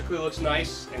geometrically looks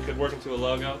nice and could work into a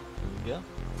logo. There you go.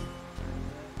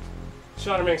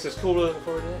 Sean Ming says, cool, really looking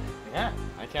forward to it. Yeah,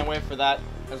 I can't wait for that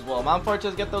as well. Mom Fortune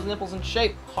says, get those nipples in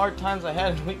shape. Hard times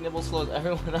ahead and weak nipple slows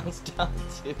everyone else down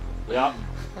too. Yeah.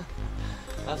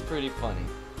 That's pretty funny.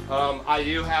 I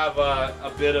do have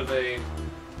a bit of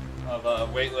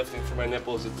weightlifting for my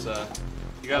nipples. It's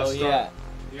you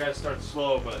gotta start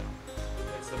slow, but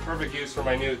it's the perfect use for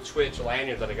my new Twitch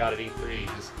lanyard that I got at E3.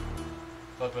 Just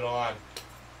flip it on.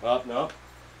 Up, no.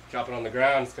 Drop it on the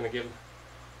ground. It's gonna give.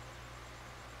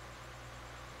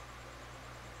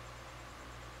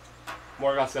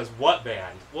 Morgoth says, what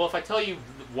band? Well, if I tell you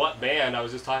what band I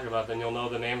was just talking about, then you'll know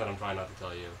the name that I'm trying not to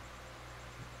tell you.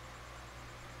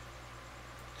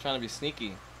 Trying to be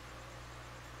sneaky.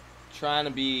 Trying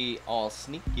to be all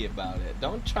sneaky about it.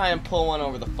 Don't try and pull one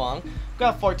over the Funk.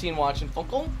 Got 14 watching,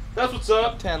 Funkle. That's what's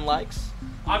up. 10 likes.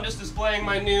 I'm just displaying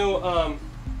my new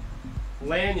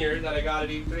lanyard that I got at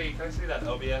E3. Can I see that,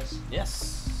 OBS? Yes,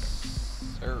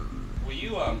 sir. Will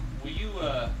you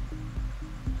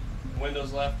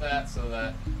Windows left that so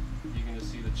that you can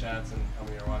just see the chats and how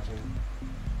many are watching?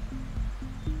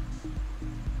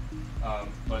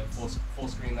 But full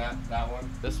screen that one.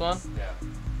 This one? Yeah.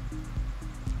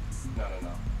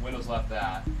 No. Windows left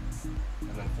that,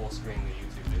 and then full screen the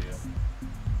YouTube video.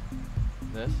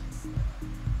 This?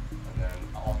 And then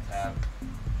Alt Tab.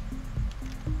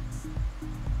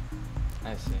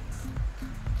 I see.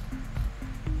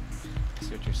 I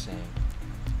see what you're saying.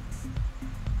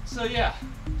 So yeah,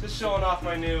 just showing off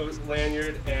my new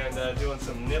lanyard and doing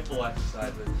some nipple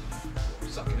exercises.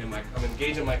 I'm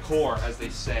engaging my core, as they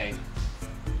say.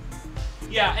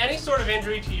 Yeah, any sort of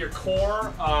injury to your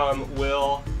core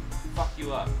will fuck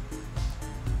you up.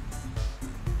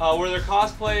 Were there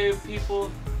cosplay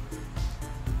people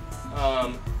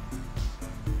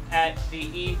at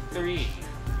the E3?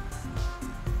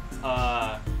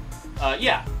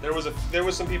 Yeah, there was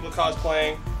some people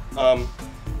cosplaying.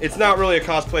 It's not really a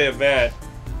cosplay event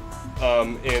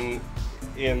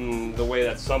in the way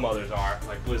that some others are.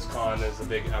 Like BlizzCon is a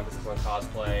big emphasis on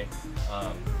cosplay.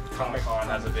 Comic-Con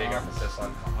has a big emphasis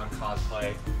on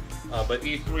cosplay. But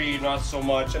E3 not so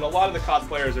much. And a lot of the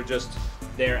cosplayers are just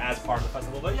there as part of the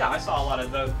festival. But yeah, I saw a lot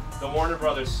of the Warner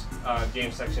Brothers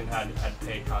game section had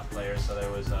paid cosplayers. So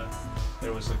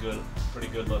there was a pretty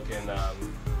good looking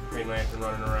Green Lantern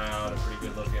running around, a pretty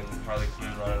good looking Harley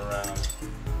Quinn running around.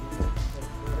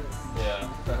 Yeah.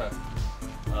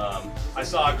 I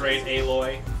saw a great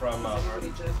Aloy from.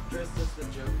 Somebody just dressed as the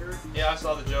Joker. Yeah, I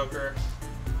saw the Joker.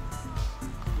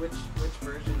 Which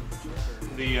version of the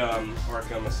Joker? The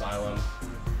Arkham Asylum.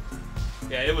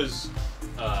 Yeah, it was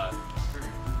like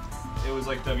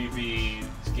WB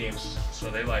games, so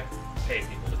they like pay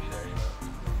people to be there, you know.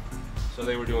 So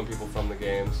they were doing people from the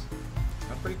games.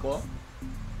 That's pretty cool.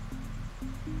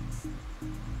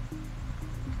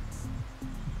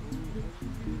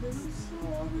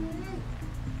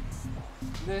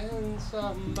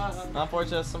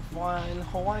 Unfortunately, some fine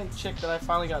Hawaiian chick that I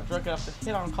finally got drunk enough to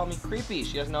hit on called me creepy.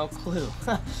 She has no clue.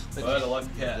 But What a lucky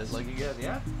cat. just lucky guess,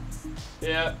 yeah.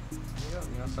 Yeah.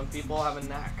 You know, some people have a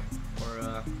knack,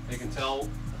 or They can tell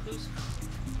who's.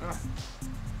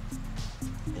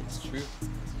 it's true.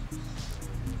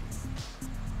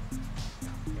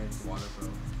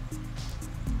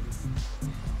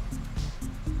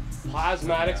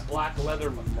 Plasmatics Black Leather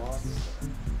Monster.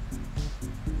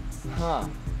 Huh.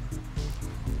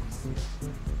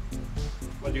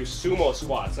 I'm gonna do sumo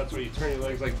squats. That's where you turn your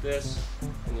legs like this,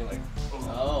 and you're like,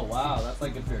 Oh wow, that's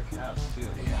like good for your calves too.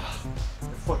 yeah,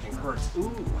 it fucking hurts.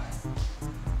 Ooh.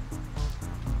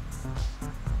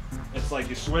 It's like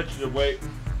you switch your weight,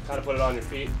 kind of put it on your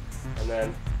feet, and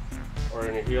then, or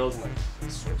in your heels, and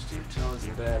like switch to your toes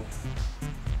and bend.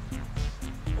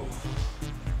 Ooh.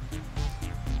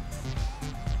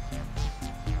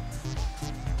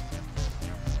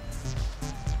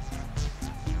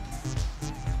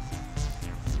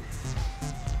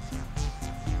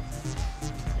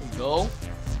 Go.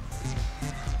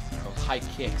 Those high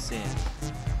kicks in.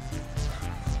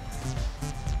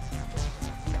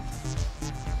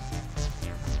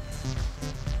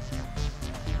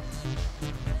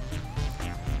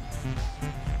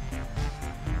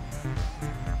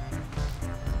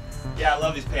 Yeah, I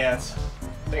love these pants.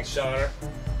 Thanks, Shawner.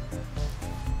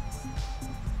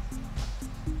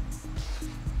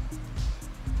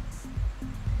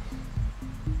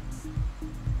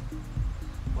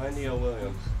 Wendy O.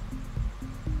 Williams.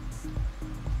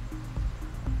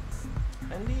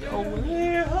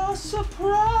 Oh,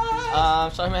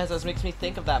 surprise! Sorry man, this makes me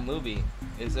think of that movie.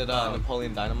 Is it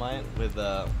Napoleon Dynamite with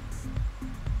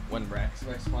when Rex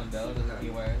Kwando, doesn't he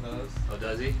wear those? Oh,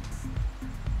 does he?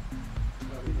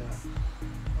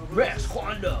 Rex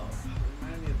Kwando.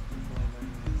 Remind me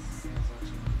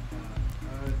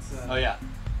of Oh yeah.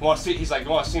 Want to see? He's like,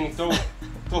 want to see me throw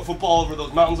a football over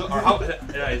those mountains? Or how?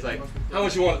 Yeah, he's like, how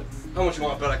much you want? How much you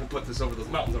want? I bet I can put this over those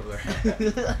mountains over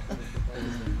there.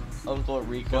 Uncle Fucking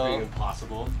Rico.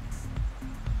 impossible.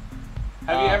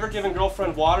 Have you ever given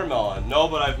girlfriend watermelon? No,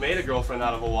 but I've made a girlfriend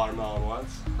out of a watermelon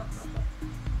once.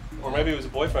 Or maybe it was a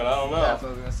boyfriend. I don't know. That's what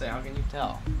I was gonna say. How can you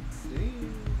tell?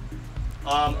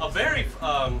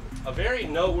 A very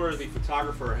noteworthy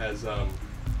photographer has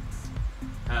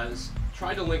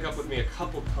tried to link up with me a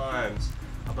couple times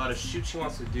about a shoot she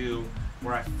wants to do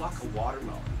where I fuck a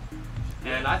watermelon.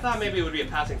 And I thought maybe it would be a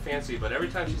passing fancy, but every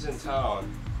time she's in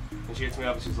town and she hits me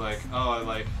up and she's like, oh,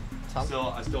 I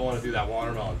still want to do that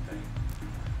watermelon thing.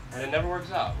 And it never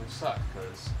works out, which sucks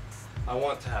because I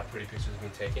want to have pretty pictures of me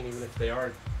taken, even if they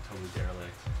are totally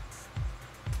derelict.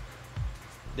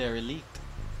 Derelict.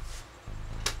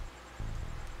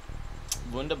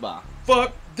 Wunderbar.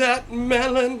 Fuck that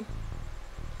melon.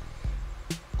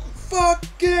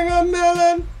 Fucking a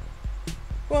melon.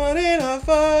 Wanting a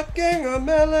fucking a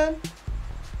melon.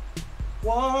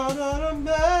 Want a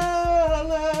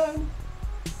melon.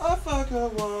 I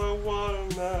fucking want a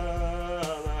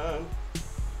watermelon.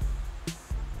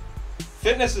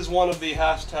 Fitness is one of the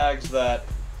hashtags that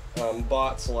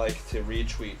bots like to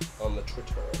retweet on the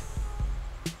Twitter.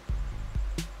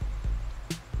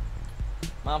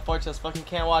 Mom Fortress fucking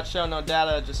can't watch show, no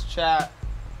data, just chat.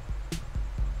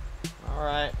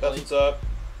 Alright. That's what's up.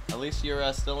 At least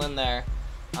you're still in there.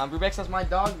 Brubeck says my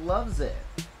dog loves it.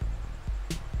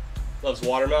 Loves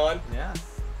watermelon? Yeah.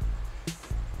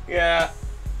 Yeah.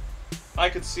 I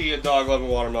could see a dog loving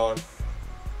watermelon.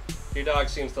 Your dog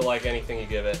seems to like anything you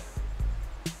give it.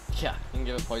 Yeah, you can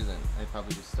give it poison. They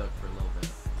probably be stuck for a little bit.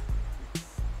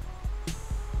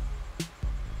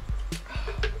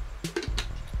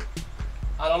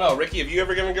 I don't know. Ricky, have you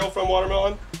ever given a girlfriend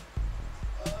watermelon?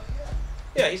 Yeah.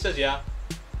 Yeah, he says yeah.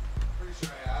 Pretty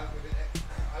sure I have.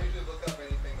 I usually look up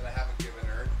anything that I haven't given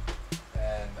her,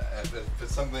 and if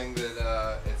it's something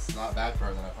that it's not bad for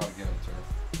her, then I probably give it to her.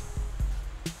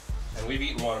 And we've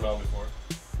eaten watermelon before.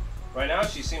 Right now,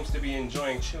 she seems to be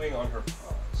enjoying chewing on her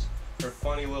paws. Her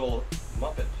funny little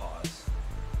Muppet paws.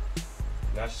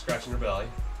 Now she's scratching her belly.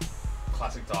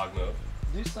 Classic dog move.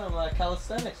 Do some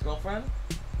calisthenics, girlfriend.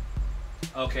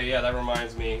 Okay, yeah, that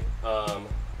reminds me.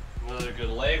 Another good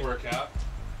leg workout.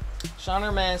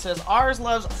 Shauner Man says, ours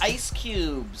loves ice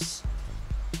cubes.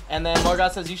 And then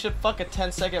Morgoth says, you should fuck a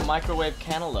 10-second microwave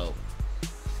cantaloupe.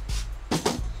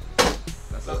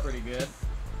 That's pretty good.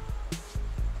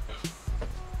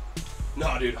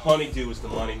 No, dude, honeydew is the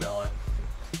money melon.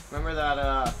 Remember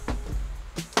that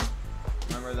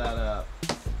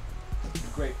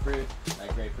grapefruit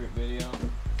video?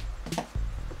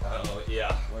 Oh,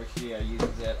 yeah. Where she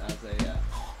uses it as a,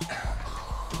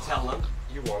 Tell him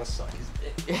you want to suck his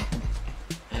dick.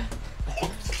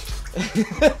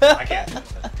 I can't do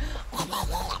that.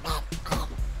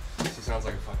 She sounds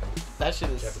like a fucking that shit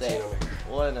is sick. cappuccino maker.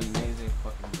 What an amazing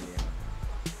fucking video.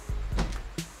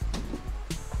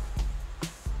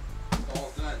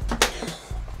 All done.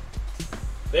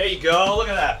 There you go. Look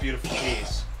at that beautiful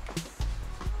cheese.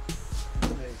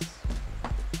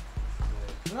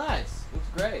 Nice. Looks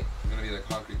great. I'm gonna be the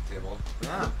concrete table.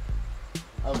 Yeah.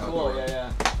 Oh, cool.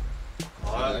 Yeah.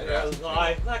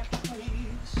 I like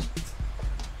trees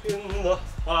in the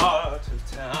heart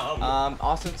of town.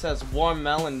 Austin says warm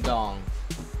melon dong.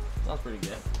 Sounds pretty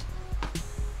good.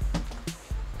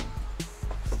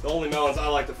 The only melons I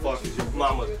like to fuck is your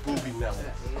mama's booby melon.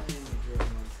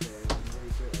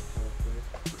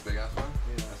 The big ass one?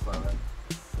 Yeah. That's not it.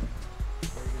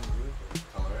 What are you gonna do with it?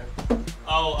 Color it.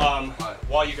 Oh, What?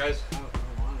 while you guys, I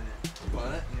want it. You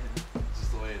want it? Yeah.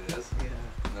 Just the way it is? Yeah.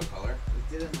 No color? It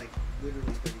did in like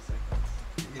literally 30 seconds.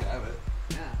 You can have it.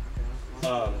 Yeah.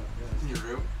 Okay. In your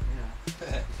room?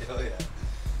 Yeah. Hell yeah.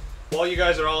 while you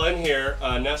guys are all in here,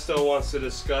 Nesto wants to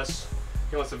discuss.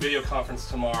 He wants a video conference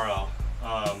tomorrow,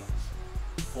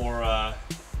 for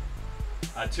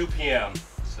 2 p.m.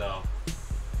 So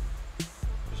we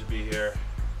should be here.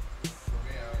 For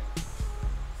me,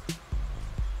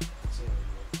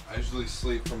 I usually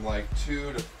sleep from like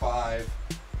 2 to 5,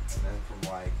 and then from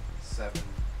like 7 to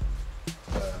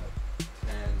 10, and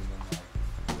then like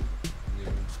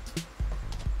noon.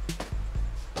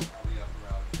 I'll be up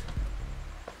around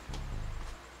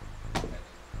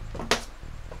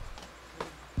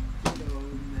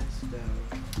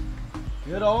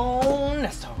Good old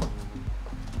Nesto.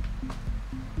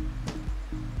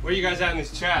 Where you guys at in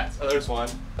these chats? Oh, there's one.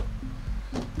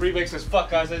 Remake says, "Fuck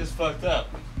guys, I just fucked up."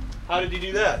 How did you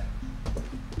do that?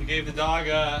 You gave the dog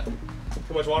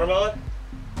too much watermelon?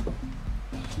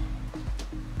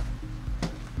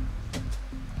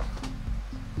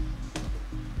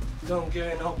 Don't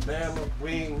get no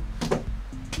memory.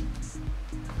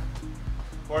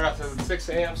 We're out to 6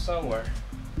 a.m. somewhere.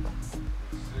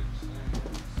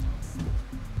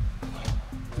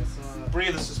 Bree,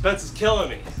 the suspense is killing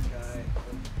me.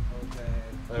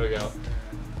 There we go.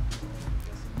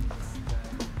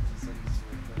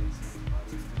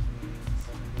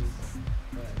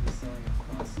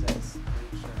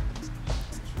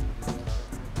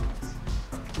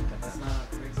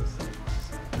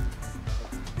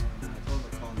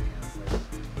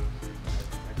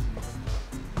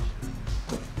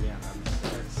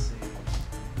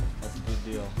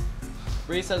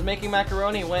 Bree says making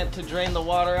macaroni, went to drain the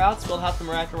water out, spilled half the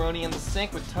macaroni in the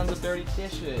sink with tons of dirty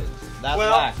dishes. That's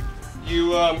Well, whack.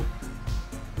 You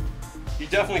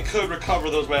definitely could recover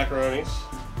those macaronis.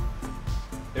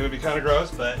 It would be kind of gross,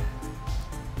 but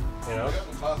you know. We got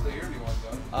the pasta here if you want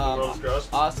done. Gross, gross.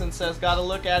 Austin says gotta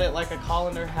look at it like a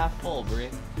colander half full, Bree.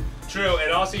 True,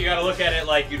 and also you gotta look at it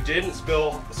like you didn't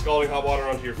spill the scalding hot water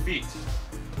onto your feet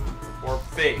or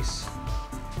face.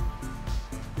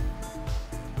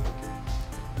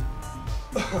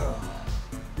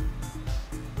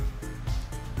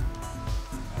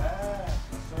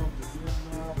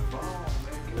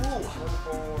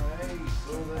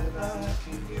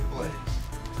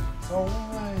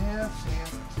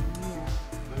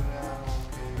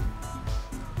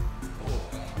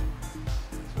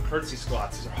 Curtsy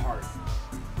squats, these are hard.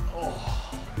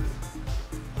 Oh.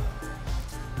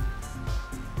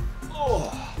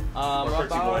 Oh. Or Rob curtsy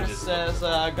Bauer lunges. says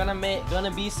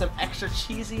gonna be some extra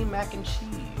cheesy mac and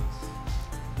cheese.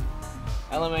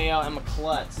 LMAO and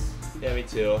McClutz. Yeah, me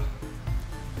too.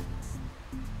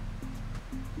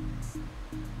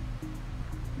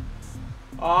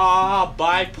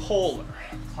 Bipolar.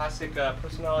 classic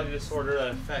personality disorder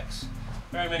that affects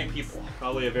very many people.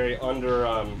 Probably a very under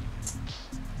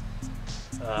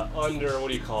what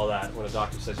do you call that when a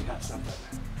doctor says you have something?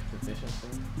 Deficiency.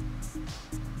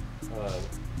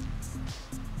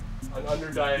 An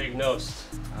underdiagnosed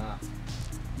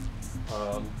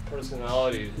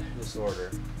personality disorder.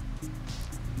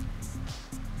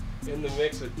 In the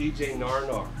mix with DJ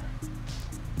Narnar.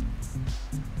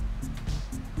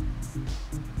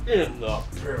 In the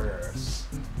Paris.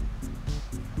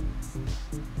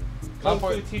 Kung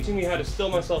Fu teaching me how to still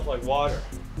myself like water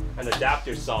and adapt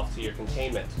yourself to your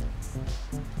containment.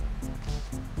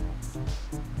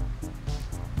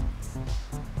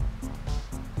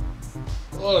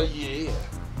 Oh yeah.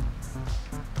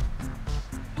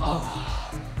 Oh.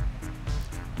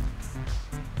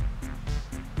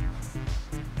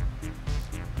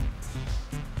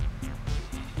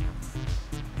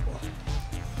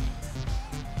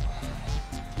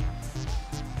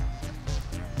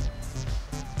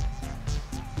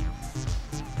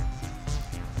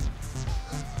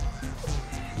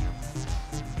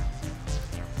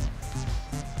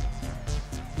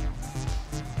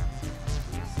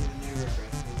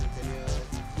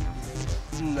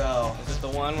 No. Is it the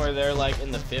one where they're like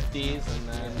in the 50s and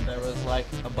then there was like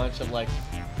a bunch of like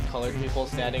colored people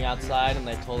standing outside and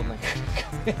they told them they couldn't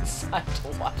go inside to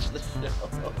watch the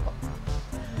show?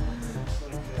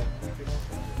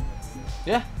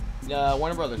 Yeah,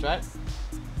 Warner Brothers, right?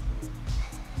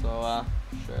 So,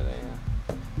 sure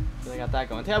they got that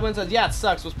going. Tailwind says, yeah, it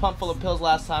sucks. Was pumped full of pills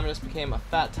last time and just became a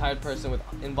fat, tired person with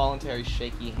involuntary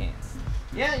shaky hands.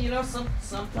 Yeah, you know,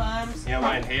 sometimes... Yeah,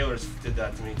 my inhalers did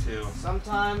that to me too.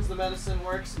 Sometimes the medicine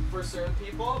works for certain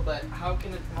people, but how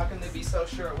can they be so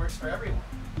sure it works for everyone?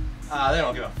 They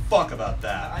don't give a fuck about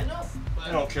that. I know, but...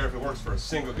 I don't care if it works for a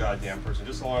single goddamn person,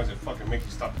 just as long as it fucking makes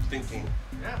you stop thinking.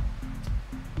 Yeah.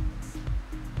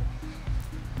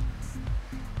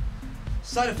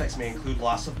 Side effects may include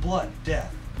loss of blood,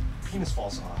 death, penis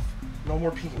falls off, no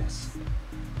more penis,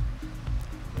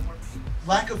 No more penis.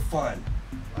 lack of fun,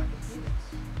 Lack of penis.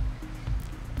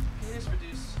 Penis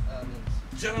reduce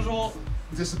means... genital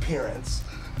disappearance.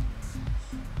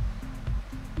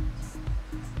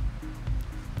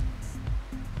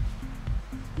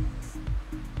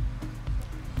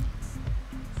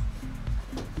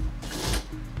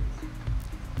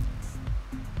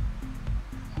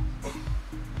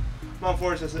 Mom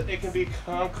Ford says that it can be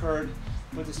conquered,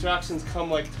 but distractions come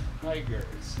like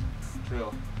tigers.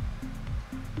 True.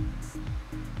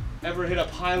 Ever hit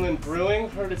up Highland Brewing?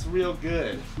 Heard it's real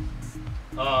good.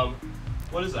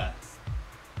 What is that?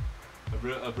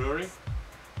 A brewery?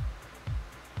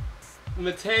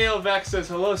 Mateo Vex says,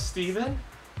 hello, Steven.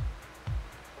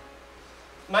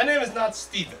 My name is not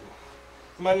Steven.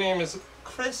 My name is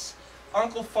Chris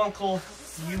Uncle Funkle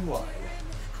Uline.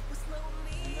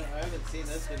 I haven't seen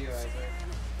this video either.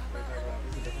 We're talking about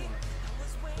this is a different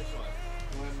one. Which one?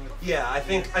 The one with Yeah, I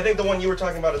think the one you were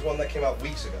talking about is one that came out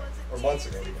weeks ago or months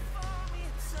ago even.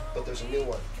 But there's a new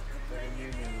one. like a new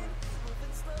one.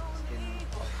 Skin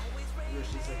where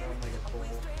she's like on like a pole.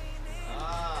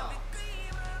 Ah.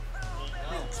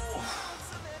 No.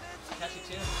 Catchy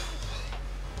tune.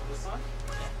 This one?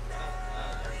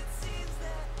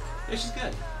 Yeah, she's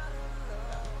good.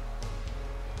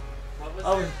 What was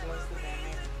Oh. what was the band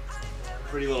name?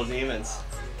 Pretty Little Demons.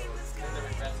 And the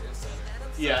regrets is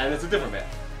Yeah, and it's a different band.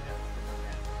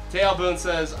 Tail Boone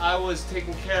says, I was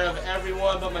taking care of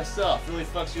everyone but myself. Really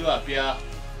fucks you up, yeah.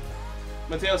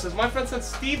 Mateo says, my friend said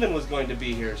Steven was going to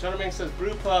be here. Shutterman says,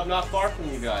 brew pub not far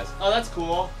from you guys. Oh, that's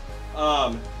cool.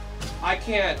 I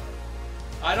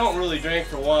don't really drink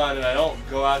for one, and I don't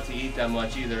go out to eat that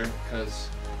much either, because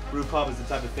brew pub is the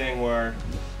type of thing where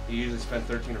you usually spend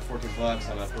 13 or 14 bucks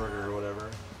on a burger or whatever.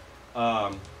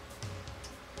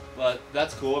 But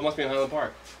that's cool. It must be in Highland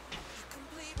Park.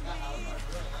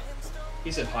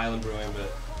 He said Highland Brewing,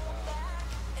 but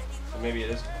so maybe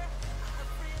it is.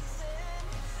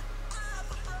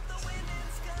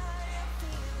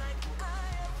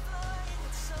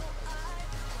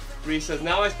 Bree says,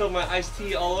 now I spilled my iced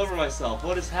tea all over myself.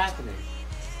 What is happening?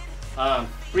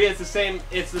 Bree, it's the same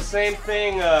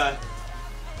thing. The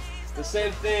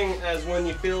same thing as when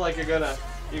you feel like you're gonna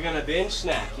binge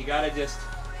snack.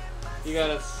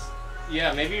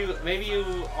 Yeah, maybe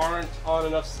you aren't on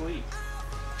enough sleep.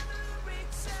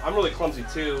 I'm really clumsy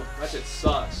too. That shit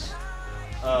sucks.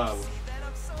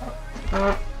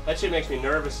 That shit makes me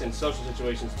nervous in social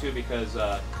situations too, because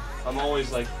I'm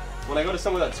always like, when I go to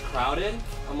somewhere that's crowded,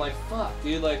 I'm like, fuck,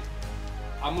 dude, like,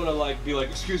 I'm gonna like be like,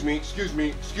 excuse me, excuse me,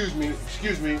 excuse me,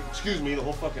 excuse me, excuse me the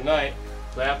whole fucking night.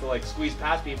 So I have to like squeeze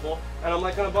past people, and I'm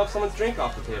like gonna bump someone's drink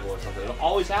off the table or something. It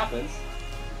always happens.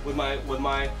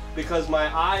 because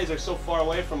my eyes are so far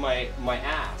away from my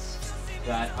ass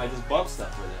that I just bump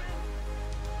stuff with it.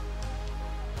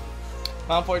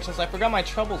 Unfortunately, I forgot my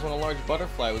troubles when a large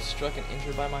butterfly was struck and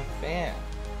injured by my fan.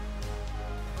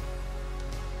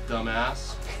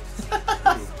 Dumbass.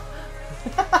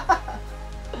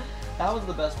 That was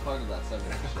the best part of that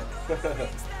segment.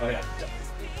 Oh yeah,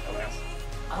 dumbass.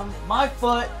 My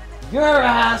foot, your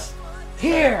ass,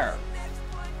 here.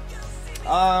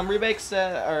 Rebake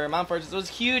said, or Mount Fortress, it was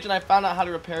huge, and I found out how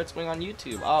to repair its wing on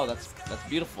YouTube. Oh, that's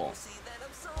beautiful.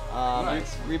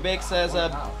 Nice. Rebake says,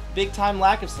 big time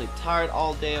lack of sleep. Tired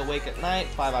all day, awake at night.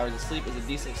 5 hours of sleep is a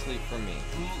decent sleep for me.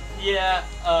 Yeah,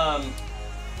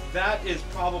 that is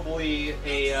probably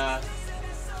an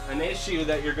issue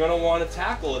that you're going to want to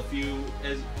tackle if you,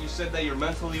 as you said that you're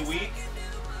mentally weak.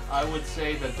 I would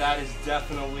say that is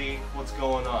definitely what's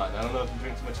going on. I don't know if you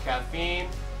drink too much caffeine.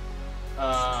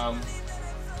 I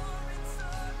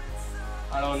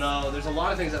don't know. There's a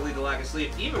lot of things that lead to lack of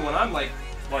sleep. Even when I'm like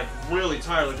really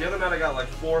tired. Like the other night I got like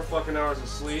 4 fucking hours of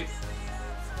sleep,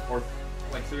 or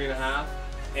like 3.5,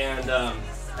 and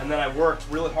then I worked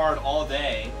really hard all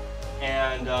day,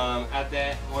 and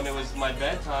when it was my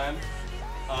bedtime,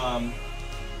 I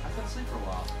couldn't sleep for a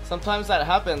while. Sometimes that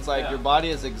happens. Like your body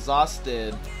is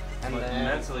exhausted. And but then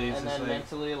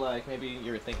mentally, like maybe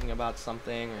you're thinking about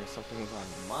something or something was on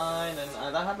your mind, and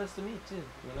that happens to me too.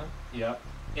 You know. Yeah.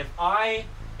 If I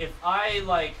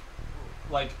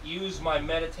like use my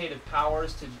meditative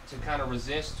powers to kind of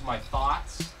resist my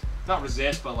thoughts, not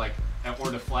resist, but like or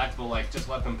deflect, but like just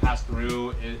let them pass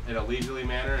through in a leisurely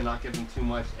manner and not give them too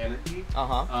much energy.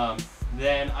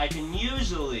 Then I can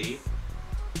usually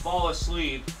fall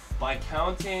asleep by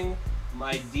counting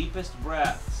my deepest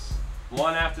breaths,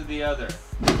 one after the other,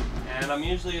 and I'm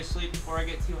usually asleep before I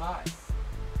get too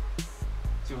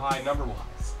high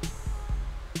number-wise.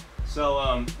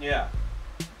 So yeah,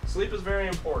 sleep is very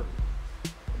important,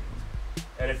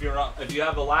 and if you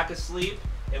have a lack of sleep,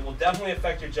 it will definitely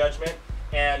affect your judgment.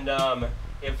 And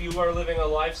if you are living a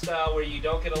lifestyle where you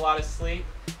don't get a lot of sleep,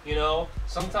 you know,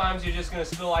 sometimes you're just gonna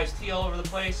spill iced tea all over the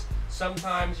place.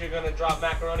 Sometimes you're gonna drop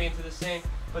macaroni into the sink,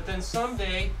 but then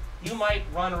someday you might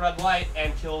run a red light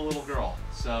and kill a little girl.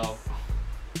 So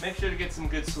make sure to get some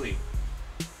good sleep.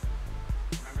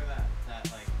 Remember that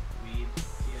like weed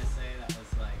PSA that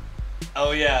was like,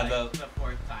 oh yeah, like the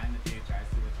 4th time the dude drives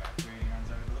through the drive-thru and he runs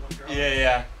over the little girl?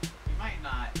 Yeah. He might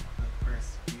not the first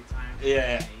few times.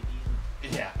 Yeah. Maybe.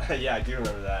 Yeah, yeah, I do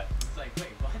remember that. It's like,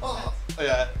 wait, what? Oh,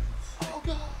 yeah. Like, oh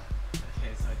god.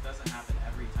 Okay, so it doesn't happen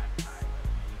every time you're high, but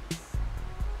maybe.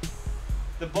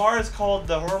 The bar is called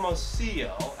the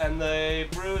Hermosillo, and they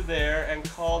brew there and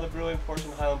call the brewing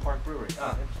portion Highland Park Brewery.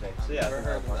 Ah, interesting. So yeah, I've never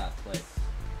heard of that place.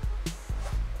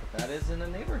 But that is in the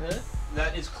neighborhood.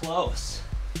 That is close.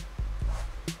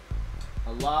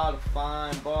 A lot of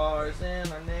fine bars in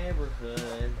our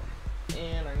neighborhood.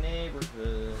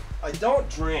 I don't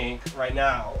drink right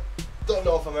now. Don't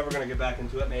know if I'm ever gonna get back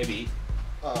into it. Maybe.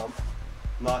 I'm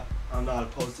not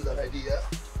opposed to that idea.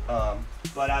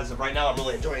 But as of right now, I'm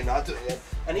really enjoying not doing it.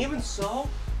 And even so,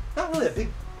 not really a big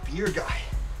beer guy.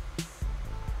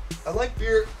 I like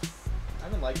beer.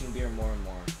 I've been liking beer more and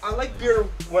more. I like beer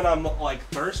when I'm like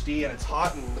thirsty and it's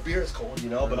hot and the beer is cold, you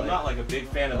know. But I'm not like a big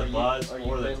fan of the buzz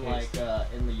or the taste.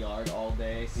 Like in the yard all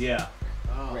day. Yeah.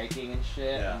 Raking and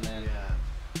shit, and then.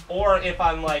 Or if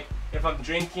I'm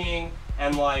drinking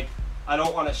and like I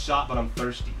don't want a shot, but I'm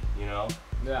thirsty, you know.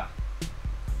 Yeah.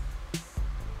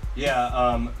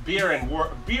 Yeah. Beer and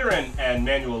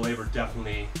manual labor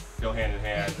definitely go hand in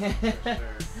hand. For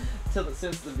sure.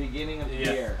 Since the beginning of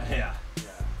beer. Yeah.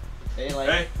 Hey, like.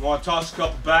 Hey, you want to toss a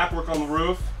couple back? Work on the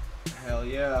roof. Hell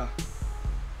yeah.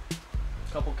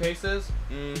 Couple cases.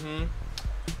 Mm-hmm.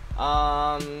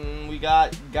 We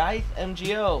got Geith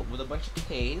MGO with a bunch of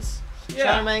K's.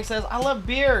 Yeah. Chowderman says, I love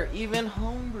beer, even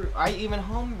homebrew. I even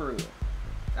homebrew.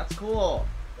 That's cool.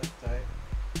 That's tight.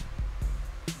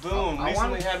 Boom.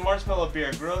 Recently had marshmallow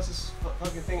beer. Grossest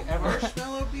fucking thing ever.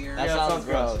 Marshmallow beer? That sounds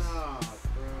gross. Oh,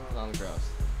 bro. Sounds gross.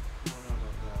 I don't know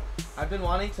about that. I've been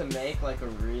wanting to make like a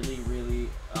really,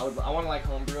 I want to like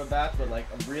homebrew a batch, but like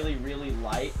a really, really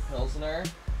light Pilsner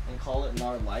and call it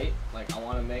NAR Light. Like I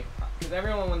want to make, because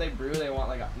everyone when they brew, they want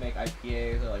like make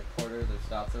IPAs or like porters or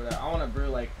stouts or whatever. I want to brew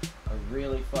like a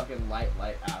really fucking light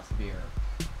ass beer.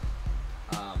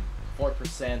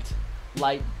 4%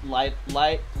 light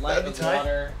with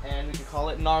water, and we could call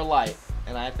it NAR Light,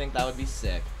 and I think that would be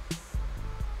sick.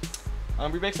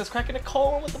 Rebake says, cracking a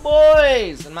colon with the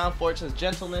boys! And Mount Fortune's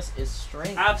gentleness is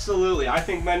strength. Absolutely. I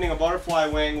think mending a butterfly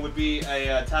wing would be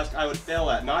a task I would fail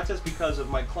at, not just because of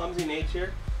my clumsy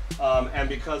nature, and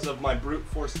because of my brute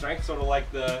force strength, sort of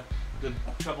like the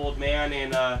troubled man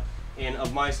in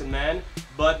Of Mice and Men,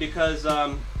 but because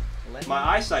my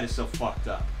eyesight is so fucked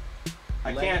up.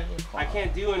 I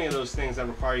can't do any of those things that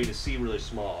require you to see really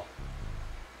small.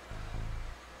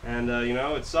 And you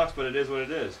know, it sucks, but it is what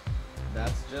it is.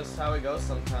 That's just how it goes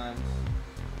sometimes.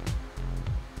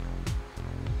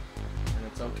 And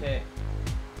it's okay.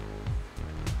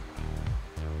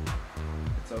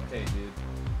 It's okay, dude.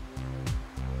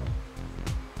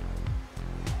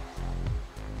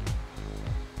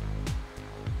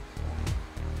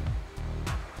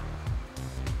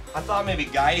 I thought maybe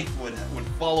Guy would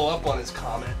follow up on his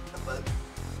comment, but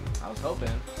I was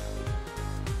hoping.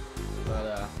 But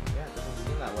yeah, it doesn't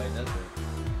seem that way, does it?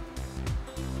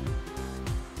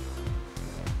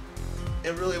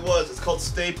 it really was. It's called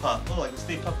Stay Puft. Oh, like the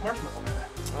Stay Puft Marshmallow.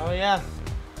 Oh yeah.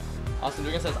 Austin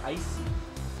Drinker says icy.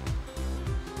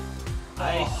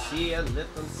 I see a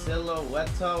little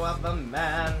silhouette of a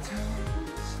man.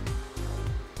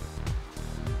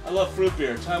 I love fruit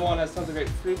beer. Taiwan has tons of great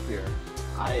fruit beer.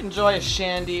 I enjoy a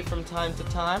shandy from time to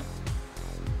time.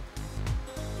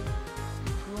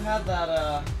 Who had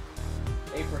that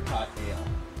apricot ale?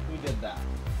 Who did that?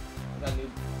 That new,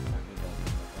 it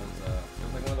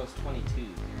was like one of those 22s. You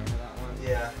remember that one?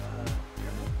 Yeah.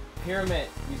 Pyramid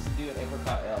used to do an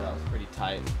apricot ale. That was pretty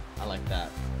tight. I like that.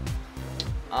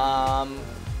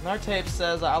 Nartape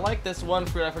says, I like this one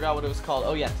fruit. I forgot what it was called.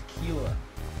 Oh yeah, tequila.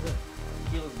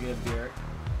 Tequila's good beer.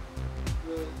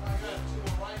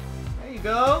 There you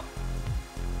go.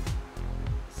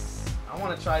 I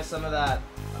want to try some of that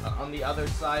on the other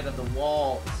side of the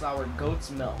wall, sour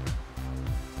goat's milk.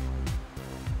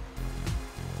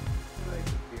 Like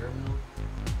beer milk.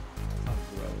 Sounds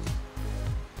gross.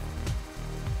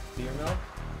 Beer milk?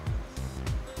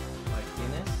 Like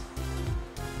Guinness?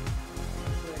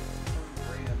 It's like some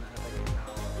brand that has like a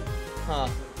cow. Huh.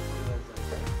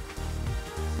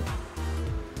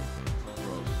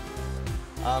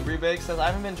 Rebake says, I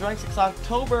haven't been drunk since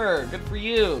October. Good for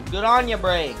you. Good on ya,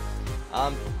 Bray.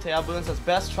 Teo Boone says,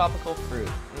 best tropical fruit.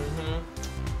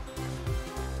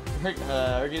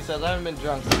 Ergy says, I haven't been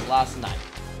drunk since last night.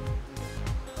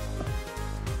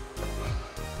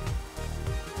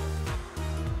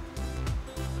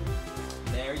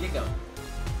 There you go.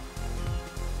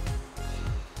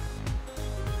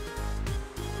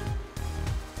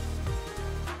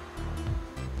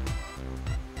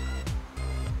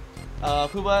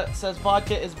 Pooba says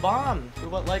vodka is bomb.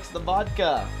 Pooba likes the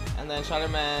vodka. And then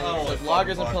Shadowman says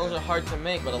lagers and pills are hard to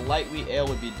make, but a light wheat ale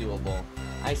would be doable.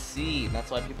 I see.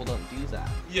 That's why people don't do that.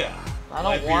 Yeah. I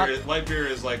don't want light beer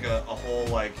is like a whole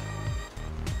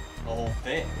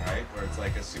thing, right? Where it's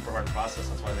like a super hard process.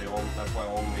 That's why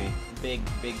only big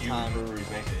few time breweries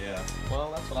make it. Yeah.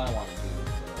 Well, that's what I want to do.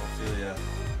 So. Yeah.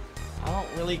 I don't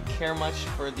really care much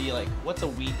for the what's a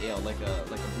wheat ale? Like a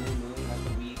Blue Moon, that's a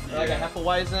wheat. Or like a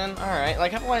Hefeweizen. All right,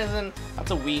 like Hefeweizen,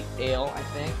 that's a wheat ale, I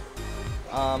think.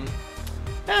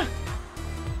 Yeah.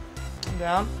 I'm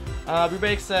down.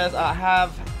 Brubake says,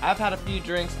 I've had a few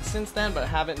drinks since then, but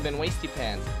haven't been wasty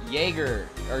pants. Jaeger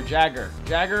or Jagger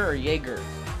or Jaeger.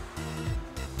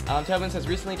 Tobin says,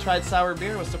 recently tried sour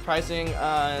beer, was surprising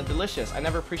delicious. I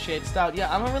never appreciate stout.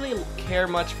 Yeah, I don't really care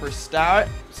much for stout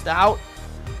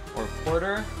or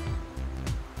porter.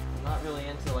 I'm not really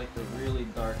into like the really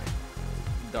dark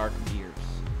beers.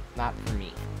 Not for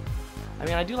me. I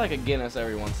mean, I do like a Guinness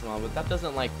every once in a while, but that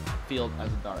doesn't like feel as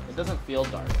dark. It doesn't feel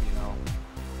dark, you know.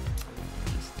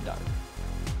 It's dark.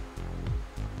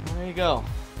 Well, there you go.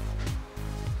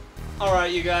 All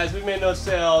right, you guys, we made no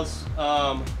sales.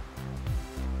 We're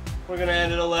gonna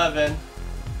end at 11.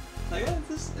 Like,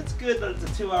 it's good that it's a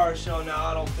 2-hour show now.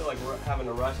 I don't feel like we're having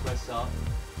to rush myself.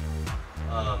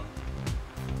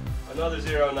 Another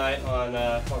 0 night on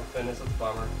Funkle Fitness. That's a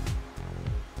bummer.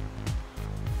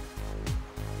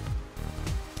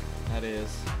 That is.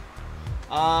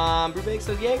 Brubake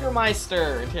says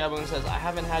Jägermeister. And Tiaboon says, I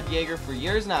haven't had Jaeger for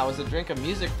years now. It's a drink of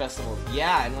music festivals.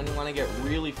 Yeah, and when you want to get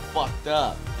really fucked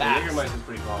up. Jägermeister's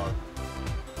pretty bomb.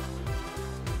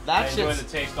 That I enjoy the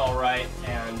taste all right,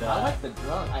 and I like the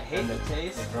drunk. I hate the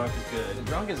taste. The drunk is good. The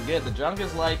drunk is good. The drunk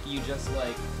is like you just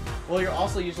like. Well, you're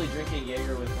also usually drinking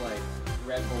Jaeger with like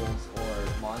Red Bulls or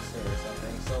Monster or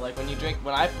something. So like when I drink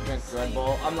Red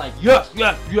Bull, I'm like yes,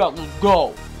 let's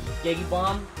go. Jaeger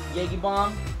bomb, Jaeger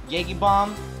bomb, Jaeger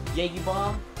bomb, Jaeger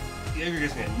bomb. Jaeger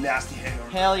gives me a nasty hangover.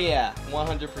 Hell yeah,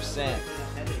 100%.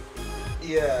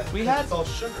 Yeah. We had it's all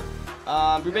sugar.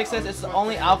 Rubik says it's the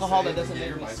only alcohol that doesn't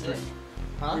make me sick.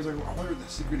 Huh? I was like, I wonder what the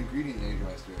secret ingredient in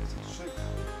Jägermeister is. It's sugar.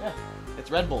 Yeah,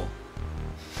 it's Red Bull.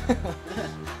 Yeah,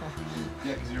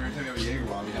 because every time you have a Jaeger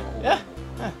bomb, you have a whole Yeah.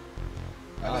 Red Bull.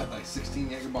 I had like 16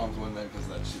 Jaeger bombs one night because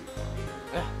of that shit.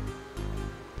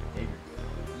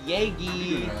 Yagi.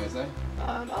 You doing it, Isaiah?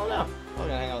 I don't know. We're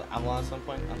gonna hang out with Avalon at some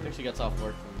point. I think she gets off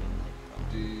work from midnight.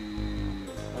 Dude.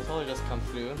 I'll probably just come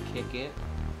through and kick it.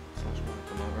 So I just want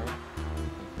to come over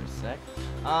for a sec.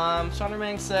 Sean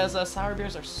Remang says sour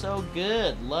beers are so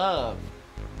good. Love.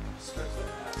 Stretch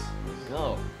that ass.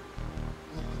 Go.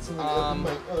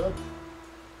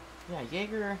 Yeah,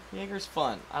 Jaeger's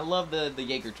fun. I love the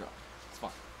Jaeger drop. It's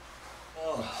fun.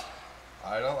 Oh,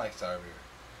 I don't like sour beer.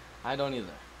 I don't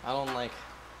either. I don't like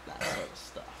that sort of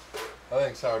stuff. I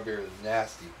think sour beer is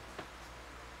nasty.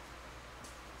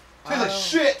 Tastes like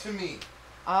shit to me.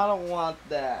 I don't want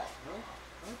that.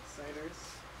 I like ciders.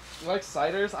 You like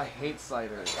ciders? I hate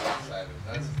ciders. Ciders,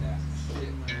 that's nasty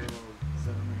shit. My little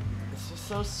 7 right It's just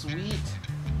so sweet.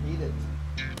 I hate it.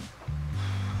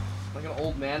 Like an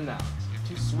old man now. It's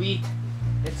too sweet.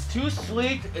 It's too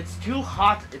sweet. It's too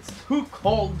hot. It's too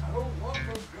cold. I don't want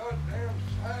no goddamn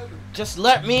cider. Just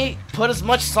let me put as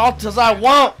much salt as I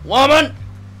want, woman.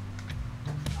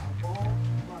 I want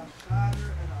my cider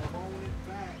and I want it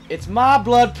back. It's my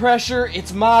blood pressure.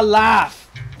 It's my life.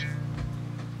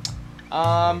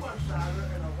 My cider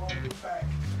and I want it back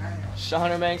now.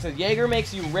 Sean Mang says Jaeger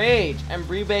makes you rage, and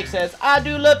Brie Bake says I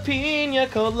do la pina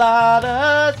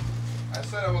coladas. I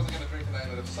said I wasn't gonna drink tonight,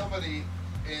 but if somebody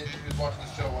who's watching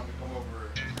the show wanted to come over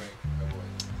and drink, I would.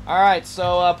 All right,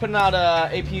 so putting out a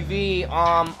APV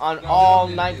on No, all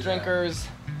we don't need to night do drinkers.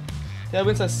 The other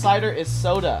one says cider is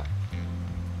soda.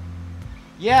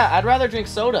 Yeah, I'd rather drink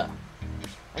soda.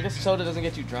 I guess soda doesn't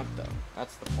get you drunk though.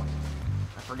 That's the point.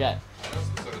 I forget. I know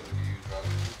some sodas that get you drunk.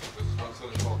 There's one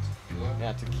soda called tequila.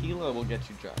 Yeah, tequila will get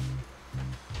you drunk.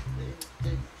 Do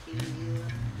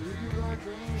you like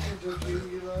drinking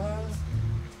tequila?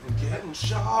 And getting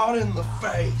shot in the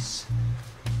face.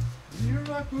 Do you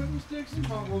like putting sticks in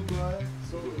bubble butt?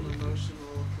 Sold an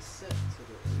emotional cassette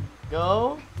today.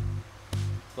 Go.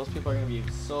 Those people are gonna be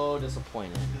so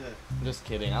disappointed. Good. I'm just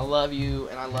kidding. I love you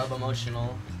and I love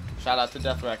emotional. Shout out to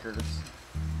Death Records.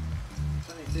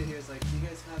 Funny too, he was like, do you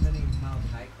guys have any Mount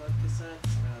High Club cassettes?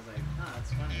 And I was like, huh,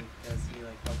 that's funny, because he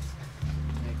like helps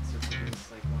mix or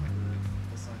produce like one of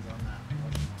the songs on that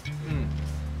emotional.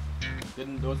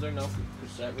 Didn't those are no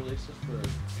cassette releases for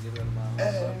either of them?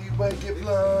 Anyway, get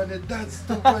blinded. That's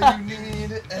the way you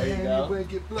need it. There you go. Anyway,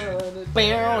 get blinded.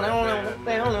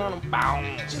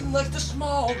 She likes to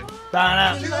smoke.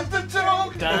 She likes to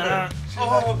talk.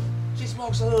 Oh, she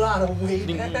smokes a lot of weed.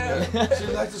 Ding. She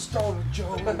likes to stone a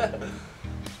Joe.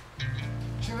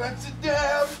 She likes to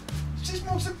dab. She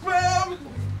smokes a gram.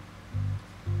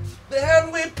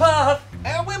 Then we puff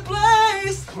and we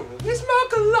blaze. We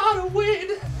smoke a lot of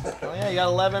weed. Oh yeah, you got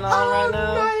 11 on right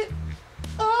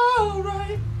now.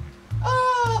 Alright.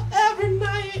 Oh, every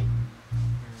night.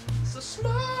 So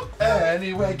smoke.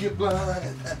 Anyway, get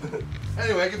blinded.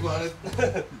 Anyway, get blinded.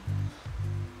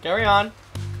 Carry on.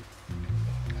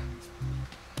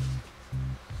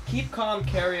 Keep calm,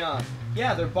 carry on.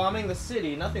 Yeah, they're bombing the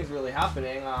city. Nothing's really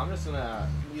happening. I'm just gonna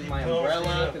use my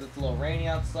umbrella because it's a little rainy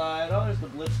outside. Oh, there's the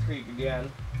Blitzkrieg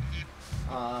again.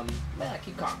 Yeah,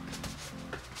 keep calm.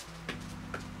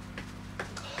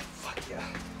 Fuck yeah.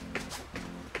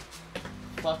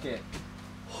 Fuck it.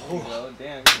 There you go,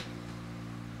 damn.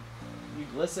 You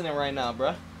glistening right now,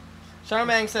 bruh.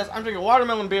 Charmang says, I'm drinking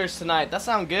watermelon beers tonight. That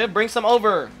sounds good. Bring some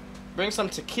over. Bring some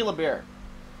tequila beer.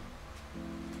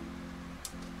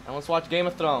 And let's watch Game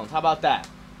of Thrones. How about that?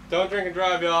 Don't drink and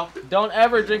drive, y'all. Don't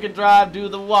ever drink and drive. Do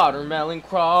the watermelon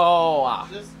crawl.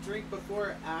 Just drink before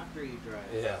or after you drive.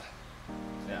 Yeah.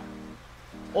 Yeah.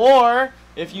 Or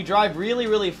if you drive really,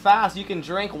 really fast, you can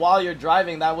drink while you're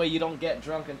driving. That way you don't get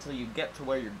drunk until you get to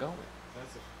where you're going.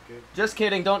 That's a good. Just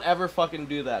kidding. Don't ever fucking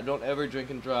do that. Don't ever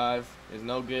drink and drive. It's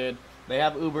no good. They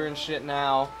have Uber and shit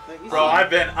now. Bro, I've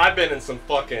been in some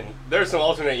fucking. There's some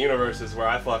alternate universes where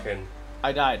I fucking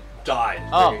I died. died.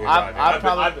 Oh, drinking and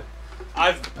driving.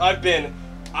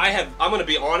 I'm gonna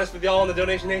be honest with y'all in the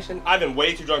Donation Nation. I've been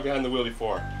way too drunk behind the wheel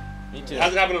before. Me too. It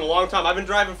hasn't happened in a long time. I've been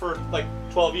driving for like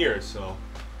 12 years, so.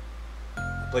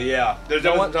 But yeah, there's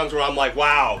definitely some times where I'm like,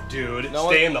 wow, dude,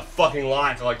 stay in the fucking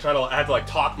line. So like I have to like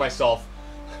talk myself.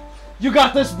 You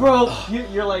got this, bro.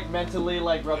 You're like mentally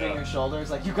like rubbing your shoulders,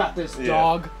 like you got this,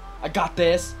 dog. I got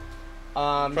this.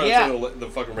 Trying to turn the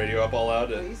fucking radio up all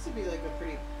loud. It used to be like a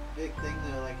pretty big thing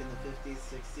though, like in the 50s,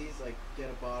 60s, like get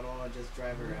a bottle and just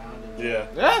drive around. And Yeah.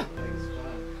 Like, it's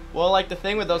fun. Well, like the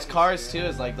thing with those cars too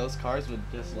is like those cars would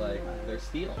just like they're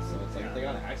steel, so it's like if they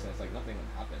got an accident, it's like nothing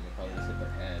would happen. They probably just hit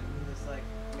their head. Just like.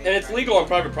 And it's legal on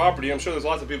private property. I'm sure there's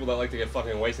lots of people that like to get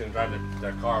fucking wasted and drive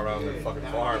their car around their fucking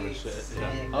farm and shit.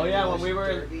 Yeah. Oh yeah, when we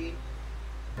were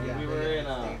when we were yeah, in it's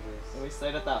dangerous. when we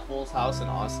stayed at that fool's house in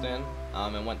Austin,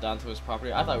 and went down to his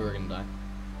property. I thought we were gonna die.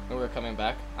 When we were coming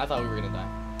back, I thought we were gonna die.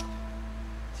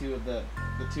 Two of the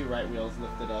two right wheels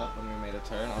lifted up when we made a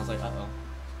turn. I was like, uh-oh,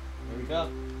 here we go.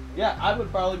 Yeah, I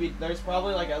would probably be. There's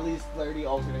probably like at least 30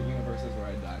 alternate universes where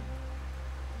I died.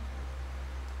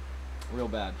 Real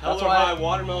bad. Hell That's or why High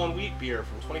watermelon wheat beer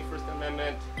from 21st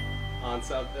Amendment on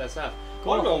South SF.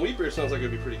 Watermelon wheat beer sounds like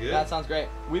it'd be pretty good. That sounds great.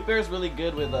 Wheat beer is really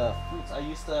good with fruits. I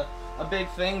used to, a big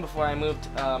thing before I moved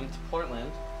to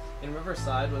Portland, in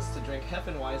Riverside, was to drink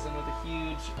Hefeweizen with a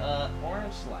huge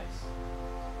orange slice.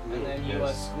 And then you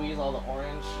squeeze all the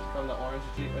orange from the orange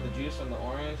juice, or the juice from the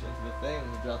orange into the thing,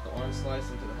 and you drop the orange slice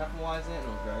into the Hefeweizen, and it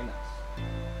was very nice.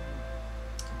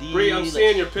 Bree, I'm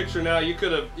seeing your picture now. You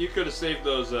could have saved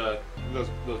those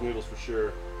noodles for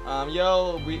sure.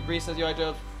 Yo, Bree says, yo, I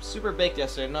drove super baked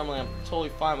yesterday. Normally I'm totally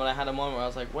fine, but I had a moment where I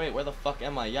was like, wait, where the fuck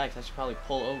am I? Yikes, I should probably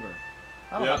pull over.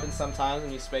 That happens sometimes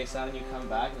when you space out and you come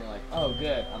back and you're like, oh,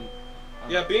 good.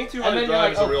 Yeah, being too hard and to then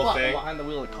drive you're like, is a oh, real fuck, thing. I'm behind the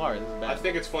wheel of the car. This is bad. I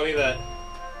think it's funny that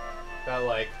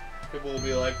like people will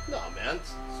be like, no man,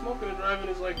 smoking and driving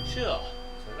is like chill.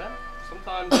 So that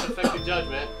sometimes it affects your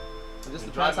judgment. It just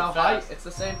and depends how driving high. fast. It's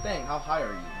the same thing. How high are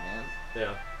you, man?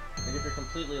 Yeah. Like if you're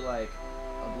completely like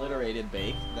obliterated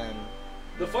baked, then.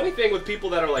 The funny thing with people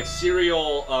that are like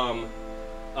serial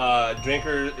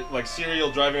drinkers, like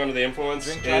serial driving under the influence,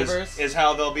 is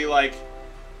how they'll be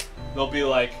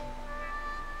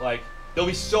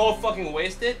so fucking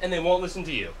wasted and they won't listen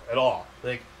to you at all.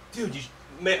 Like, dude,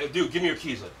 dude, give me your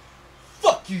keys. Like,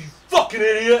 fuck you, you fucking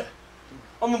idiot!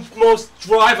 I'm the most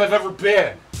drive I've ever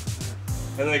been.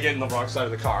 And then they get in the wrong side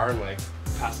of the car and like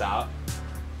pass out.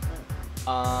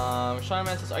 Sean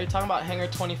Man says, are you talking about Hangar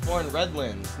 24 in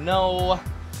Redlands? No.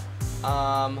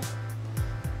 I'm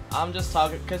just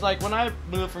talking, cause like when I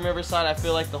moved from Riverside, I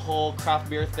feel like the whole craft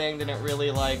beer thing didn't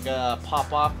really like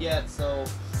pop off yet. So,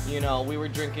 you know, we were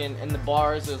drinking in the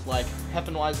bars. It was like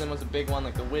Hefeweizen was a big one,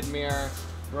 like the Widmer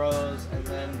Bros, and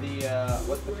then the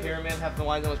Pyramid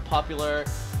Hefeweizen was popular,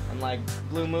 and like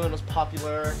Blue Moon was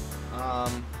popular.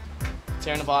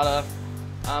 Sierra Nevada.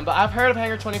 But I've heard of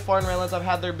Hangar 24 in Redlands. I've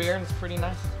had their beer and it's pretty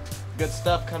nice. Good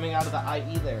stuff coming out of the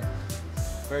IE there.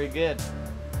 Very good.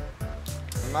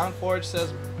 And Mount Forge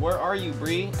says, where are you,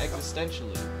 Bree?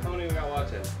 Existentially. How many we got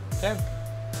watching? 10.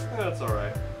 Yeah, that's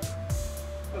alright.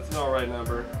 That's an alright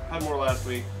number. Had more last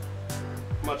week.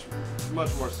 Much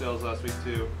more sales last week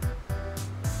too.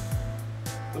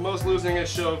 The most losingest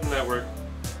show of the network.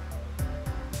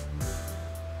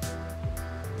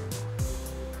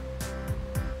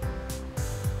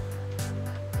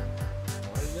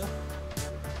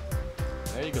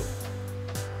 There you go.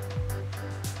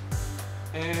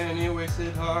 Any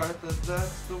wasted heart,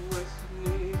 that's the wasted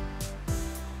need.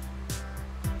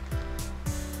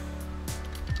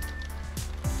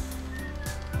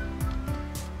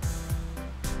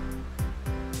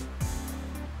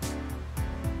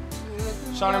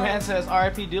 Sean Man says,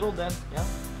 R.I.P. Doodle Den. Yeah.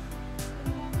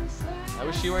 I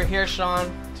wish you were here,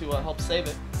 Sean, to help save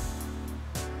it.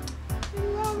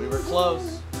 We were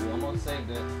close. We almost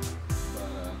saved it.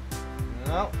 But,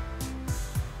 no.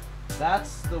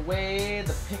 That's the way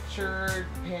the picture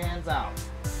pans out.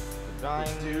 The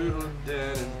dying Doodle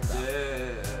Den is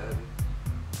dead.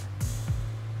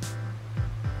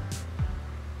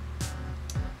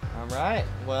 Alright,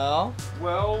 well.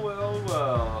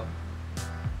 Well.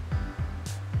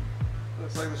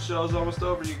 Looks like the show's almost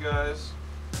over, you guys.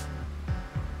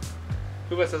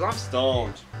 Kuba says, I'm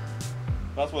stoned.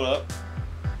 That's what up.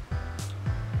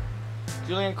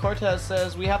 Julian Cortez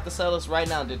says, we have to settle this right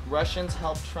now. Did Russians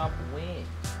help Trump win?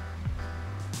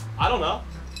 I don't know.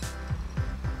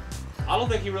 I don't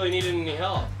think he really needed any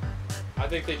help. I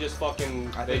think they just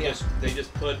fucking, they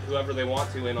just put whoever they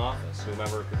want to in office,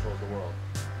 whomever controls the world.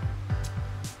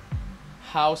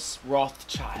 House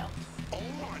Rothschild.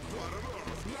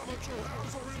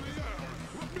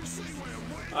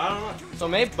 I don't know. So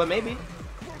maybe,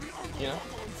 you know.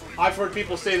 I've heard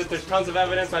people say that there's tons of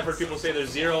evidence. I've heard people say there's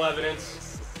zero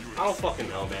evidence. I don't fucking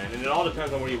know, man. And it all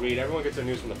depends on where you read. Everyone gets their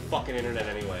news from the fucking internet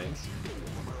anyway.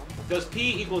 Does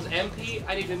P equals MP?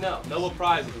 I need to know. Nobel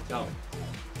Prize, if you tell me.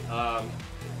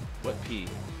 What P?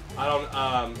 I don't,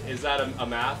 is that a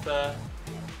math,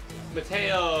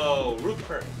 Matteo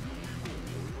Rupert.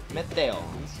 Mateo.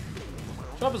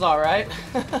 Trump is alright.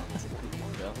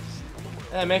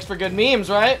 Yeah, it makes for good memes,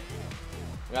 right?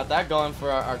 We got that going for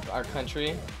our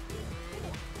country.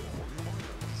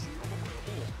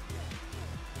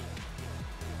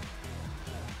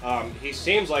 He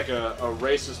seems like a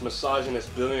racist,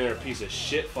 misogynist, billionaire piece of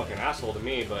shit fucking asshole to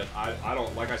me, but I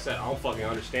don't, like I said, I don't fucking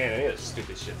understand any of the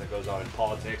stupid shit that goes on in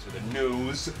politics or the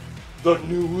news. The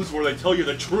news where they tell you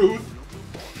the truth.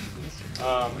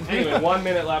 Anyway, 1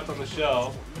 minute left on the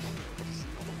show.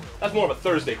 That's more of a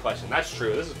Thursday question. That's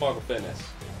true. This is Funkle Fitness.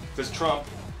 Does Trump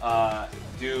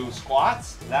do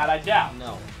squats? That I doubt.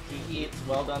 No. He eats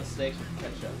well-done steaks with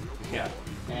ketchup. Yeah.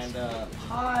 And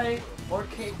pie or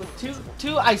cake with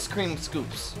two ice cream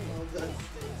scoops.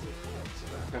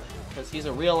 Because he's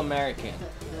a real American.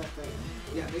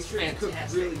 Yeah, make sure you cook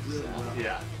really, really well.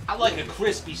 Yeah. I like a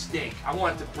crispy steak. I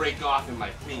want it to break off in my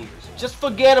fingers. Just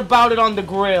forget about it on the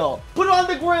grill. Put it on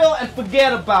the grill and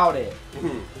forget about it.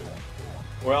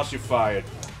 Or else you're fired.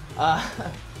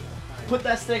 Put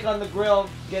that steak on the grill,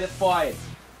 get it fired.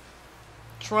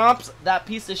 Trump's that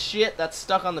piece of shit that's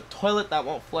stuck on the toilet that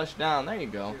won't flush down. There you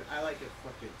go. Dude, I like it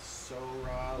fucking so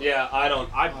raw. Yeah, I don't.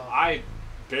 I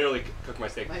barely cook my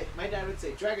steak. My dad would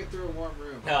say, drag it through a warm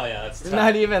room. Hell yeah, that's It's tough.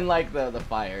 not even like the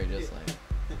fire, just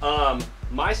like.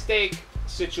 My steak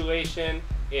situation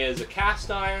is a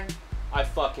cast iron. I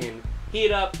fucking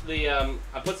heat up the,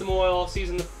 I put some oil,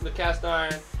 season the cast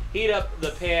iron, heat up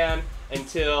the pan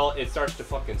until it starts to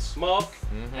fucking smoke,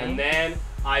 and then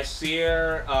I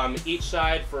sear each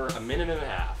side for a minute and a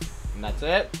half. And that's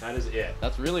it? That is it.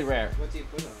 That's really rare. What do you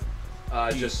put on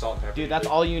it? Just salt and pepper. Dude, that's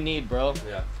all you need, bro.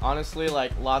 Yeah. Honestly,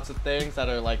 like, lots of things that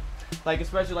are like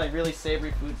especially like really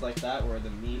savory foods like that where the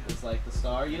meat is like the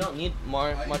star. You don't need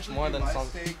much more than salt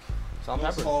and pepper.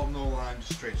 No salt, no lime,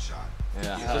 just straight shot.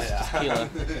 Yeah, Yeah. just tequila.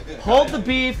 Hold the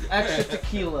beef, extra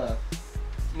tequila.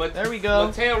 There we go.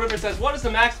 Mateo River says, what is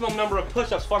the maximum number of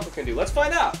push-ups Funkle can do? Let's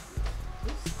find out.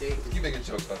 Keep making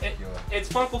jokes about tequila. It's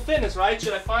Funkle Fitness, right?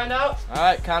 Should I find out? All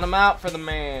right, count them out for the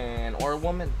man or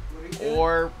woman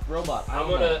or robot. I'm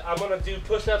gonna do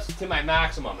push-ups to my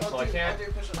maximum until I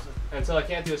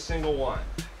can't do a single one.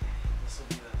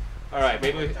 All right,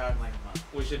 maybe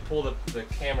we should pull the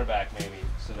camera back maybe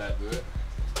so that. Do it.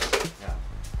 Yeah.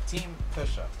 Team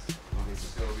push-ups.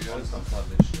 It's gonna be on some fun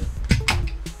this shit.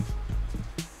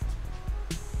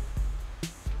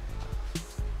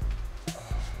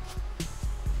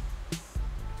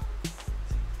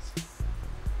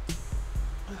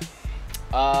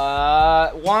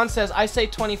 Juan says, I say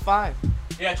 25.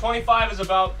 Yeah, 25 is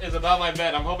about my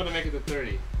bet. I'm hoping to make it to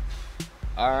 30.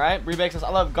 Alright, Rebake says, I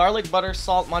love garlic, butter,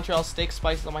 salt, Montreal steak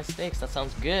spices on my steaks. That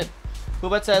sounds good.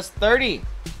 Hubert says 30.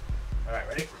 Alright,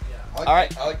 ready? I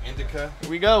like indica. Here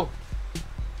we go.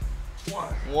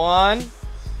 1,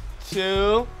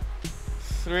 2,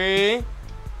 3,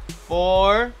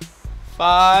 4,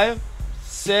 5,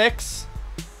 6,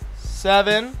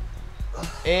 7,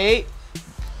 8,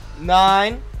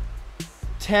 9,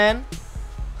 10,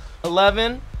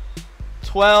 11,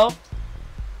 12,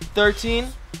 13,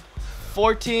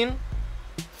 14,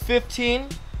 15,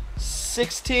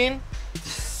 16,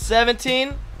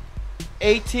 17,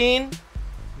 18,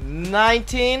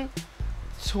 19,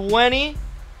 20,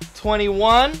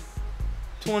 21,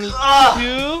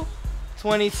 22,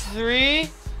 23,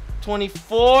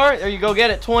 24. There you go, get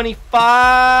it.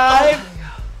 25.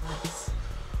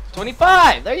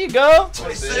 25. There you go.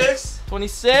 26.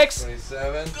 26.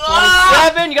 27.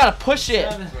 27. You gotta push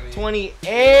it.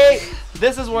 28.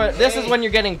 This is when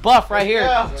you're getting buff right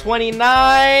here.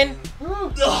 29.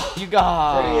 You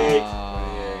got.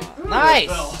 28. Nice.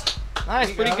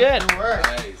 Nice. Pretty good.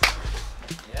 Nice.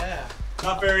 Yeah.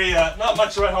 Not very, not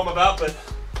much to write home about, but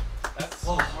That's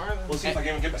we'll see if I can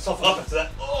even get myself up into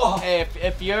that. Oh. Hey,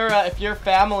 if your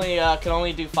family can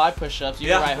only do 5 push-ups, you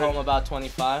can write home about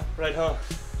 25. Right home.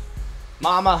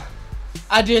 Mama,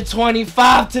 I did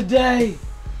 25 today.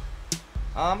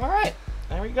 All right,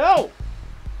 there we go.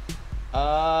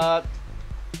 Shauna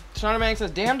Manning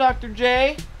says, "Damn, Dr.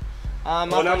 J." Now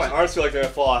my arms feel like they're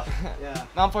gonna fall off. Yeah.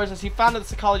 Mount Forest says he founded the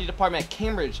psychology department at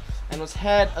Cambridge and was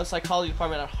head of psychology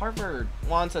department at Harvard.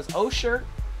 Juan says, "Oh, sure."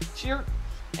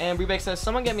 And Rebake says,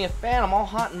 "Someone get me a fan. I'm all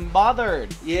hot and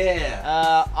bothered."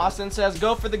 Yeah. Austin says,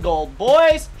 "Go for the gold,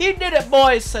 boys." He did it,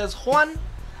 boys, says Juan.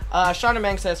 Shauna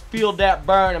Mang says, "Feel that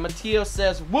burn." And Mateo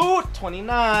says, "Woo,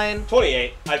 29.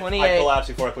 28. I 28. collapsed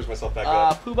before I pushed myself back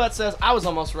up. Poobot says, "I was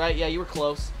almost right." Yeah, you were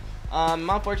close.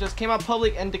 Mount Forest says, "Came out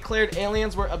public and declared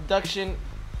aliens were abduction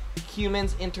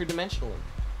humans interdimensionally."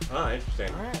 Ah,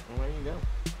 interesting. All right, well, there you go.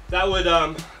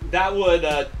 That would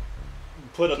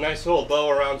put a nice little bow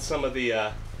around some of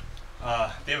the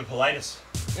David Politis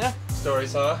Yeah.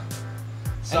 stories, huh?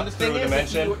 And the thing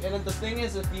dimension.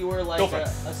 is, if you were like Go for it.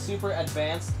 a super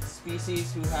advanced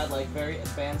species who had like very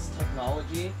advanced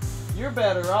technology, you're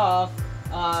better off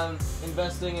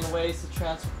investing in ways to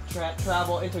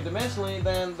travel interdimensionally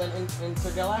than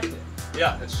intergalactic.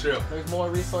 Yeah, it's true. There's more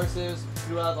resources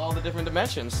throughout all the different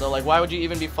dimensions. So like, why would you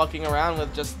even be fucking around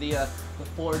with just the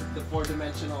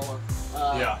four-dimensional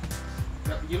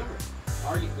universe?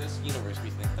 This universe, we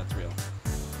think that's real.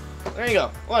 There you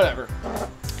go. Whatever.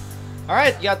 All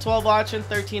right, you got 12 watching,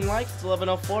 13 likes. It's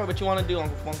 11:04. What you want to do,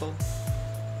 Uncle Funkle?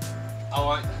 I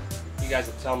want you guys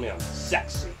to tell me I'm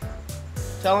sexy.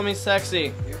 Telling me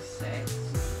sexy. You're sexy.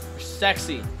 You're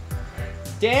sexy.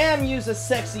 Damn, you's a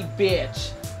sexy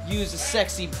bitch. You's a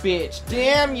sexy bitch.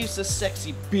 Damn, you's a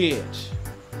sexy bitch.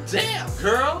 Damn,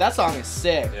 girl. That song is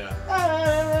sick. Yeah.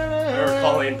 I remember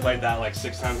Colleen played that like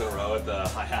 6 times in a row at the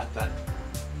hi-hat that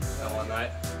one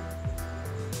night.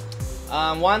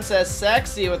 One says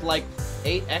sexy with like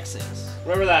 8 X's.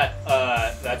 Remember that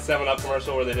that 7-Up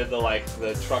commercial where they did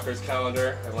the trucker's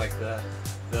calendar and like the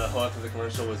hook of the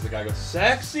commercial was the guy goes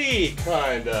sexy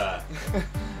kinda.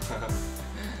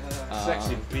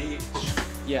 Sexy bitch.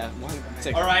 Yeah, one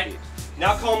sexy. All right,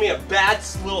 now call me a bad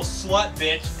little slut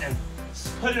bitch and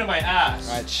put it in my ass.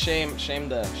 All right, shame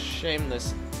this. Shame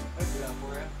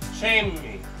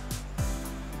me.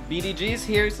 BDG's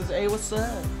here. He says, "Hey, what's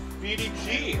up?"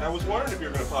 BDG, I was wondering if you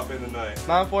were gonna pop in tonight.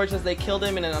 My unfortunate, they killed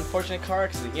him in an unfortunate car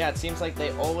accident. Yeah, it seems like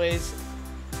they always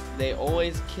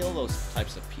kill those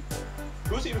types of people.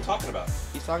 Who's he even talking about?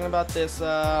 He's talking about this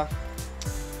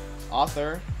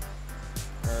author.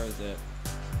 Where is it?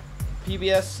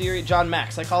 PBS series, John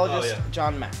Mack, psychologist. Oh, yeah.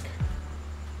 John Mack.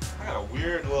 I got a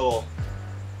weird little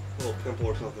pimple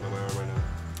or something on my arm right now.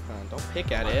 Don't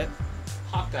pick at it.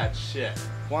 Pop that shit.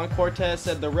 Juan Cortez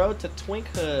said, "The road to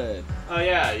twinkhood." Oh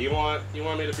yeah, you want me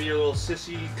to be your little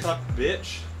sissy cuck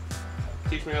bitch?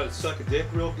 Teach me how to suck a dick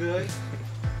real good?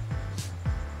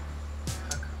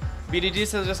 BDG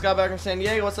says, "Just got back from San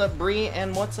Diego. What's up, Bree?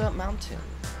 And what's up, Mountain?"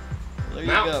 There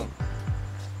you go.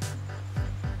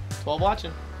 12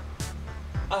 watching.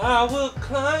 I will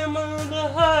climb on the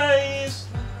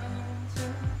highest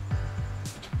mountain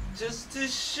just to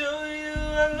show you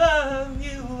I love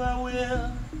you. I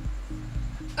will.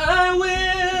 I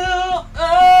will.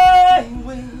 I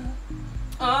will.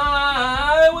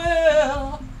 I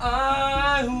will.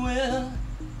 I will.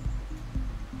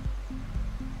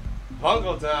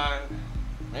 Funkle time.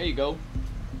 There you go.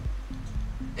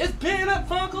 It's peanut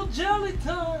Funkle jelly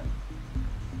time.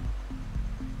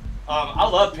 I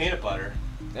love peanut butter.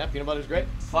 Yeah, peanut butter's great.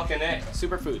 Fucking A.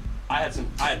 Superfood. I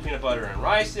had peanut butter and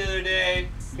rice the other day.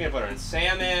 Peanut butter and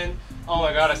salmon. Oh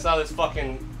my god, I saw this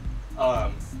fucking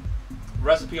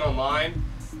recipe online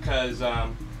because I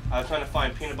was trying to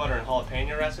find peanut butter and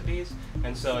jalapeno recipes,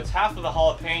 and so it's half of the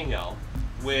jalapeno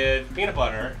with peanut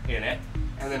butter in it,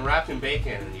 and then wrapped in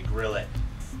bacon, and you grill it.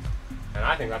 And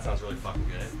I think that sounds really fucking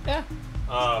good. Yeah.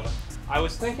 I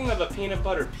was thinking of a peanut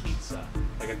butter pizza,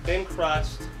 like a thin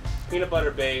crust, peanut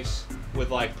butter base with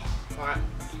like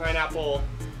pineapple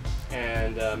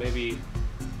and maybe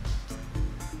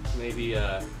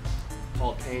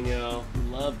jalapeno.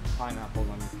 Love pineapples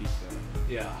on your pizza.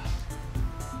 Yeah.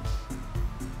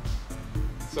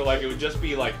 So like it would just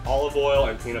be like olive oil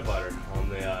and peanut butter on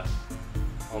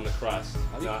the crust.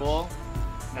 That'd be cool.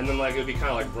 And then like it would be kind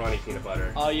of like runny peanut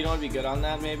butter. Oh, you know what'd be good on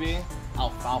that maybe?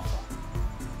 Alfalfa.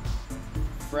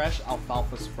 Fresh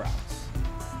alfalfa sprouts.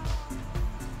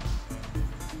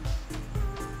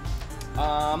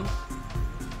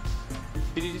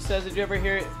 BDG says, did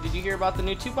you hear about the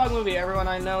new Tupac movie? Everyone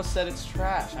I know said it's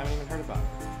trash. I haven't even heard about it.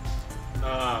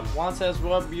 Juan says,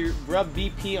 rub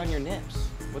BP on your nips.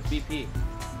 What's BP?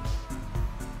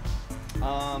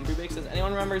 Brewbake says,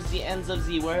 anyone remembers the ends of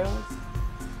the world?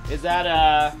 Is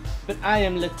that, but I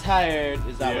am tired.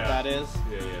 Is that what that is?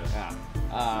 Yeah.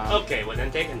 Okay, well then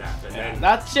take a nap. And then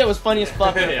that shit was funny as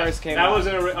fuck when it first came out. That was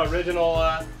an original,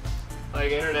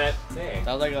 like, internet thing.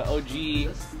 That was like an OG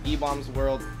E-Bombs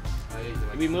world.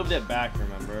 We moved it back,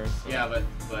 remember? So. Yeah, but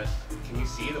can you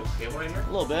see the cable right here?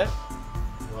 A little bit.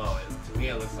 Whoa, to me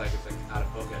it looks like it's like out of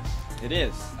focus. It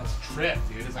is. That's a trip,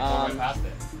 dude. It's like going right past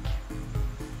it.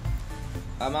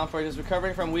 Mountford is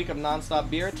recovering from a week of non-stop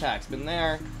beer attacks. Been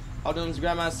there. Alden's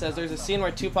grandma says there's a scene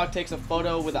where Tupac takes a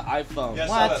photo with an iPhone. Yeah,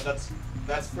 what? I saw that.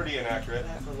 That's pretty inaccurate.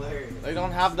 That's hilarious. They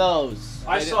don't have those.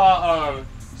 I saw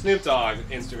Snoop Dogg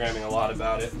Instagramming a lot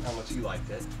about it and how much he liked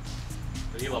it.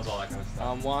 But he loves all that kind of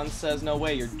stuff. Juan says, no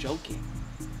way, you're joking.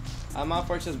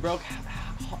 Mountford says broke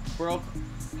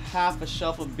half a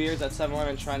shelf of beers at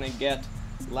 7-Eleven trying to get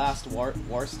last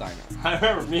Warsteiner. I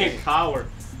remember me and Kyle were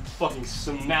fucking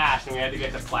smashed, and we had to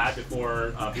get to Plaid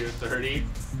before Beer 30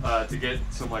 to get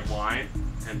some like wine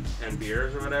and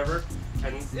beers or whatever.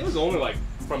 And it was only like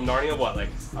from Narnia, what, like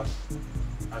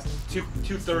I was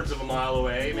two-thirds of a mile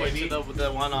away, Wait, maybe. to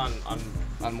the one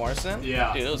on Morrison?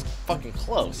 Yeah. Dude, it was fucking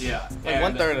close. Yeah. Like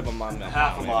And 1/3 of a mile.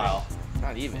 half a maybe. mile.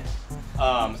 Not even.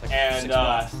 Like six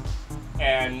miles.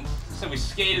 And so we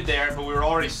skated there, but we were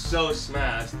already so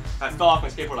smashed. I fell off my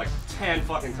skateboard like 10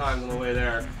 fucking times on the way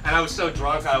there, and I was so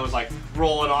drunk I was like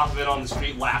rolling off of it on the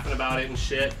street, laughing about it and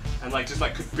shit, and like just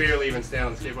like could barely even stand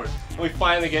on the skateboard. And we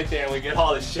finally get there and we get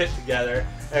all this shit together,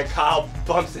 and Kyle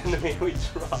bumps into me and we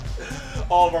drop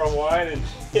all of our wine and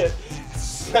shit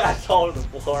smashed all over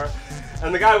the floor.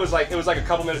 And the guy was like, it was like a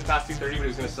couple minutes past 2:30, but he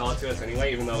was gonna sell it to us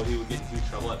anyway, even though he would get in huge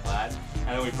trouble at Plaid. And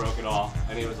then we broke it all,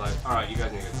 and he was like, all right, you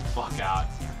guys need to get the fuck out.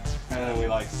 And then we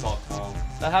like sulked home.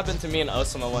 That happened to me in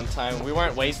Osama one time. We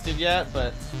weren't wasted yet,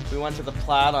 but we went to the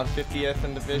Plaid on 50th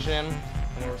and Division,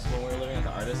 and when we were living at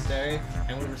the Artist Area,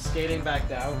 and we were skating back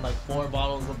down with like 4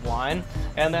 bottles of wine.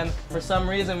 And then for some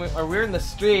reason, we were in the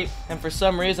street, and for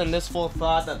some reason, this fool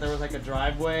thought that there was like a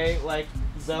driveway like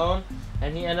zone,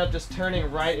 and he ended up just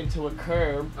turning right into a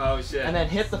curb. Oh shit. And then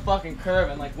hit the fucking curb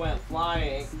and like went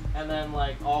flying, and then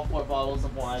like all 4 bottles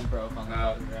of wine broke on the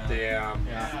fucking ground. Damn.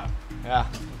 Yeah,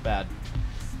 bad.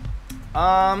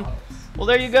 Well,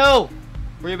 there you go.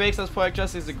 Brie Bakes as Poetic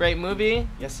Justice is a great movie.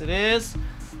 Yes, it is.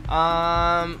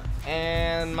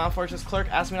 And Mount Fortress Clerk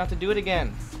asked me not to do it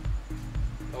again.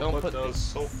 Don't put those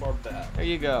so far back. There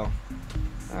you go.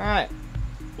 All right.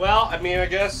 Well, I mean, I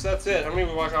guess that's it. How many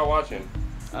we got watching?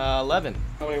 11.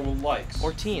 How many likes?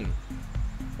 14.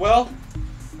 Well,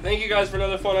 thank you guys for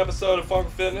another fun episode of Funkle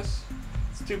Fitness.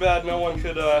 It's too bad no one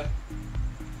could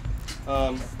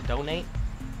Donate.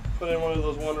 put in one of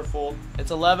those wonderful.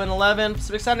 It's 11:11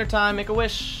 Pacific Standard Time. Make a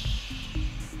wish.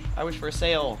 I wish for a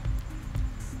sale.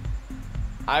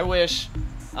 I wish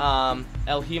El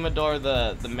Jimador,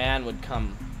 the man, would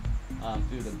come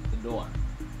through the door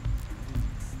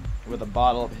with a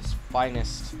bottle of his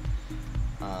finest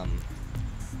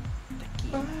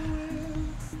tequila.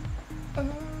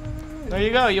 There you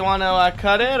go. You want to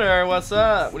cut it, or what's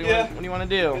up? What do you want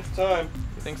to do? It's time.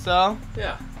 You think so?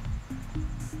 Yeah.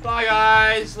 Bye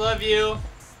guys. Love you.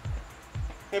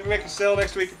 Maybe make a sale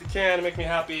next week if you can to make me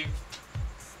happy.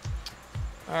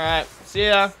 All right. See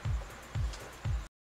ya.